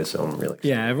been to it, so I'm really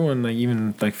Yeah, everyone like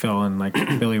even like Phil and like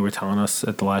Billy were telling us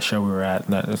at the last show we were at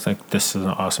that it's like this is an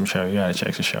awesome show. You gotta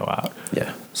check the show out.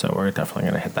 yeah. So we're definitely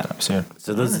gonna hit that up soon.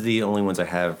 So those are the only ones I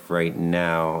have right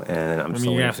now, and I'm I mean,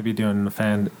 still. you have to be doing the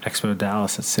Fan Expo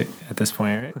Dallas at this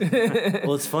point, right?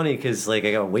 Well, it's funny because like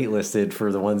I got waitlisted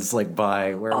for the ones like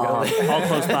by where I'm going. All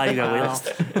close by, you got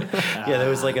waitlist. Yeah, there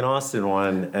was like an Austin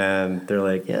one, and they're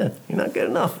like, "Yeah, you're not good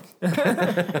enough."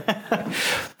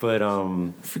 But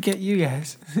Forget you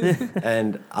guys.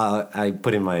 and I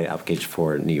put in my application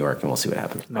for New York, and we'll see what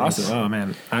happens. Awesome. Oh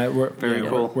man, we're Very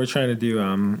cool. We're trying to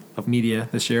do media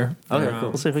this year. Okay, for, cool.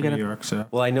 We'll see if we for get New it. York. So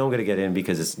Well, I know I'm gonna get in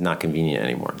because it's not convenient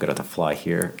anymore. I'm gonna have to fly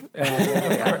here.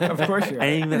 of course you are.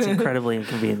 Anything that's incredibly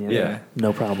inconvenient. Yeah.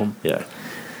 No problem. Yeah,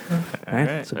 All right.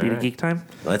 right, So be the geek time.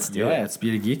 let's do Yeah, it. it's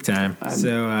Be the Geek time.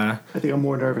 So I think I'm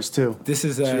more nervous too. this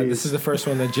is Jeez. the first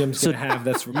one that Jim's gonna have.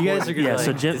 That's You guys are gonna Yeah, like,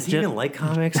 so Jim- does he Jim- even like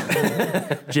comics?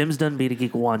 Jim's done Be the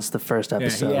Geek once, the first Yeah,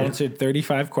 episode. he answered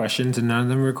 35 questions and none of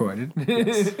them recorded.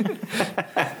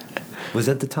 Was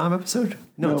that the Tom episode?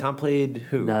 No, No. Tom played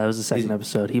who? No, that was the second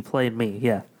episode. He played me.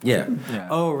 Yeah. Yeah. Yeah.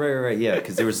 Oh, right. Yeah,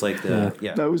 because there was like the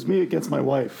yeah. That was me against my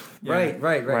wife. Right.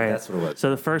 Right. That's what it was. So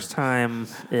the first time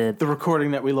it The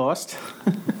recording that we lost.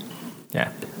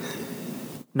 Yeah.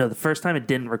 no, the first time it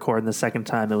didn't record, and the second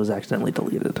time it was accidentally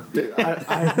deleted.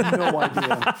 I have no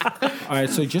idea. All right.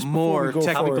 So just More before we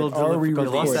go technical forward, are we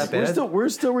difficulties. recording? Lost that bad? We're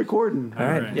still recording. All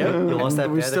right. Yeah, you lost that.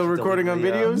 We're bad still that you recording on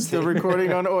deleted the, videos, still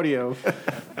recording on audio.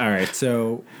 All right.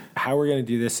 So how we're gonna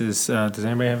do this is, does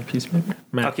anybody have a piece of paper? I'll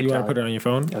Matt, keep you want to tallying. put it on your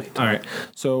phone? I'll keep All right.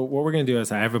 So what we're gonna do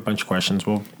is I have a bunch of questions.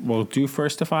 We'll do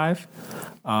first to five.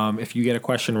 If you get a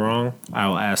question wrong,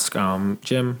 I'll ask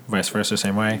Jim. Vice versa,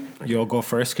 same way. You'll go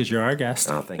first because you're our guest.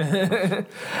 Oh, thank you.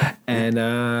 And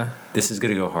This is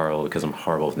gonna go horrible because I'm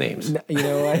horrible with names. you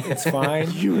know what? It's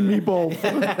fine. You and me both.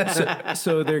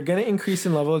 So they're going to increase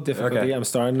in level of difficulty. Okay. I'm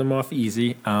starting them off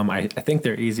easy. I think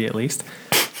they're easy at least.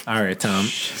 All right, Tom.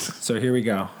 So here we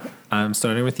go. I'm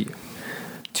starting with you.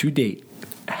 To date,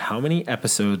 how many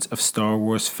episodes of Star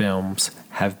Wars films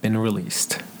have been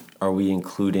released? Are we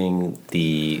including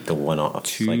the one-off?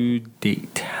 To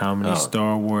date, how many Oh.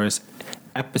 Star Wars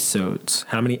episodes?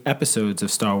 How many episodes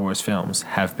of Star Wars films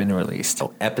have been released?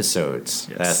 Episodes.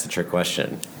 Yes. That's the trick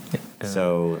question.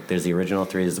 So there's the original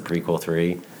 3, there's the prequel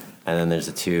 3, and then there's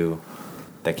the 2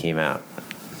 that came out.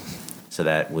 So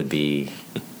that would be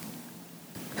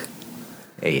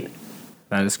 8.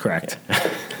 That is correct.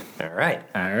 All right.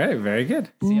 All right, very good.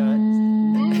 See you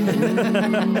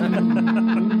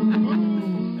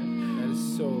That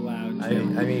is so loud,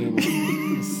 Jim. I mean,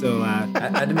 So loud.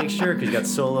 I had to make sure because you got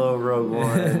Solo, Rogue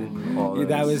One. All Yeah,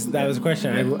 that was a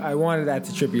question. I wanted that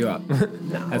to trip you up.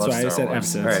 That's why I said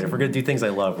episodes. All right, if we're gonna do things I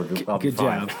love, I'll be Good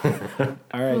fine. job.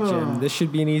 All right, Jim. This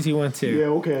should be an easy one too. Yeah,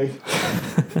 okay.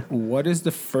 What is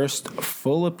the first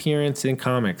full appearance in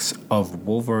comics of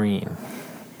Wolverine?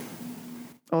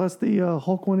 Oh, that's the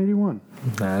Hulk 181.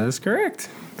 That is correct.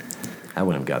 I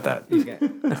wouldn't have got that.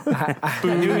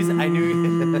 I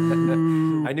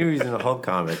knew he was in a Hulk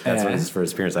comic. That's his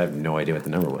first appearance. I have no idea what the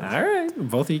number was. All right,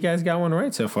 both of you guys got one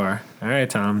right so far. All right,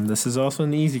 Tom. This is also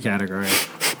in the easy category.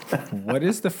 What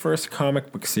is the first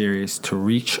comic book series to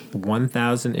reach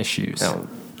 1,000 issues? No,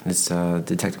 it's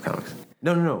Detective Comics.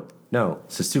 No.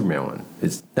 It's the Superman one.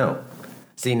 It's no.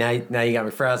 See, now you got me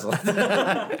frazzled.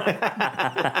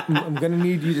 I'm gonna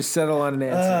need you to settle on an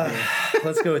answer.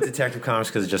 Let's go with Detective Comics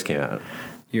because it just came out.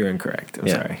 You're incorrect. I'm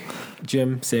Yeah. sorry.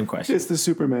 Jim, same question. It's the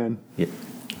Superman.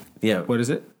 Yeah. What is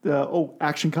it?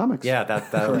 Action Comics. Yeah,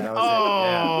 that was it.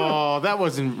 Oh, that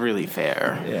wasn't really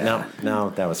fair. Yeah. No,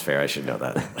 that was fair. I should know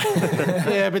that.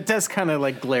 Yeah, but Des kind of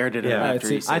like glared at him Yeah, after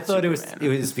he said I thought Superman. it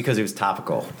was because it was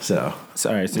topical. So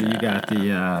Sorry, so you got the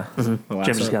last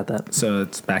Jim just one. got that. So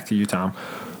it's back to you, Tom.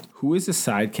 Who is the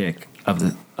sidekick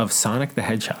of Sonic the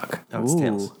Hedgehog? it's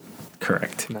Tails.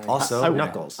 Correct. Also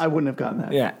Knuckles. I wouldn't have gotten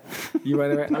that. Yeah, you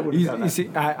went. gotten You see,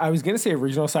 I was gonna say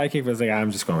original sidekick, but I was like,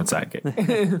 I'm just going with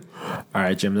sidekick. All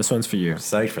right, Jim, this one's for you.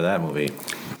 Psyched for that movie.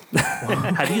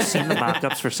 Have you seen the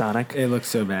mock-ups for Sonic? It looks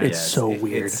so bad. It's so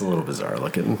weird. It's a little bizarre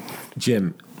looking.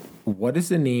 Jim, what is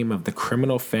the name of the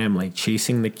criminal family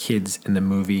chasing the kids in the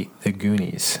movie The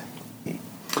Goonies?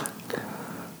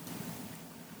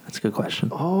 That's a good question.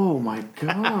 Oh my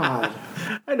God.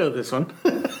 I know this one.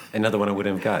 Another one I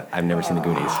wouldn't have got. I've never seen the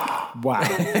Goonies. Wow.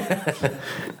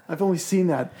 I've only seen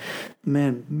that,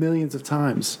 man, millions of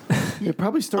times. It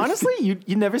probably starts. Honestly,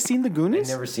 you never seen the I've Goonies?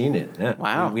 never seen it. Yeah.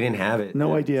 Wow. We didn't have it.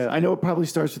 No idea. I know it probably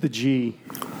starts with a G.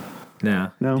 No.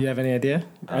 No. Do you have any idea?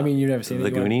 I mean, you've never seen The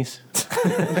it. You want- Goonies?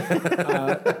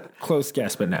 Close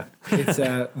guess, but no. It's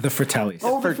the Fratellis.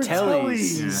 Oh, the Fratellis.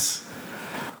 Fratellis.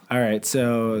 All right,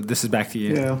 so this is back to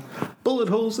you. Yeah. Bullet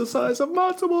holes the size of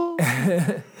matzo balls.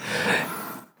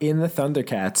 In the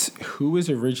Thundercats, who was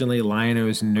originally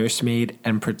Lion-O's nursemaid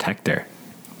and protector?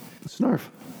 Snarf.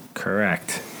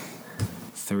 Correct.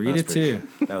 3 to That's pretty 2.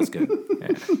 That was good.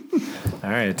 All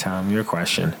right, Tom, your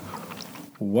question.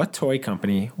 What toy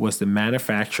company was the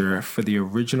manufacturer for the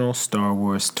original Star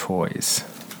Wars toys?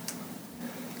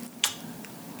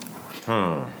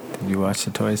 Did you watch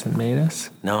the toys that made us?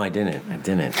 No, I didn't.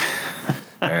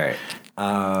 All right.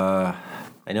 I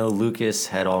know Lucas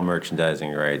had all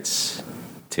merchandising rights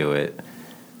to it,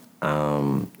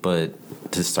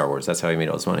 but to Star Wars, that's how he made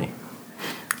all his money.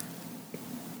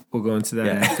 We'll go into that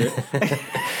after.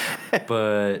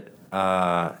 But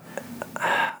I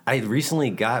recently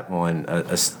got one,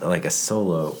 like a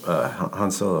solo,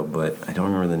 Han Solo, but I don't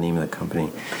remember the name of the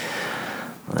company.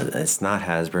 It's not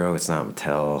Hasbro. It's not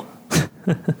Mattel.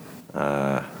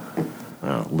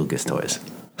 Lucas Toys.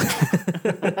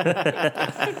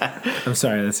 I'm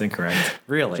sorry, that's incorrect.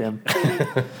 Really? Jim.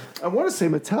 I want to say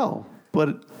Mattel,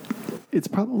 but it's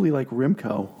probably like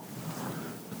Rimco.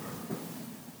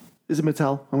 Is it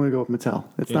Mattel? I'm going to go with Mattel.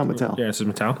 It's not Mattel. Yeah, this is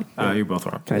Mattel. You're both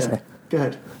wrong. Can I say? Go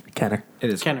ahead. Kenner. It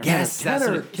is. Kenner. Yes, that's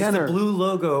Kenner, what it's Kenner. the blue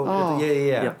logo. Oh.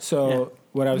 Yeah. So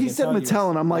what I was He gonna said tell you Mattel, is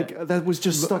and I'm like, that was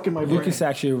just stuck in my brain. Lucas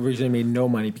actually originally made no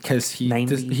money because he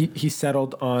 90. he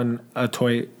settled on a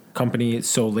toy company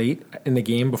so late in the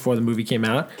game before the movie came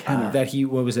out that he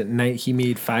he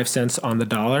made 5 cents on the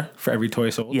dollar for every toy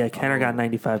sold. Yeah, Kenner got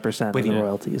 95% of the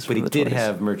royalties. But he from the did toys.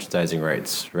 have merchandising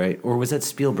rights, right? Or was that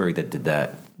Spielberg that did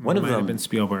that? One of Might them. have been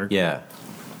Spielberg. Yeah.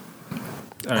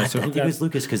 All right, so I who think got? it was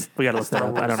Lucas because We got to look that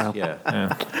up. I don't know.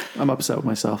 Yeah. I'm upset with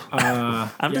myself.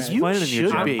 I'm disappointed in you,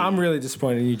 should Jim. be. I'm really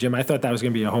disappointed in you, Jim. I thought that was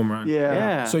going to be a home run.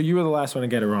 yeah. So you were the last one to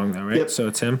get it wrong, though, right? Yep. So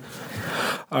it's him.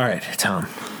 All right, Tom.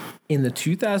 In the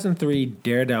 2003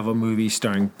 Daredevil movie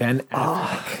starring Ben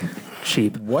Affleck,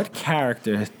 Cheap. what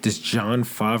character does Jon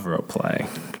Favreau play?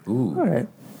 All right.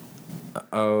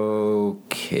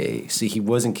 Okay. See, he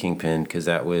wasn't Kingpin because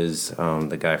that was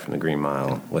the guy from the Green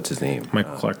Mile. What's his name?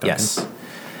 Michael Clark Duncan. Yes.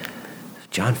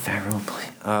 John Favreau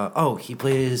played. He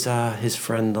played his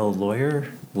friend the lawyer,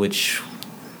 which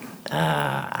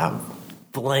I'm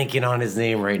blanking on his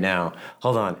name right now.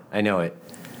 Hold on, I know it.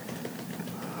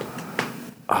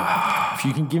 If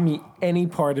you can give me any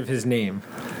part of his name.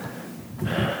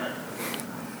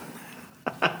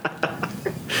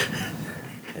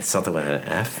 It's something with an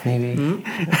F, maybe.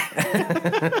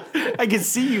 I can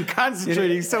see you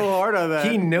concentrating so hard on that.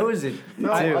 He knows it. Too.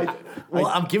 Well,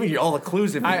 I'm giving you all the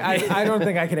clues. I don't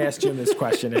think I can ask Jim this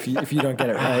question if you don't get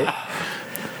it right.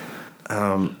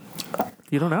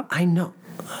 You don't know? I know.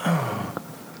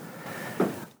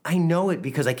 I know it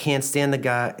because I can't stand the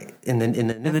guy in the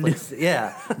Netflix.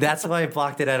 Yeah, that's why I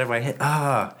blocked it out of my head.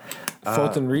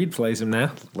 Fulton Reed plays him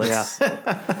now. Let's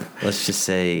just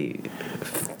say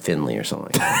Finley or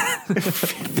something.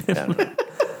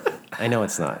 I know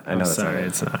it's not. I know it's Sorry, not.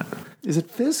 it's not. Is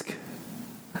it Fisk?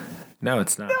 No,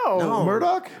 it's not. No.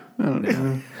 Murdoch?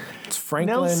 It's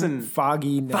Franklin Nelson.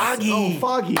 Foggy. Nelson. Oh,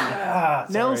 Foggy.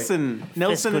 Nelson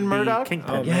Fist would and be Murdoch.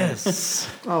 Kingpin. Yes.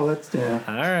 Oh, that's All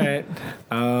right.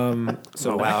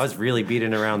 So wow, I was really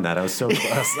beating around that. I was so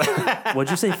close.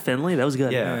 What'd you say, Finley? That was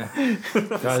good. Yeah.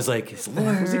 I was like,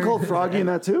 Was he called Froggy in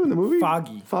that too in the movie?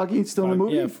 Foggy. Foggy still in the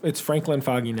movie? Yeah, it's Franklin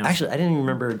Foggy Nelson. actually, I didn't even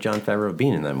remember John Favreau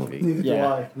being in that movie. Neither do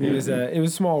Yeah, I. it was a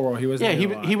small role. He was Yeah,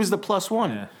 he was the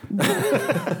 +1.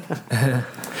 Yeah.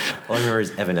 All I remember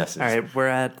is Evanescence. All right, we're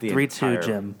at The 3-2, entire-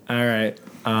 Jim. All right,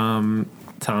 Tom,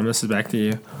 this is back to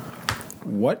you.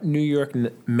 What New York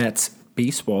Mets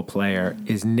baseball player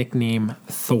is nicknamed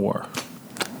Thor?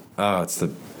 Oh, it's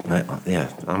the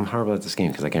I'm horrible at this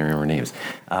game because I can't remember names.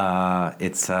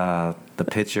 It's the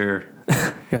pitcher.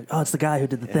 You're like, oh, it's the guy who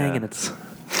did the thing, Yeah. and it's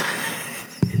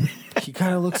He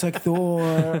kind of looks like Thor.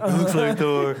 looks like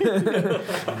Thor.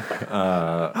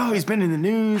 Oh, he's been in the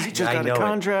news. He just I got know a it.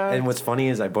 contract. And what's funny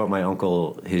is I bought my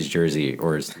uncle his jersey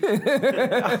or his.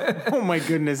 Oh my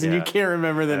goodness! And you Yeah. can't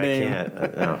remember the I name.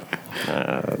 can't. No.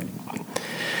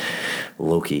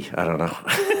 Loki. I don't know.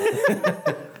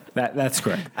 That's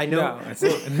correct. I know. No, it's-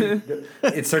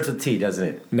 It starts with T, doesn't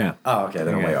it? no. Oh, okay.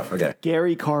 Then I'm way off. Okay.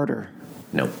 Gary Carter.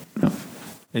 Nope.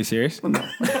 Are you serious?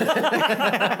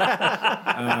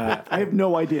 I have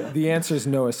no idea. The answer is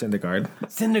Noah Syndergaard.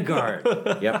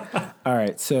 Syndergaard. Yep. All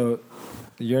right, so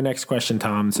your next question,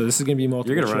 Tom. So this is going to be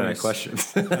multiple You're gonna run out of choice.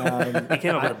 questions. He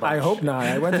came up with a bunch. I hope not.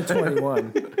 I went to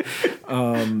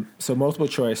 21. So multiple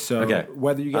choice. So Okay.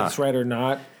 whether you get this right or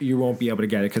not, you won't be able to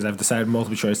get it because I've decided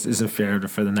multiple choice isn't fair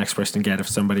for the next person to get if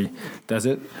somebody does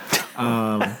it.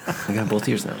 I got both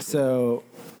ears now. So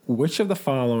which of the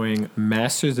following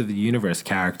Masters of the Universe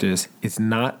characters is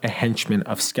not a henchman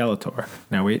of Skeletor?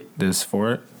 Now wait, there's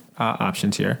four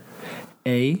options here.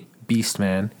 A,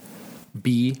 Beastman.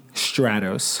 B,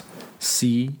 Stratos.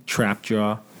 C,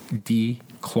 Trapjaw. D,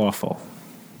 Clawful.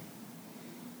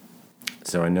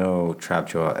 So I know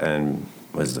Trapjaw and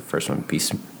was the first one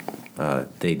Beast.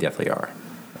 They definitely are.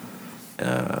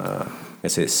 I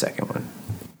say the second one.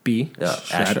 B,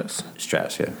 Stratos.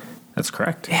 Stratos. Yeah. That's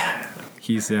correct. Yeah.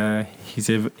 He's a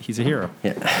hero.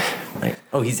 Yeah.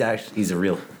 Oh, he's a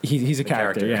real. He's a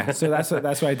character. character. Yeah. So that's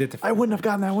what I did. I wouldn't have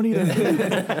gotten that one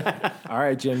either. All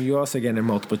right, Jim. You also get a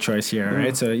multiple choice here. All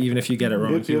right. So even if you get it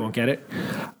wrong, Yep, you yep. won't get it.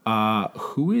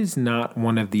 Who is not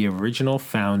one of the original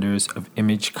founders of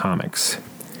Image Comics?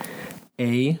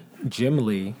 A, Jim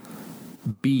Lee.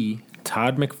 B,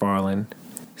 Todd McFarlane.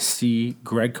 C,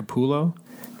 Greg Capullo.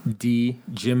 D,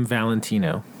 Jim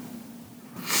Valentino.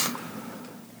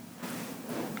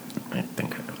 I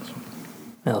think I know this one.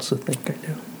 I also think I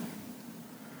do.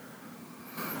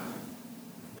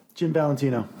 Jim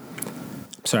Valentino.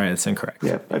 Sorry, that's incorrect.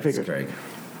 Yeah, I It's figured. Greg.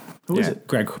 Who is it?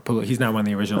 Greg Capullo. He's not one of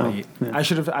the original Oh, 8. yeah. I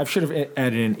should have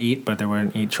added in 8, but there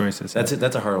weren't 8 choices. That's it.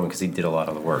 That's a hard one because he did a lot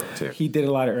of the work too. He did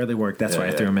a lot of early work. That's why I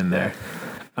Yeah, threw him in yeah. there.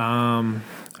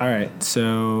 All right,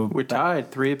 so We're tied,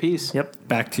 3 apiece. Yep.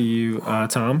 back to you,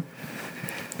 Tom.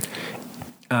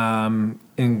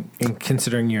 In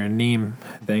considering your name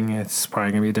thing, it's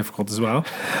probably going to be difficult as well.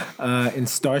 In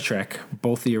Star Trek,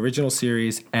 both the original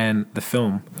series and the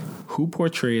film, who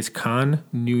portrays Khan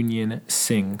Noonien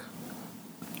Singh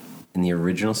In the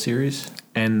original series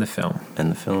and the film? and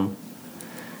the film.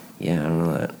 Yeah, I don't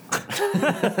know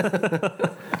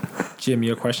that. Jim,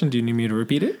 your question, do you need me to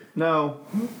repeat it? No.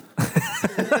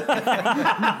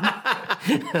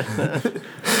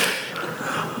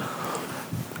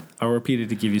 I'll repeat it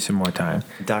to give you some more time.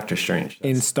 Doctor Strange.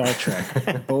 In Star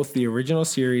Trek, both the original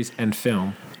series and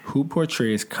film, who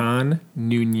portrays Khan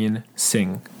Noonien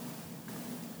Singh?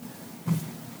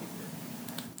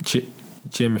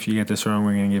 Jim, if you get this wrong,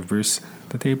 we're going to give Bruce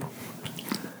the table.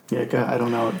 Yeah, I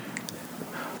don't know.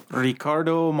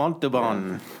 Ricardo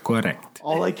Montalban. Correct.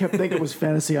 All I kept thinking was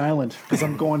Fantasy Island because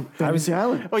I'm going Fantasy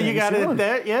Island. Oh, you got Fantasy it Island.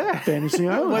 there? Yeah. Fantasy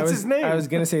Island. What's his name? I was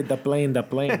going to say the plane.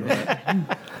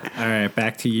 All right,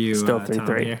 back to you. Still Tom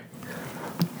 3-3. here.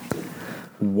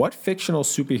 What fictional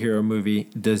superhero movie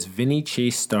does Vinny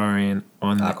Chase star in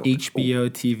on the HBO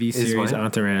TV series mine?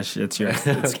 Entourage? It's yours.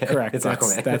 That's correct. It's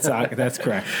That's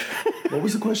correct. What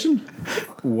was the question?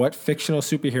 What fictional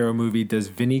superhero movie does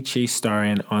Vinny Chase star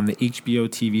in on the HBO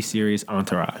TV series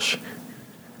Entourage?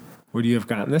 Would you have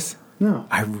gotten this? No.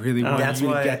 I really wanted That's you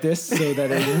to why- get this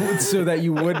so that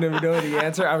you wouldn't have known the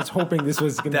answer. I was hoping this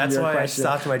was going to be That's your why question. I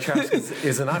stopped my tracks.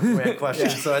 It's an Aquaman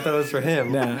question, so I thought it was for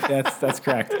him. No, that's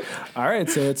correct. All right,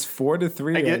 so it's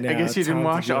 4-3 I right now. guess you didn't Tom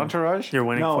watch to Jim. Entourage? You're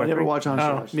winning No, I 4-3. never watched Oh,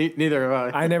 Entourage. neither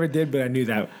have I. I never did, but I knew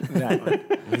that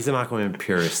one. He's an Aquaman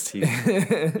purist. He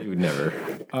would never.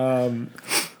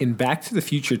 In Back to the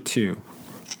Future 2,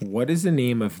 what is the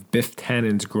name of Biff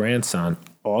Tannen's grandson,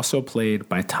 also played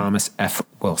by Thomas F.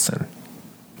 Wilson?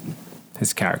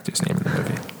 His character's name in the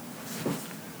movie.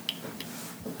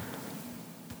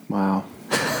 Wow.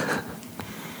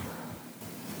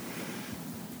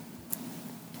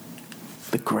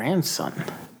 The grandson.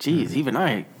 Jeez, even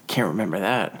I can't remember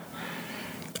that.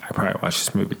 I probably watched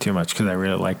this movie too much because I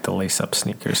really like the lace-up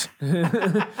sneakers.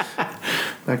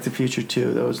 Back to Future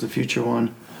 2. That was the future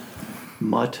one.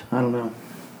 Mutt. I don't know.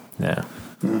 Yeah.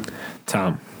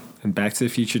 Tom, in Back to the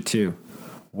Future 2,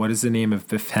 what is the name of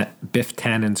Biff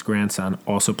Tannen's grandson,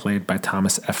 also played by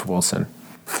Thomas F. Wilson?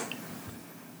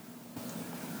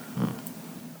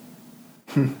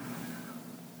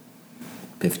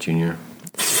 Biff Jr.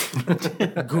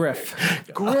 Griff.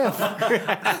 Griff.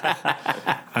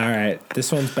 All right,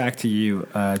 this one's back to you,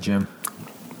 Jim.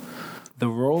 The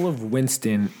role of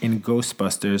Winston in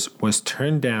Ghostbusters was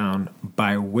turned down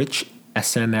by which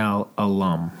SNL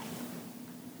alum?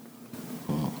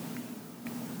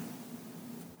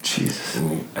 Jesus.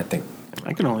 I think.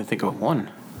 I can only think of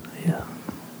one. Yeah.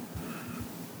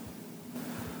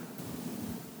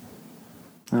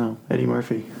 Oh, Eddie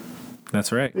Murphy.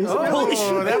 That's right. Oh,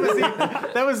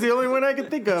 that was the only one I could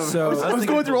think of. So I was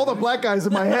going through all the black guys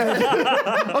in my head.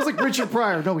 I was like, Richard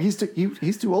Pryor. No, he's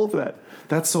too old for that.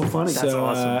 That's so funny. That's So,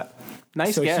 awesome.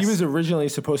 nice so guess. he was originally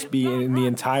supposed to be in the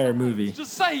entire movie,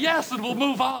 Just say yes and we'll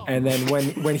move on. and then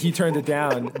when he turned it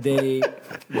down, they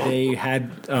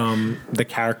had the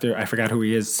character, I forgot who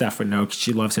he is. Seth would know 'cause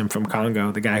she loves him from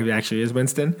Congo. The guy who actually is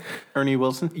Winston. Ernie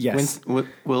Wilson? Yes.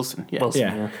 Wilson, yeah. Wilson,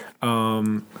 Yeah.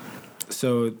 yeah.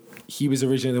 So he was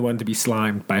originally the one to be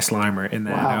slimed by Slimer in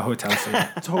that Wow. hotel scene.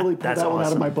 Totally pulled That's that one out of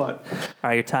awesome. my butt. All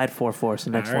right, you're tied 4-4,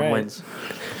 so next All one right. wins.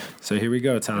 So here we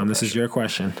go, Tom. This is your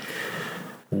question.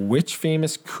 Which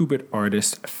famous Kubert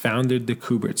artist founded the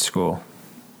Kubert School?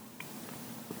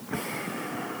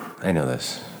 I know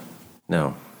this.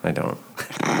 No, I don't.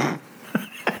 At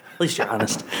least you're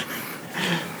honest.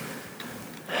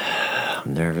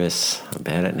 I'm nervous. I'm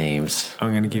bad at names. I'm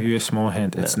going to give you a small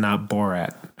hint. It's not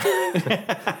Borat.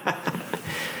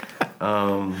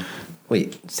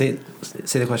 Wait, say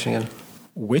the question again.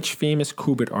 Which famous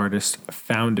Kubert artist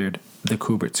founded the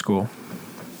Kubert School?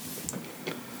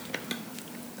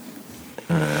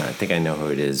 I think I know who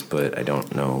it is, but I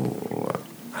don't know.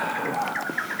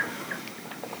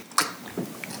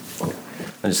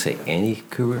 I'll just say Andy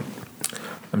Kubert.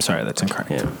 I'm sorry, that's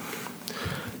incorrect. Yeah,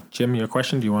 Jim, your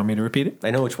question, do you want me to repeat it?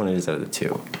 I know which one it is out of the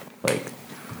two. Like,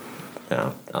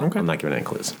 no, Okay. I'm not giving any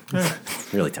clues.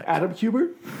 Really tight. Adam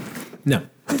Kubert? No.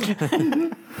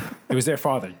 It was their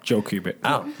father, Joe Kubert.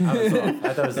 Oh, I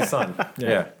thought it was the son.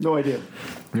 Yeah. No idea.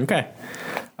 Okay.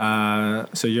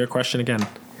 So your question again.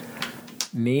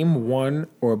 Name one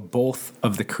or both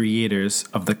of the creators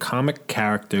of the comic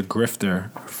character Grifter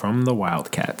from the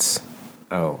Wildcats.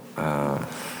 Oh, I'm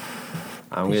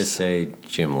gonna say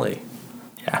Jim Lee.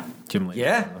 Yeah, Jim Lee.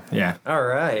 Yeah? Yeah. All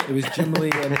right. It was Jim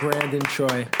Lee and Brandon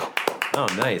Choi. Oh,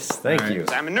 nice. Thank All right. you.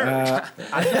 I'm a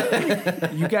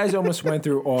nerd. You guys almost went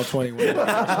through all 21.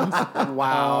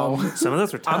 Wow. Some of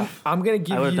those were tough. I'm going to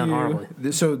give I would've you... done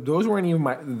horribly. So those weren't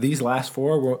even these last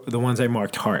four were the ones I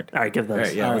marked hard. All right, give those. All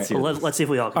right, yeah, All let's right. see Well, it. let's see if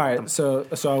we all. All right,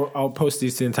 so I'll post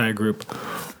these to the entire group.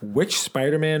 Which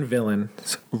Spider-Man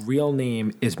villain's real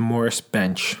name is Morris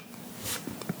Bench?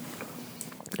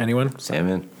 Anyone?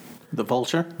 Salmon. The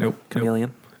Vulture? Nope.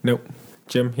 Chameleon. Nope.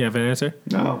 Jim, you have an answer?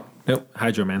 No. Nope.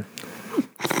 Hydro Man.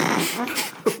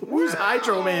 Who's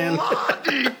Hydro Man?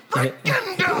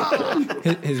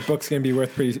 His book's gonna be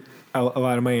worth a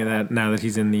lot of money now that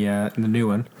he's in the new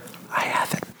one. I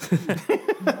have it.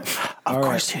 Of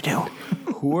course you do.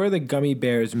 Who are the Gummy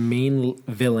Bears' main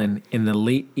villain in the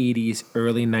late 80s,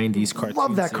 early 90s cartoon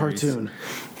Love that series? cartoon.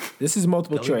 This is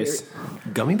multiple choice.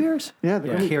 Gummy bears? Yeah,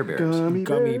 the Care Bears.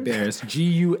 Gummy Bears.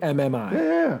 Gummi.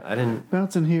 Yeah. I didn't.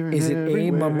 Bouncing here and Is it A.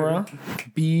 everywhere.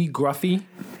 Mumra, B. Gruffy,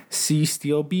 C.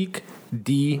 Steelbeak,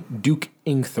 D. Duke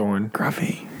Inkthorn?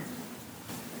 Gruffy.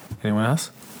 Anyone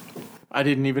else? I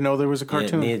didn't even know there was a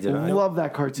cartoon. neither did I. Love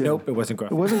that cartoon. Nope, it wasn't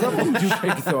Gruffy. It wasn't Gruffy?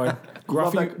 Big Thorn. Love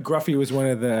Gruffy, that- Gruffy was one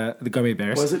of the gummy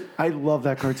bears. Was it? I love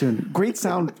that cartoon. Great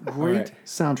Right.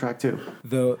 soundtrack too.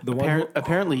 The one who,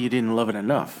 Apparently, you didn't love it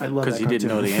enough I love because that you didn't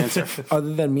know cartoon. the answer.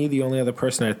 other than me, the only other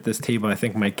person at this table I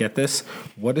think might get this.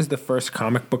 What is the first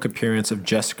comic book appearance of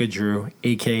Jessica Drew,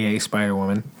 aka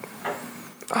Spider-Woman?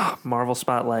 Marvel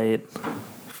Spotlight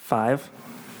 5.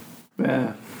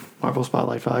 Yeah. Marvel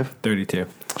Spotlight 5. 32.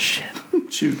 Shit.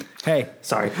 Shoot. Hey,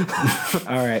 Sorry.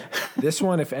 all right. This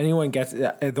one, if anyone gets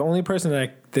the only person that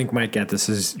I think might get this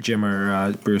is Jim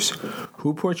or Bruce.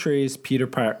 Who portrays Peter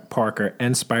Parker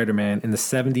and Spider-Man in the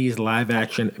 70s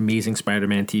live-action Amazing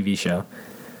Spider-Man TV show?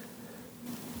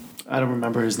 I don't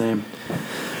remember his name.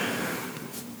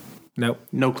 Nope.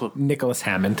 No clue. Nicholas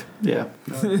Hammond. Yeah.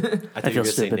 I thought you were feel going to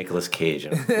say stupid. Nicolas Cage.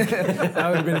 That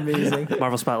would have been amazing.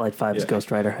 Marvel Spotlight 5 is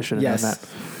Ghost Rider. I should have Yes. known that.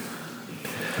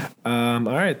 All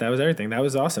right, that was everything. That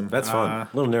was awesome. That's fun. A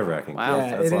little nerve-wracking. Wow.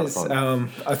 Yeah, That's it a lot is. of fun.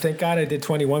 Thank God I did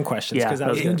 21 questions Yeah, because I that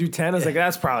was was going to good. do 10. I was like,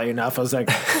 that's probably enough. I was like,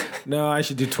 no, I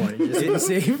should do 20 just to be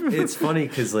safe. It's funny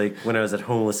because like when I was at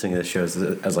home listening to the shows,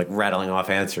 I was like rattling off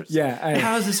answers. Yeah,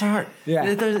 How is this hard? Yeah.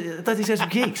 I thought these guys were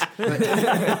geeks.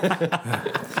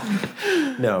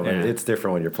 No, but it's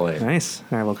different when you're playing. Nice.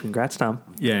 All right. Well, congrats, Tom.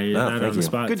 yeah, Oh, not thank on the you.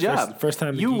 spot. Good job. First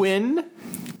time the You geeks- win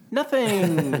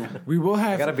nothing. We will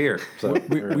I got a have beer. So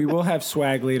we will have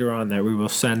swag later on that we will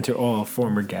send to all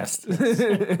former guests.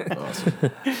 awesome.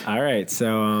 All right,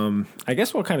 so I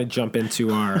guess we'll kind of jump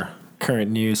into our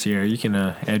current news here. You can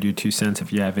add your 2 cents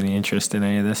if you have any interest in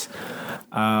any of this.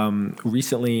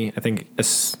 Recently, I think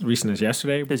as recent as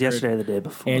yesterday, It was yesterday or the day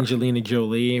before. Angelina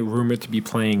Jolie rumored to be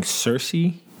playing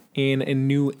Cersei in a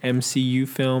new MCU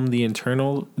film, The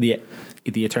Eternals,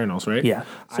 right? Yeah.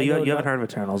 So I you know haven't not- heard of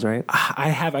Eternals, right? I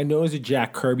have. I know it was a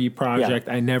Jack Kirby project.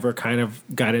 I never kind of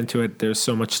got into it. There's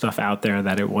so much stuff out there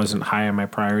that it wasn't high on my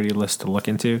priority list to look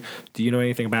into. Do you know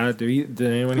anything about it? Did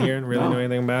anyone here really know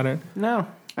anything about it? No.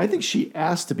 I think she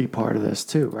asked to be part of this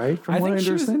too, right? From what I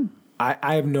she was- understand.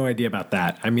 I have no idea about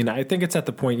that. I mean, I think it's at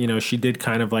the point, she did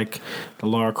kind of like the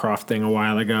Lara Croft thing a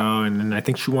while ago, and I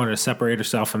think she wanted to separate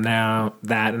herself from that,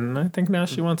 and I think now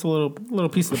she wants a little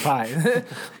piece of the pie.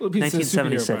 Little piece of the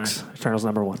superhero 1976. pie. Eternals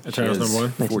number 1. Eternals number 1?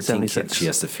 14 1976. kids she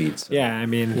has to feed. So. Yeah, I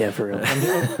mean, Yeah, for real.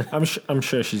 I'm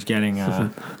sure she's getting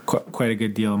quite a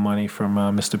good deal of money from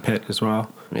Mr. Pitt as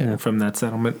well from that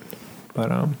settlement.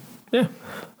 But yeah.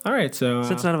 All right, so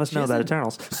Since none of us know about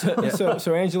Eternals.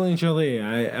 so Angelina Jolie,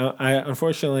 I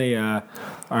unfortunately our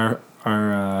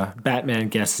Batman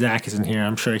guest Zach isn't here.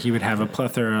 I'm sure he would have a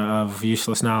plethora of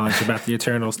useless knowledge about the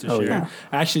Eternals to share. yeah.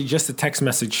 Actually, just a text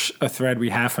message, a thread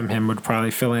we have from him would probably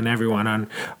fill in everyone on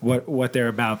what they're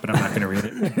about, but I'm not going to read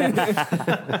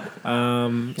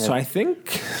it. So I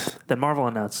think Then Marvel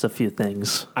announced a few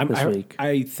things this week.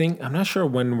 I think I'm not sure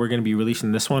when we're going to be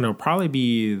releasing this one. It'll probably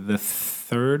be the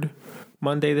third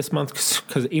Monday this month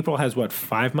because April has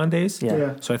 5 Mondays.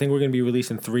 Yeah. So I think we're going to be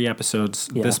releasing 3 episodes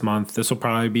this month. This will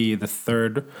probably be the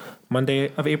third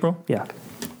Monday of April. Yeah.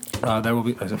 That will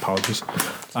be. Apologies.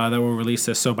 That will release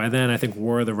this. So by then, I think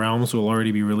War of the Realms will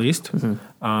already be released.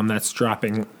 That's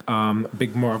dropping.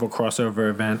 Big Marvel crossover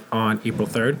event on April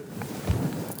 3rd.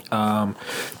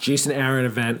 Jason Aaron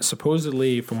event.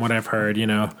 Supposedly, from what I've heard,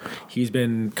 he's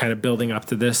been kind of building up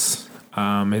to this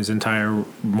his entire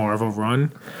Marvel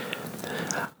run.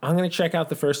 I'm going to check out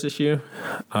the first issue.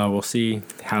 We'll see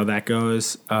how that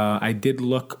goes. I did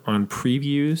look on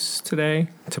previews today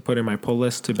to put in my pull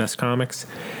list to Best Comics,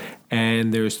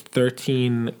 and there's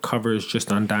 13 covers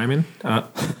just on Diamond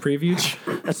previews.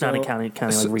 That's not counting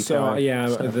like retailer. So yeah,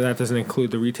 that doesn't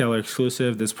include the retailer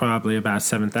exclusive. There's probably about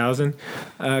 7,000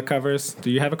 covers.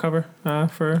 Do you have a cover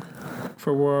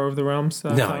for War of the Realms? No,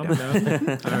 I Tom?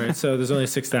 No? All right, so there's only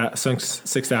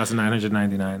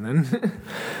 6,999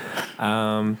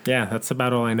 then. Yeah, that's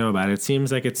about all I know about it. It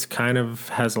seems like it's kind of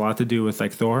has a lot to do with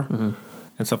like Thor and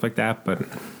stuff like that. But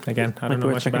again, I don't know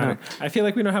worth much checking about it. I feel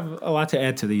like we don't have a lot to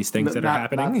add to these things that are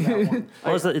happening. Not that one.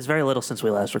 Well, it's very little since we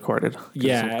last recorded. 'Cause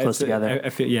Yeah, it's close together. I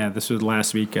feel, this was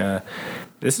last week.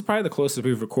 This is probably the closest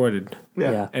we've recorded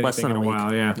yeah, less anything than in a a week.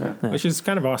 while. Yeah, which is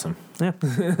kind of awesome. Yeah.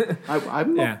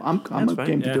 I'm Yeah. a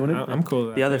game to Yeah, doing it. I'm cool.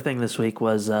 With The that. other thing this week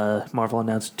was Marvel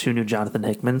announced 2 new Jonathan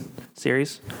Hickman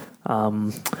series,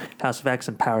 House of X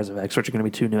and Powers of X, which are going to be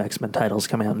 2 new X-Men titles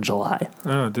coming out in July.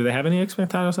 Oh, do they have any X-Men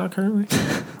titles out currently?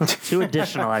 2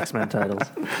 additional X-Men titles.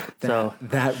 So,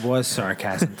 That was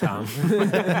sarcasm, Tom.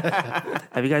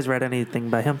 have you guys read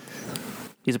anything by him?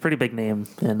 He's a pretty big name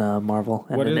in Marvel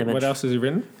and in Image. What else has he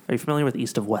written? Are you familiar with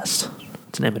East of West?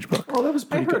 It's an Image book. Oh, that was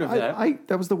pretty heard good. of that.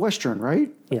 That was the Western, right?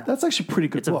 Yeah. That's actually a pretty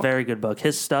good It's book. a very good book.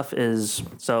 His stuff is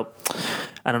so.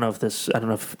 I don't know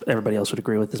if everybody else would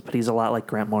agree with this, but he's a lot like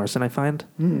Grant Morrison. I find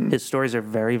his stories are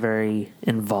very, very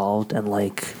involved, and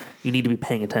like you need to be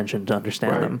paying attention to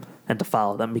understand Right. them and to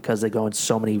follow them because they go in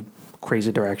so many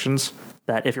crazy directions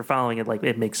that if you're following it, like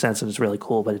it makes sense and it's really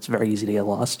cool, but it's very easy to get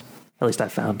lost. At least I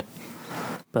found.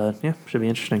 But yeah, should be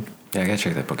interesting. Yeah, I gotta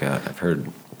check that book out. I've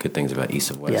heard good things about East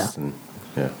of West, Yeah. and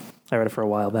yeah, I read it for a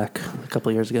while back, a couple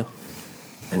of years ago.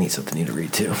 I need something new to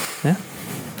read too. Yeah.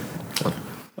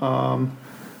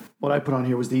 What I put on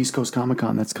here was the East Coast Comic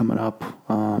Con that's coming up.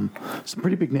 Some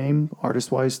pretty big name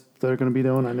artist wise that are going to be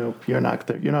doing. I know you're not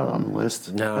there. You're not on the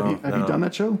list. No, Have you done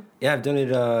that show? Yeah, I've done it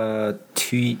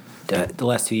the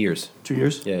last 2 years. 2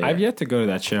 years. Yeah, I've yet to go to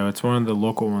that show. It's one of the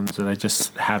local ones that I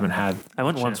just haven't had. I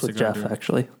went a once chance with to go Jeff, to.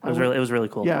 actually. It was really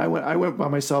cool. Yeah, I went by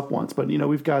myself once, but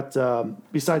we've got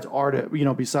besides art,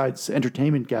 besides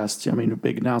entertainment guests. I mean, a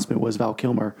big announcement was Val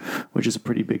Kilmer, which is a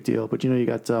pretty big deal. But you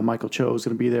got Michael Cho's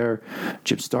going to be there,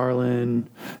 Chip Starlin,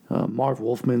 Marv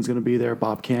Wolfman's going to be there,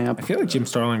 Bob Camp. I feel like Jim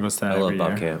Starlin goes to that I love every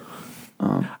Bob year. Camp.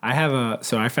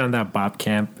 I found out Bob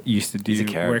Camp used to do He's a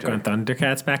work character. on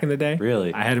Thundercats back in the day.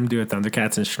 Really? I had him do a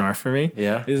Thundercats and Snarf for me.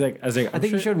 Yeah? I was like, I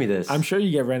think you showed me this. I'm sure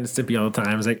you get Ren and Stimpy all the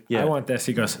time. I was like, Yeah. I want this.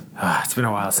 He goes, it's been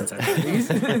a while since I've done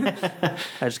these. I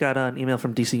just got an email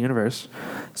from DC Universe.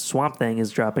 Swamp Thing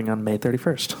is dropping on May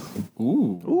 31st.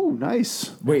 Ooh,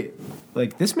 nice. Wait,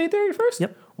 like this May 31st?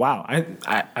 Yep. Wow,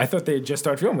 I thought they had just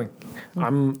started filming.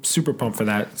 I'm super pumped for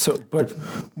that. So, but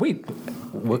wait,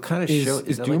 What kind of show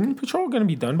is that Doom like? Patrol going to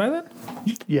be done by then?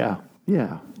 Yeah.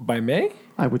 By May?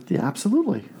 I would. Yeah,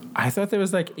 absolutely. I thought there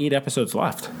was like 8 episodes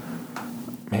left.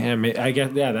 Man, I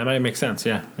guess that might make sense.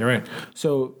 Yeah, you're right.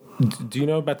 So, do you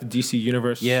know about the DC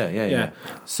Universe? Yeah.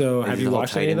 So, Like have the you whole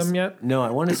watched any of Titans- them yet? No,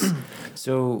 I want to.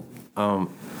 So, I'm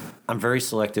very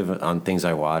selective on things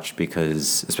I watch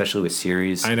because, especially with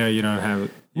series. I know you don't have.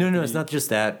 No, it's not just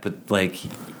that, but like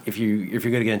if you're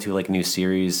gonna get into like a new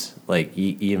series, like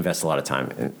you invest a lot of time,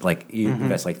 and like you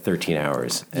invest like 13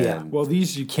 hours. Yeah. And, Well,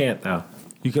 these you can't though.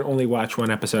 You can only watch one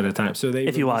episode at a time. So they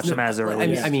If you watch them as they're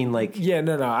released. I mean, like Yeah,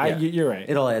 no. Yeah. You're right.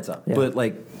 it all adds up. Yeah. But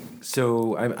like,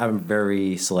 so I'm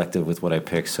very selective with what I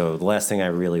pick. So the last thing I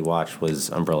really watched was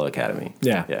Umbrella Academy.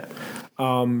 Yeah. Yeah.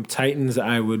 Titans,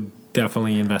 I would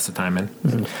definitely invest the time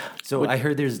in. So I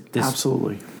heard there's this.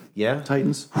 Absolutely. Yeah.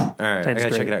 Titans. All right, I Titans gotta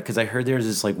check great. it out because I heard there's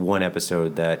this like one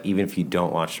episode that even if you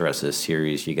don't watch the rest of the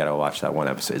series, you gotta watch that one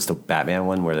episode. It's the Batman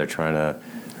one where they're trying to.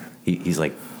 He's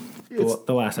like,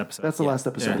 The last episode. That's the last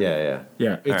episode. yeah.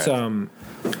 Yeah, it's All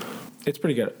it's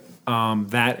pretty good.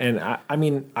 That and I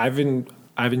mean I've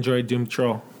enjoyed Doom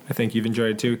Patrol. I think you've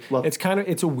enjoyed it too. Love-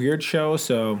 It's a weird show,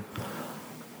 so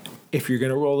if you're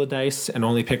gonna roll the dice and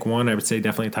only pick one, I would say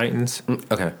definitely Titans.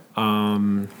 Okay.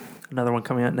 Another one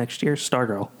coming out next year,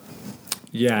 Stargirl.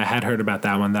 Yeah, I had heard about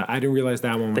that one. That I didn't realize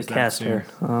that one The was that cast soon. here.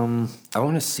 I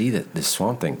want to see that this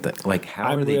Swamp Thing. Like, how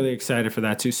I'm are they? really excited for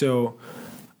that too. So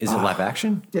Is it live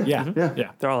action? yeah,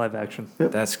 Yeah. They're all live action.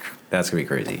 That's gonna be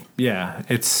crazy. yeah.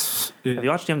 It's Have you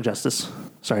watched Young Justice?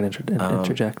 Sorry to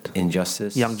interject.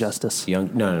 Injustice. Young Justice.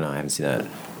 No. I haven't seen that.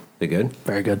 They good?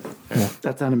 Very good. Yeah.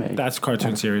 That's anime. that's a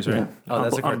cartoon series, right? Yeah. Oh,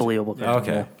 that's a cartoon. Unbelievable. Oh,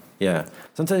 cartoon, okay. Yeah.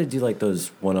 Sometimes they do like those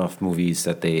one-off movies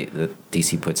that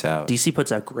DC puts out. yeah. DC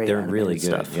puts out great. They're really good.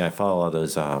 animated stuff. Yeah, I follow all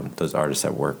those artists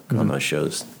that work on those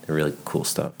shows. They're really cool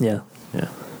stuff. Yeah. Yeah.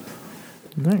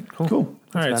 All right. Cool. Cool.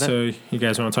 All right, about so you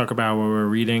guys want to talk about what we're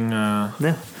reading? Yeah.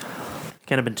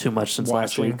 Can't have been too much since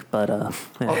last Watching. week, but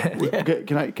yeah.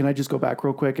 Okay, can I just go back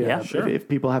real quick? Yeah, sure. If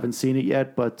people haven't seen it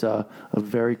yet, but a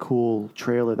very cool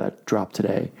trailer that dropped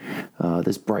today.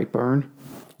 This Brightburn.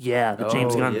 Yeah, the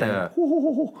James Gunn thing. I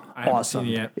haven't Awesome.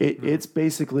 seen it yet. It's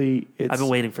basically. I've been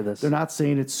waiting for this. They're not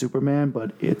saying it's Superman,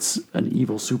 but it's an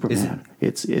evil Superman.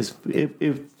 It's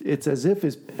as if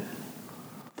it's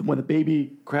when the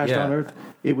baby crashed Yeah. on Earth,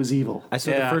 it was evil. I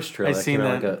saw Yeah, the first trailer. I've that seen came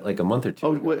out that. like a month or two.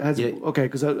 Oh, ago. what has Yeah. okay?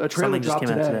 Because a trailer Something just dropped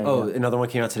came out today. today. Oh, another one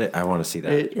came out today. I want to see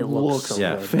that. It looks looks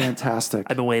Yeah. fantastic.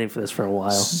 I've been waiting for this for a while.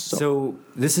 So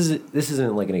this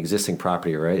isn't like an existing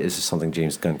property, right? This is something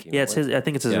James Gunn came. Yeah, up it's with. his. I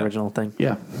think it's his Yeah. original thing.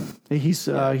 Yeah,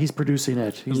 he's producing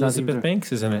it. He's not Elizabeth even.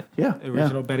 Banks is in it. Yeah, The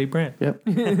original Betty Brant. Yep.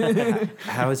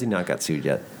 How has he not got sued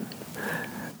yet?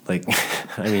 Like,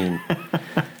 I mean,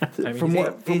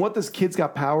 From what this kid's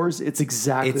got powers, it's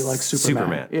exactly It's like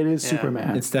Superman. Superman. It is Yeah.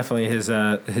 Superman. It's definitely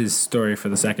his story for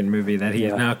the second movie that he's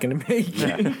Yeah. not going to make.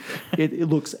 it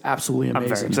looks absolutely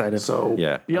amazing. very excited. So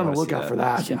Yeah, be I on the wanna see lookout that. for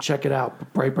that and check it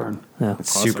out. Brightburn. Yeah.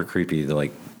 it's super creepy. The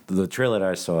the trailer that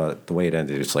I saw, the way it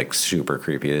ended, it's like super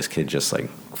creepy. This kid just like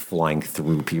flying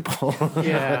through people.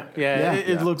 Yeah.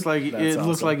 It looks like looks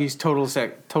awesome. like he's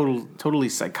totally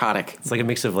psychotic. It's like a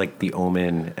mix of like The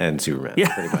Omen and Superman,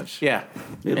 Yeah. pretty much. Yeah.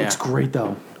 It looks great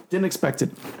though. Didn't expect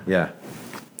it. Yeah.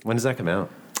 When does that come out?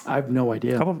 I have no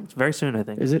idea. Very soon, I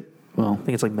think. Is it? Well, I think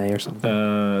it's like May or something.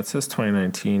 It says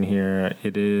 2019 here.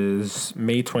 It is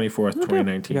May 24th,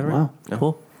 2019. You got it right. wow.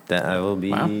 Cool. That I will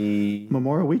be.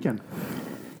 Memorial Weekend.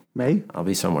 May? I'll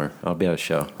be somewhere. I'll be at a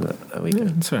show that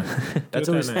weekend. That's fine. That's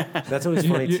Do it always that night. that's always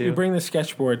You, funny you, too. you bring the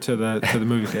sketchboard to the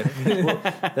movie theater.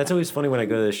 That's always funny when I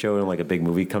go to the show and like a big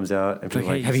movie comes out and people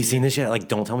are hey, like, "Have you you seen this yet?" Like,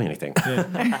 don't tell me anything.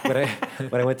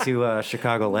 When I went to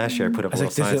Chicago last year, I put up I a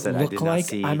was little like, sign does that it I look did like not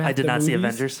see. I'm at I did the not see movies?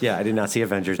 Avengers. Yeah, I did not see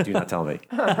Avengers. Do not tell me.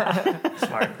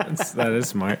 That is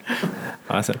smart.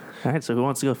 Awesome. All right, so who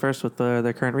wants to go first with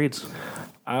their current reads?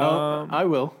 I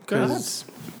will, because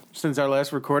since our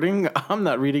last recording, I'm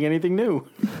not reading anything new.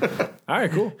 All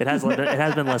right, cool. It has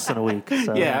been less than a week.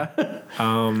 So. Yeah.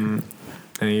 And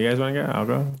you guys want to go? I'll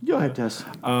go. Go ahead, Tess.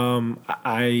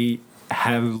 I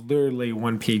have literally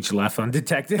one page left on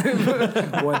Detective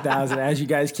 1000. As you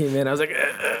guys came in, I was like,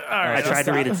 all right. I tried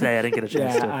to read it today. I didn't get a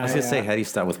chance to. I was gonna say, how do you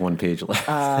stop with one page left?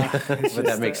 But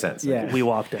that makes sense. Yeah. We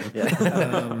walked in.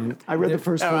 I read the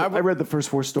first. I read the first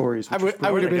 4 stories. I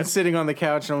would have been sitting on the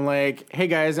couch and I'm like, hey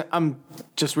guys, I'm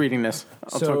just reading this.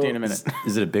 I'll talk to you in a minute.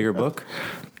 Is it a bigger book?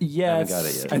 Yeah, haven't got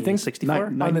it yet. I think 64.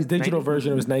 Nine- on the digital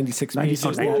version it was 96 pages.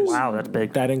 96 Oh, wow, that's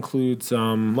big. That includes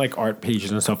like art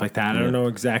pages and stuff like that. I don't know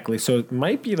exactly. So it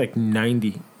might be like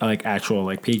 90 like actual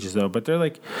like pages though, but they're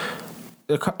like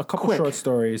a couple Quick. short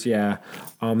stories. Yeah.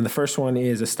 And the first one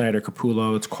is a Snyder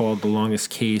Capullo. It's called The Longest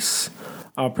Case.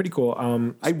 Pretty cool.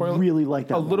 I really like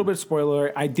that. A little bit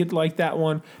spoiler. I did like that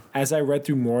one. As I read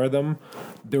through more of them,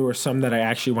 there were some that I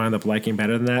actually wound up liking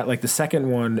better than that. Like the second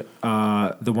one,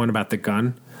 the one about the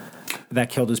gun that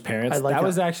killed his parents. I like that that.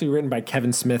 was actually written by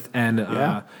Kevin Smith, and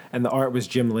the art was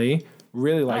Jim Lee.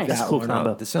 Really like Nice. that Cool one.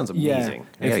 combo. This sounds Yeah. amazing.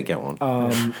 I gotta get one.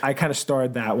 I kind of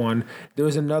starred that one. There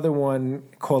was another one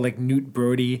called like Newt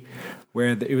Brody,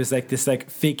 where it was like this like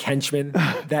fake henchman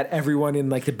that everyone in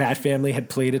like the Bat family had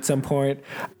played at some point.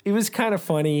 It was kind of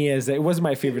funny. As it wasn't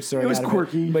my favorite story. It was out of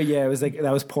quirky. but yeah, it was like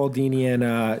that was Paul Dini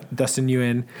and Dustin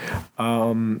Nguyen.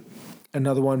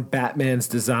 Another one, Batman's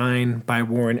Design by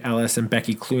Warren Ellis and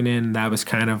Becky Cloonan. That was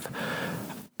kind of,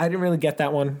 I didn't really get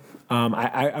that one.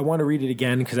 I want to read it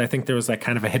again because I think there was like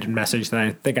kind of a hidden message that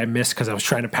I think I missed because I was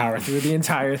trying to power through the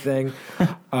entire thing.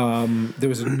 There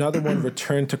was another one,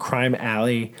 Return to Crime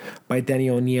Alley by Denny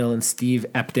O'Neil and Steve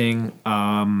Epting.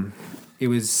 It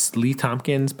was Lee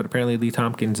Tompkins, but apparently Lee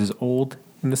Tompkins is old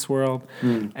in this world,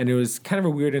 and it was kind of a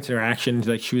weird interaction.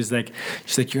 Like she's like,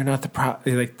 you're not the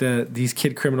problem. Like these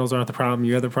kid criminals aren't the problem.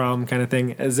 You're the problem, kind of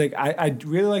thing. It's like I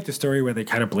really like the story where they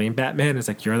kind of blame Batman. It's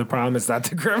like you're the problem. It's not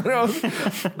the criminals.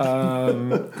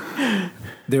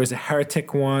 There was a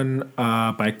Heretic one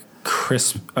by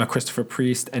Christopher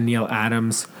Priest and Neil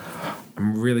Adams.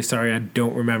 I'm really sorry, I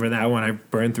don't remember that one. I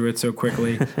burned through it so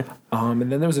quickly. And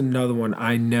then there was another one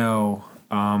I know.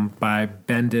 By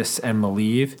Bendis and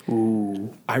Malieve.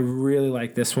 Ooh, I really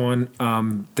like this one.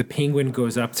 The penguin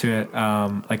goes up to it,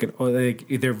 like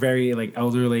they're very like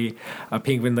elderly. A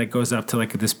penguin like goes up to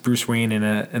like this Bruce Wayne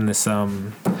in this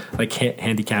like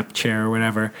handicap chair or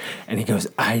whatever, and he goes,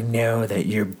 "I know that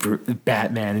you're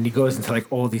Batman," and he goes into like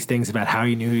all these things about how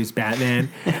he knew he was Batman,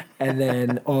 and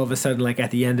then all of a sudden, like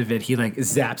at the end of it, he like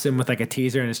zaps him with like a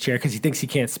taser in his chair because he thinks he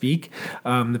can't speak.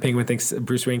 The penguin thinks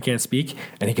Bruce Wayne can't speak,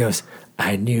 and he goes,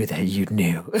 "I knew that you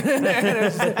knew." Like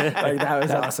that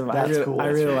was awesome. That's cool. I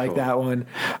really like that one.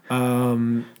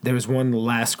 There was one,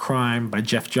 Last Crime by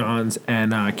Jeff Johns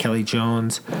and Kelly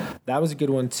Jones. That was a good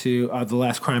one too. The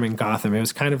Last Crime in Gotham. It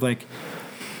was kind of like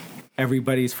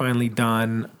everybody's finally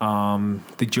done.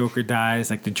 The Joker dies.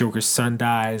 Like the Joker's son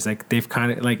dies. Like they've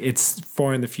kind of like it's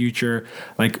far in the future.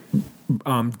 Like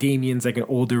Damien's like an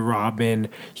older Robin.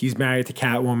 He's married to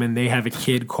Catwoman. They have a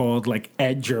kid called like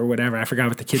Edge or whatever. I forgot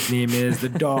what the kid's name is. The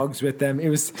dog's with them. It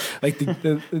was like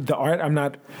the art.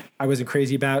 I wasn't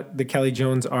crazy about the Kelly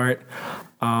Jones art.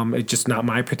 It's just not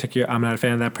my particular. I'm not a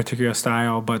fan of that particular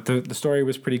style. But the story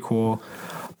was pretty cool.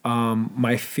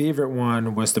 My favorite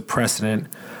one was The Precedent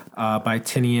by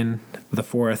Tinian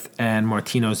IV and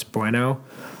Martinos Bueno.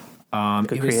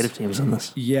 Good creative teams in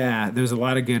this. Yeah, there's a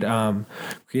lot of good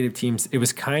creative teams. It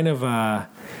was kind of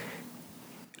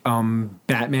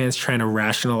Batman's trying to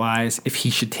rationalize if he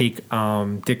should take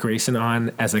Dick Grayson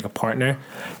on as like a partner,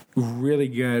 really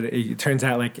good. It turns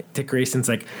out like Dick Grayson's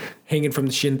like hanging from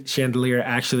the chandelier,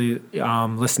 actually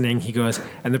listening. He goes,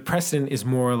 and the precedent is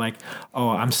more like, oh,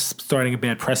 I'm starting a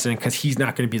bad precedent because he's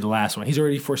not going to be the last one. He's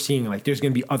already foreseeing like there's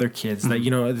going to be other kids that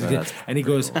and he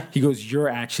goes, you're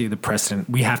actually the precedent.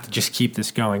 We have to just keep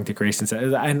this going. Dick Grayson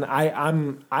said, and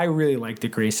I really like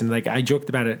Dick Grayson. Like I joked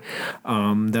about it,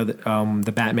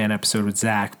 the Batman episode with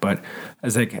Zach, but I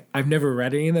was like, I've never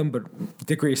read any of them, but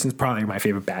Dick Grayson's probably my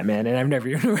favorite Batman, and I've never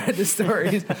even read the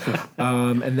stories.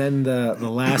 And then the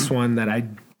last one that I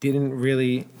didn't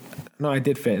really, no, I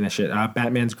did finish it.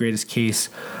 Batman's Greatest Case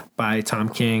by Tom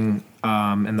King.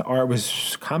 And the art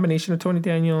was a combination of Tony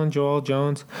Daniel and Joel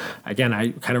Jones. Again,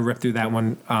 I kind of ripped through that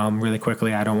one really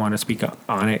quickly. I don't want to speak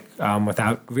on it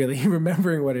without really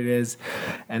remembering what it is.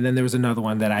 And then there was another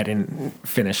one that I didn't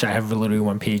finish. I have literally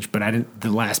one page, but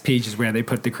the last page is where they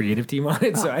put the creative team on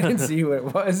it, so I didn't see what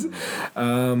it was.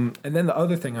 And then the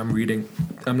other thing I'm reading,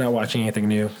 I'm not watching anything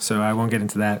new, so I won't get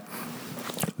into that.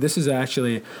 This is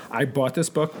actually, I bought this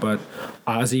book, but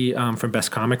Ozzy from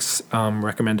Best Comics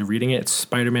recommended reading it. It's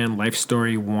Spider-Man Life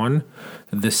Story 1,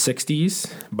 The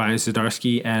 60s by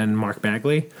Zdarsky and Mark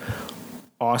Bagley.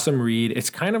 Awesome read. It's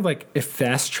kind of like, it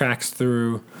fast tracks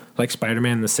through like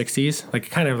Spider-Man in the 60s. Like it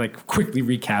kind of like quickly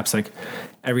recaps like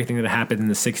everything that happened in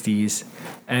the 60s.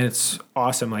 And it's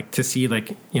awesome like to see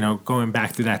like, going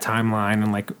back through that timeline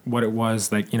and like what it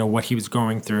was, like, what he was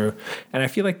going through. And I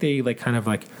feel like they like kind of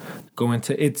like go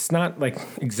into, it's not like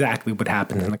exactly what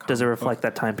happened in the comic. Does it reflect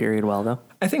that time period well, though?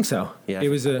 I think so. Yeah,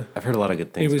 I've heard a lot of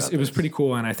good things. It was pretty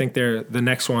cool, and I think the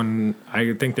next one.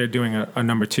 I think they're doing a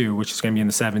number 2, which is going to be in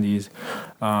the 70s.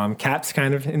 Cap's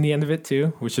kind of in the end of it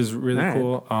too, which is really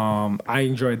cool. I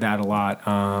enjoyed that a lot.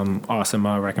 Awesome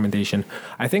recommendation.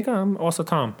 I think also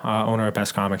Tom, owner of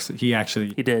Best Comics, he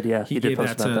did. Yeah, he did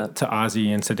post that to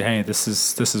Ozzy and said, "Hey, this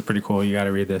is pretty cool. You got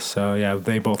to read this." So yeah,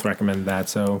 they both recommended that.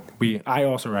 So I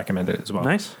also recommend it as well.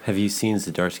 Nice. Have you seen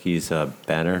Zdarsky's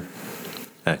banner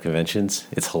at conventions?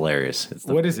 It's hilarious.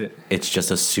 What is it? It's just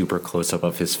a super close up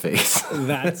of his face.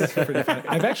 That's pretty funny.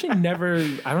 I've actually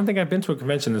I don't think I've been to a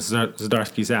convention that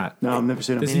Zdarsky's at. No, I've never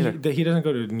seen him. He doesn't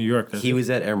go to New York, does he? He was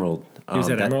at Emerald. He was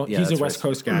at Emerald? Yeah, he's a West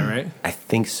Coast guy, right? I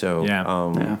think so.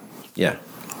 Yeah. Yeah.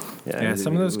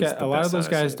 Some of those guys, a lot of those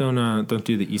guys don't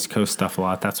do the East Coast stuff a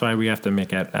lot. That's why we have to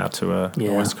make it out to a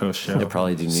West Coast show. They'll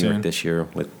probably do New York this year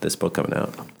with this book coming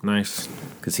out. Nice.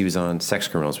 Because he was on Sex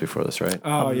Criminals before this, right?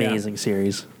 Oh, amazing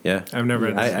series. Yeah. I've never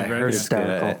read this. I heard it's good.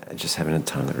 Hysterical. I just haven't had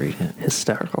time to read it.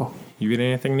 Hysterical. You read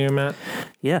anything new, Matt?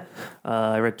 Yeah.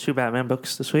 I read 2 Batman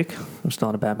books this week. I'm still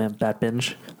on a bat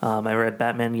binge. I read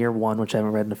Batman Year 1, which I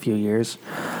haven't read in a few years.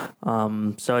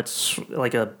 So it's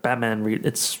like a Batman read.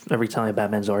 It's retelling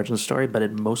Batman's origin story, but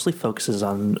it mostly focuses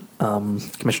on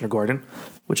Commissioner Gordon,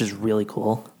 which is really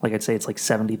cool. Like I'd say it's like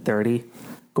 70-30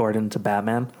 Gordon to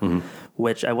Batman,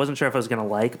 which I wasn't sure if I was going to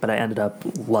like, but I ended up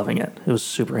loving it. It was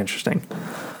super interesting.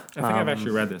 I think I've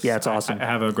actually read this. Yeah, it's awesome. I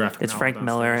have a graphic It's novel Frank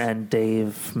Miller downstairs. and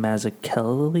Dave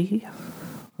Mazzucchelli.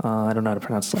 I don't know how to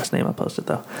pronounce his last name. I'll post it,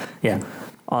 though. Yeah,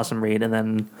 awesome read. And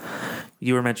then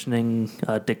you were mentioning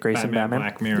Dick Grayson Batman.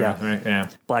 Black Mirror, right? Yeah.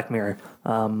 Black Mirror.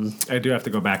 I do have to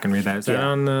go back and read that. Is that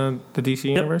on the DC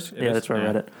Universe? Yeah, that's where I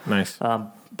read it. Nice.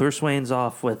 Bruce Wayne's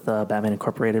off with Batman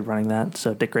Incorporated running that.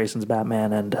 So Dick Grayson's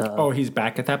Batman and... he's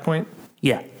back at that point?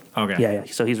 Yeah. Okay. Yeah.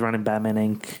 So he's running Batman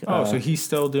Inc. So he's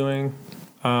still doing...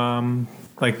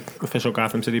 like official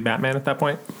Gotham City Batman at that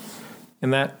point?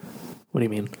 In that? What do you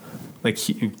mean? Like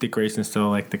Dick Grayson's still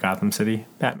like the Gotham City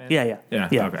Batman? Yeah.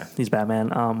 Okay. He's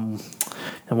Batman. And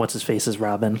what's his face is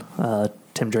Robin.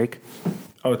 Tim Drake.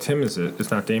 Oh, Tim is it? It's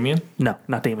not Damian? No,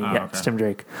 not Damian. Okay. It's Tim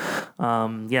Drake.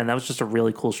 And that was just a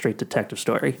really cool straight detective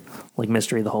story, like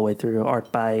mystery the whole way through.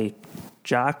 Art by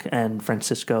Jock and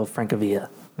Francisco Francavilla,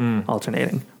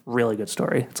 alternating. Really good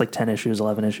story. It's like 10 issues,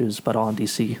 11 issues, but all on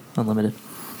DC Unlimited,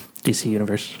 DC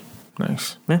Universe.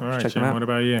 Nice. Yeah, all right, check them Jim, out. what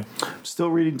about you? Still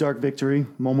reading Dark Victory.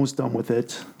 I'm almost done with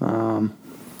it.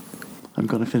 I'm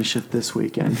going to finish it this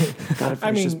weekend. Got to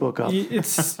finish this book up.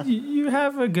 You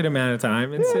have a good amount of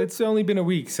time. It's only been a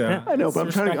week, so Yeah. I know,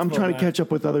 but I'm trying to catch up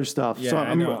with other stuff. Yeah, so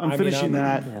I know. I'm finishing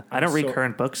that. Yeah. I don't read so-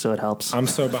 current books, so it helps. I'm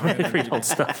so behind. I read old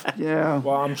stuff. Yeah.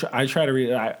 Well, I try to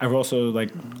read. I've also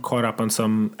like caught up on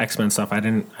some X-Men stuff. I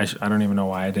don't even know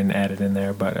why I didn't add it in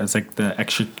there, but it's like the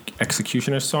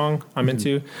Executioner song I'm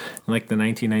into, like the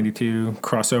 1992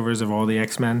 crossovers of all the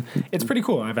X-Men. It's pretty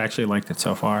cool. I've actually liked it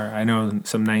so far. I know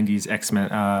some 90s X-Men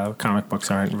comic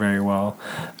books aren't very well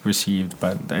received,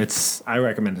 but I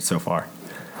recommend it so far.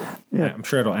 Yeah. I'm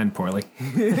sure it'll end poorly.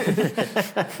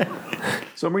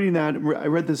 So I'm reading that. I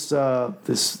read this.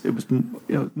 It was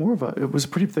more of a. It was a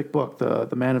pretty thick book.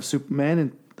 The Man of Superman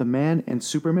and The Man and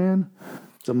Superman.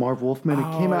 It's a Marv Wolfman. It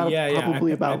came out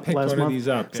probably I about picked last one month. of these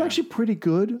up. It's actually pretty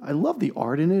good. I love the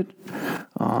art in it.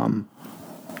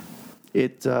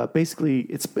 It basically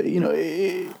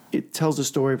it tells the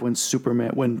story of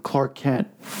when Clark Kent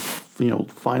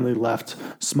finally left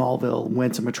Smallville,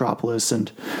 went to Metropolis,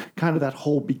 and kind of that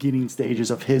whole beginning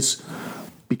stages of his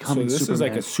becoming So this Superman. is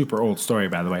like a super old story,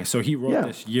 by the way. So he wrote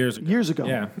this years ago.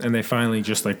 Yeah, and they finally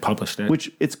just like published it.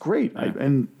 which it's great.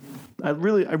 I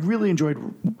really enjoyed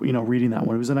reading that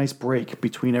one. It was a nice break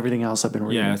between everything else I've been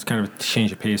reading. yeah, it's kind of a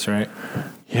change of pace, right?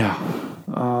 Yeah.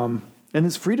 And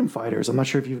it's Freedom Fighters. I'm not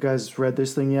sure if you guys read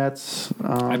this thing yet.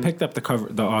 I picked up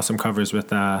the awesome covers with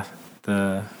the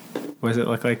what does it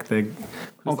look like? The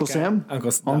Uncle Sam?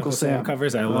 Uncle Sam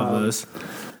covers. I love those.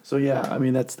 So yeah, I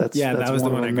mean that's Yeah, that was the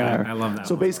one one of I them got. there. I love that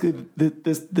So one. basically,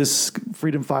 this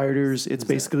Freedom Fighters, it's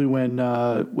basically when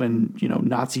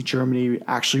Nazi Germany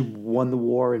actually won the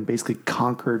war and basically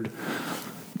conquered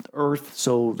Earth.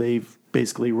 So they've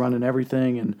basically running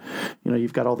everything, and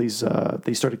you've got all these.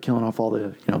 They started killing off all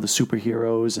the the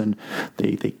superheroes, and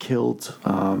they killed.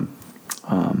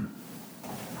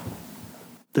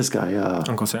 This guy,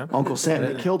 Uncle Sam? Uncle Sam.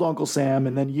 They killed Uncle Sam,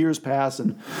 and then years pass,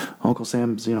 and Uncle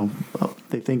Sam's,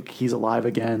 they think he's alive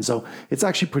again. So it's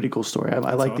actually a pretty cool story. I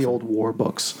like the awesome. old war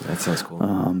books. That sounds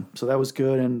cool. So that was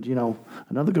good, and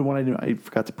another good one I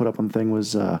forgot to put up on the thing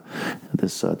was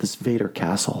this Vader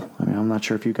Castle. I mean, I'm not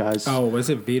sure if you guys Oh, was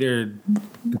it Vader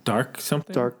Dark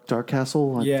something? Dark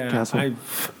Castle. Like Yeah, Castle.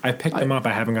 I picked them up.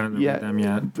 I haven't gotten to read them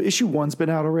yet. Issue 1's been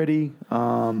out already.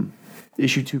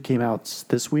 Issue 2 came out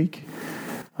this week.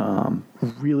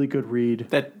 Really good read.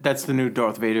 That's the new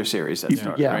Darth Vader series that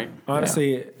started, yeah. right?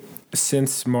 Honestly,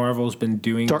 since Marvel's been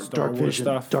doing Star Dark Wars Vision.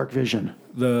 stuff, Dark Vision.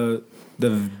 the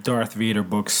Darth Vader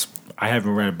books, I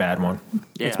haven't read a bad one.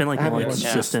 Yeah. It's been like I the more haven't read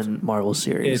consistent Marvel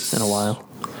series in a while.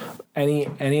 Any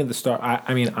of the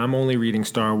I mean, I'm only reading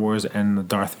Star Wars and the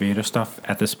Darth Vader stuff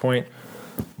at this point.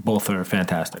 Both are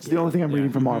fantastic. It's the only thing I'm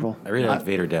reading from Marvel. I really like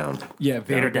Vader Down. Yeah,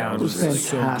 Vader Down was really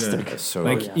so fantastic. good. So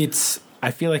Like good. it's,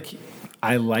 I feel like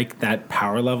I like that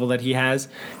power level that he has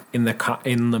in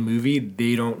the movie.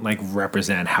 They don't like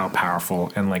represent how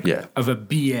powerful and like Yeah. of a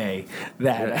BA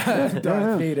that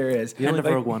Darth Vader is. End of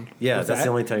Like, Rogue One. Yeah, What's that's that? the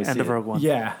only time you see End of it. Rogue One.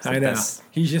 Yeah, I know. that's-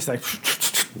 He's just like,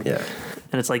 Yeah.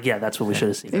 And it's like, yeah, that's what we should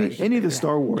have seen. Any of the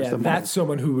Star Wars. yeah, that's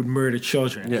someone who would murder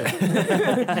children. Yeah.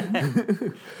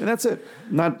 And that's it.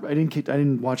 I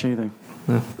didn't watch anything.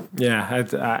 Yeah,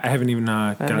 I haven't even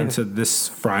gotten to this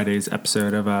Friday's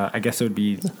episode of, I guess it would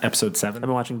be episode 7. I've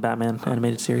been watching Batman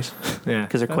animated series Yeah.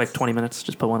 because they're quick, 20 minutes.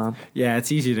 Just put one on, Yeah,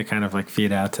 it's easy to kind of like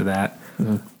feed out to that.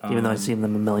 even though I've seen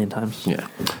them a million times. Yeah.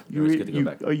 Always good to go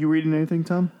back. Are you reading anything,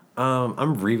 Tom?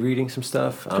 I'm rereading some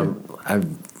stuff. I've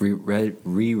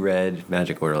reread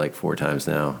Magic Order like 4 times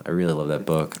now. I really love that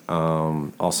book.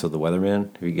 Also, The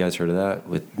Weatherman. Have you guys heard of that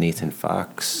with Nathan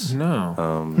Fox?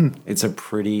 No. It's a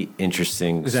pretty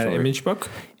interesting. Is that an story. image book?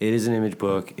 It is an image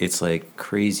book. It's like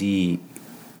crazy.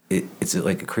 It's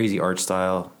like a crazy art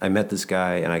style. I met this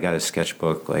guy and I got his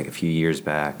sketchbook like a few years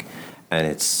back, and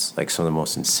it's like some of the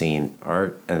most insane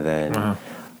art. And then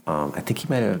I think he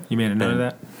might have. You made a note of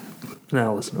that? No,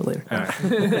 I'll listen to it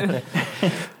later.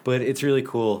 But it's really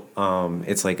cool.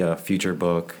 It's like a future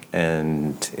book,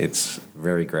 and it's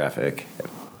very graphic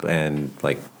and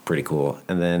like pretty cool.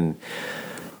 And then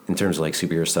in terms of like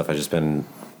superhero stuff, I've just been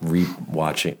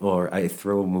rewatching, or I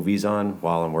throw movies on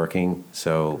while I'm working,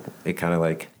 so it kind of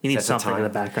like You need sets the something in time. the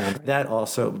background. That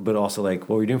also, but also like,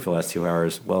 what were you doing for the last 2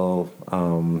 hours? Well,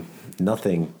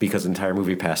 nothing, because the entire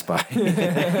movie passed by.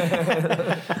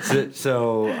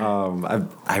 so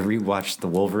I rewatched the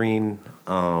Wolverine.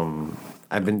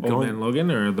 I've been Old going. Man Logan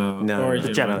or the No,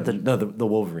 origin? the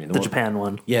Wolverine. The Japan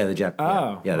one. Yeah, the Jap.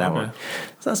 Oh, yeah, that okay. one.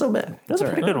 It's not so bad. That's a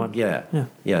pretty good one. Yeah,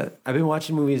 yeah. I've been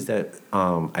watching movies that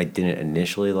I didn't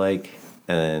initially like,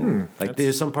 and like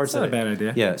there's some parts that's that not a bad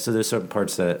idea. Yeah, so there's some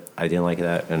parts that I didn't like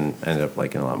that, and I ended up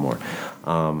liking a lot more.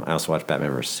 I also watched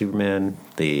Batman vs Superman,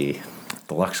 the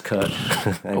deluxe cut.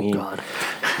 I mean, God.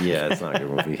 yeah, it's not a good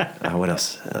movie. What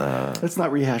else? Let's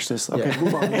not rehash this. Okay,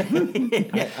 move on.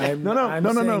 I'm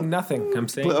No. saying nothing. I'm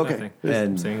saying Okay. nothing. And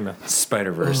I'm saying nothing.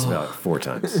 Spider Verse about 4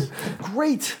 times.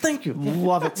 Great. Thank you.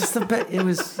 Love it. It's the best. It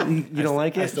was. You don't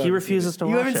like it? He refuses to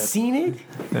You watch haven't it. seen it?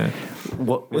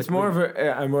 It's more of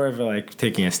a. I'm more of a like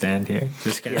taking a stand here.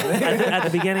 Just kind of. At the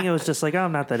beginning, it was just like, oh,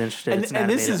 I'm not that interested. It's an And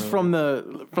this animated is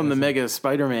movie. from the mega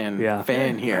Spider-Man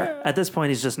fan here. At this point,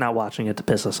 he's just not watching it to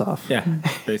piss us off. Yeah,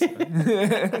 basically.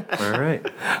 All right.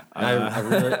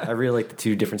 I really like the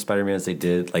two different Spider-Mans they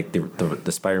did, like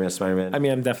the Spider-Man. I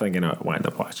mean, I'm definitely gonna wind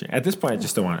up watching. At this point, I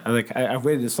just don't want. I've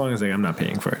waited as long as I'm not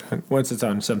paying for it. Once it's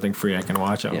on something free, I can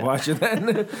watch. I'll watch it then.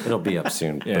 It'll be up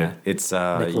soon. Yeah. But it's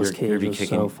Nicolas Cage be was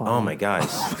kicking. so funny. Oh my gosh.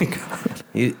 Oh my god.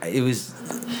 It was.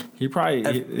 He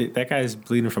probably that guy's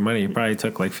bleeding for money. He probably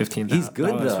took like $15. He's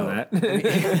good, for though.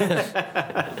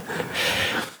 that.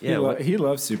 Yeah. he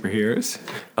loves superheroes.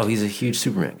 Oh, he's a huge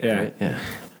Superman guy. Yeah. Right? Yeah.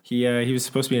 He was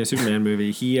supposed to be in a Superman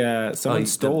movie. Someone he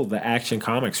stole the Action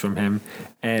Comics from him,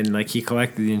 and like he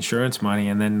collected the insurance money,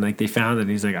 and then like they found it.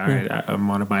 He's like, all right, I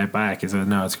want to buy it back. He said,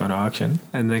 no, it's going to auction,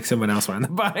 and like someone else wound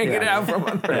up buying it out from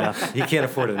under him. He can't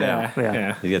afford it now.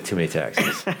 Yeah. He got too many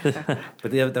taxes.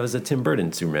 But that was a Tim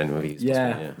Burton Superman movie.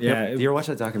 Yeah. Did you ever watch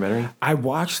that documentary? I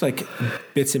watched like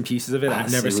bits and pieces of it. I've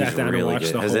never It sat was down really and watched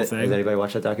good. the whole Has thing. anybody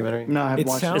watched that documentary? No, I haven't It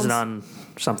watched sounds- Is it on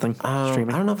something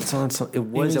streaming? I don't know if it's on. It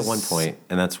was at one point,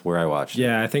 and that's where I watched. it.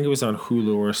 Yeah, I think it was on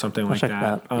Hulu or something like check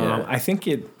that. that. Yeah. I think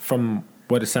it, from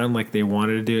what it sounded like they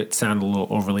wanted to do, it sounded a little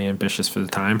overly ambitious for the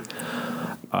time.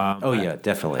 Oh yeah,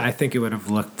 definitely. I think it would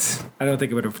have looked. I don't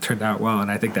think it would have turned out well,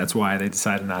 and I think that's why they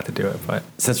decided not to do it. But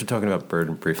Since we're talking about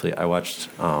Burton briefly, I watched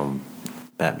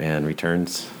Batman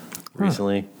Returns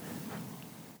recently.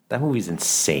 That movie's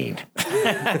insane.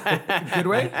 good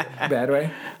way, bad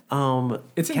way.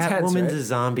 It's intense, Catwoman's right? a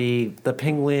zombie. The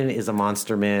Penguin is a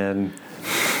monster man.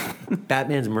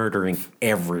 Batman's murdering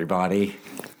everybody.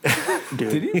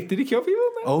 Did he kill people?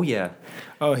 Man? Oh yeah.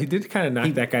 Oh, he did kind of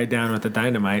knock that guy down with the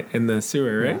dynamite in the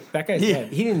sewer, right? That guy's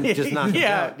dead. He didn't just knock him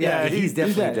Yeah, out. Yeah, he's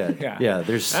definitely dead. dead. Yeah.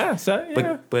 There's. So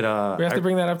yeah, But we have to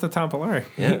bring that up to Tom Pilari.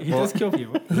 Yeah, he well- does kill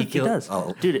people. he He killed. does.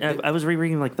 Oh, Dude, I was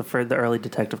rereading like the early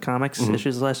Detective Comics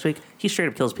issues last week. He straight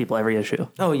up kills people every issue.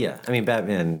 oh yeah. I mean,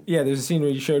 Batman. Yeah, there's a scene where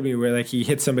you showed me where like he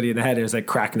hit somebody in the head and it was like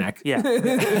crack neck. Yeah.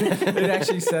 It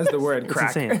actually says the word It's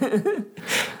crack. insane.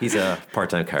 He's a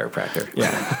part-time chiropractor.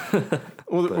 Yeah.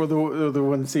 Or the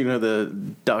one scene of the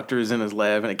doctor is in his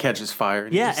lab and it catches fire.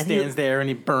 And Yeah, he just and he- stands there and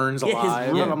he burns Yeah, alive.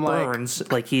 his room and I'm like,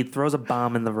 burns. Like he throws a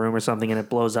bomb in the room or something, and it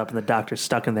blows up, and the doctor's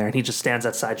stuck in there, and he just stands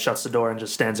outside, shuts the door, and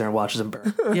just stands there and watches him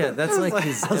burn. Yeah, that's like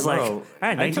his. I was like, all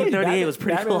right, 1938 was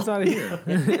pretty Batman's cool. not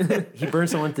here. He burned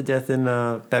someone to death in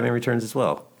Batman Returns as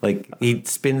well. Like he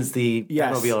spins the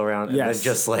Yes. Batmobile around and Yes. then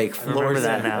just like remember floors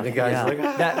that it. now. And the guy's Yeah. like,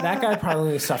 "Ah." That guy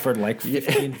probably suffered like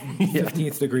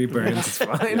 15th degree burns. It's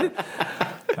fine.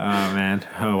 Oh man.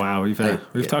 Oh wow. We've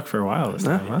talked for a while this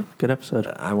time, huh? Good episode.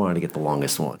 I wanted to get the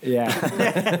longest one. Yeah.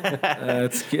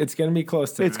 It's gonna be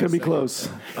close to. It's going to be close.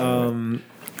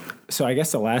 So I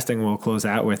guess the last thing we'll close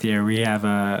out with here, we have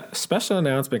a special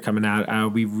announcement coming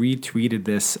out. We retweeted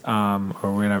this,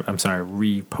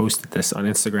 reposted this on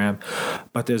Instagram.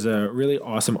 But there's a really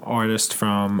awesome artist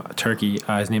from Turkey.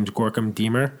 His name's Gorkum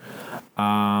Demer.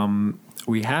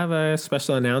 We have a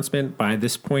special announcement. By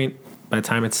this point, by the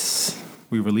time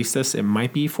we release this, it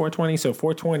might be 420. So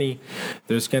 420,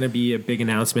 there's going to be a big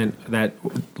announcement that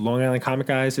Long Island Comic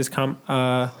Guys is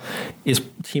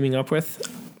teaming up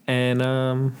with. And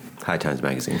High Times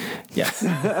Magazine. yes,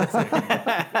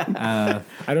 I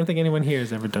don't think anyone here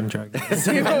has ever done drugs,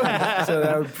 so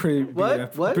that would pretty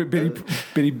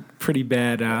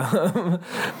bad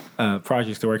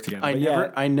projects to work together.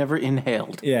 But I never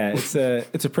inhaled. yeah, it's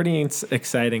a pretty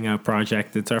exciting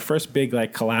project. It's our first big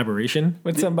like collaboration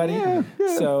with somebody.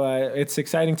 So it's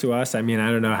exciting to us. I mean,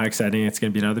 I don't know how exciting it's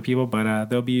going to be to other people, but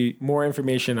there'll be more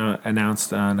information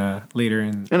announced on later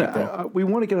in And April. we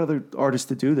want to get other artists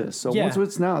to do this. So once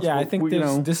it's announced, I think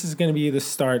this is going to be the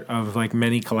start of like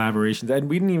many collaborations, and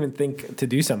we didn't even think to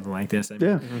do something like this. I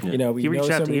mean, Yeah. you know, we He know reached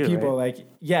so out to many you, people. right? Like,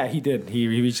 yeah, he did. He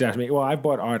reached out to me. Well, I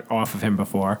bought art off of him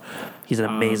before. He's an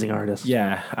amazing artist.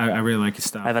 Yeah, I really like his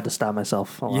stuff. I've had to stop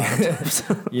myself a lot of times.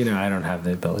 You know, I don't have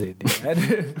the ability to do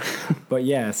that. But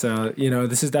yeah, so you know,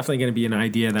 this is definitely going to be an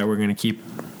idea that we're going to keep,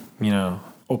 you know,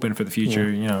 open for the future.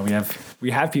 You know, we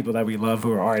have people that we love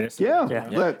who are artists. Yeah. Yeah.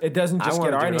 Look, It doesn't just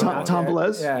wanna get our do name it. out Tom there.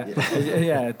 Velez?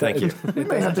 Yeah. Thank you. you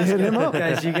may have to hit him up.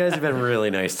 Guys, you guys have been really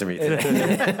nice to me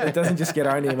today. It doesn't just get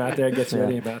our name out there; it gets your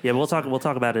name out. Yeah, we'll talk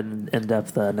about it in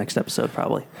depth next episode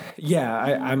probably. Yeah,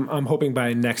 I'm hoping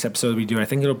by next episode we do. I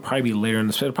think it'll probably be later in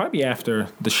the. It'll probably be after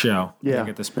the show. I Yeah. think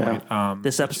at this point.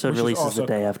 This episode which is releases also- the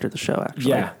day after the show. Actually,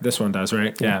 Yeah, this one does,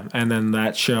 right? Yeah. And then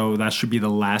that should be the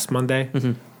last Monday.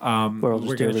 Where we'll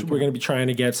just do a recap. We're gonna be trying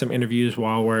to get some interviews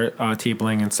while we're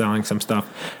tabling and selling some stuff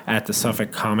at the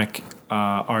Suffolk Comic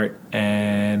Art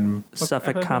and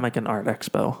Suffolk Comic and Art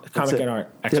Expo. Comic and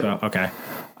Art Expo. Okay.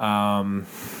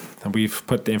 And we've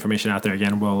put the information out there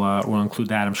again. We'll include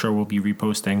that. I'm sure we'll be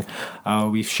reposting.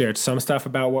 We've shared some stuff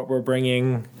about what we're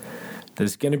bringing.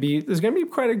 There's gonna be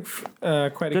quite a Good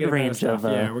good range amount of stuff.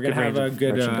 of We're gonna have a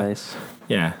good merchandise.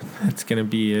 it's gonna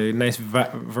be a nice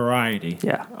variety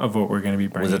of what we're gonna be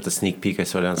bringing. Was that the sneak peek I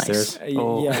saw downstairs?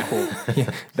 Oh, Yeah,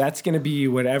 that's gonna be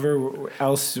whatever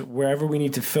else, wherever we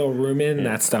need to fill room in.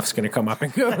 That stuff's gonna come up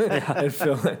and go and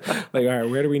fill it. Like, all right,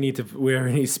 where do we need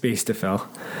space to fill?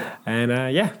 And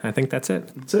I think that's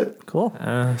it. That's it. Cool.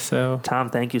 So Tom,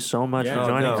 thank you so much Yeah, for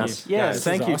joining no. us. Yeah, this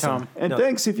thank is you, awesome. Tom. And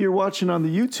thanks if you're watching on the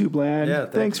YouTube land. Yeah,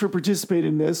 thanks for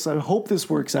participating in this. I hope this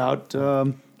works out.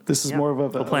 This is Yeah. more of a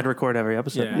We'll plan to record every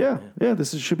episode. Yeah.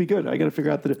 This should be good. I got to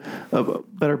figure out a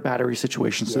better battery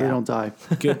situation so they don't die.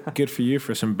 good for you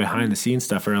for some behind the scenes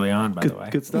stuff early on. By the way,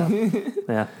 Good stuff.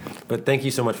 Yeah. But thank you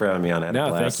so much for having me on. I had a No,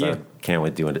 blast. thank you. I can't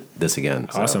wait doing this again.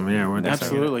 So. awesome. Yeah, we're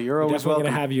Absolutely. You're always definitely welcome.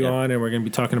 going to have you on, and we're going to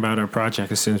be talking about our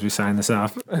project as soon as we sign this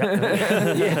off.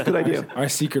 Yeah, good idea. Our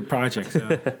secret project.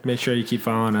 So make sure you keep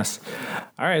following us.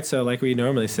 All right. So, like we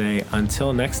normally say,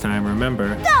 until next time,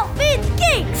 remember. Don't be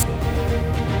geeks!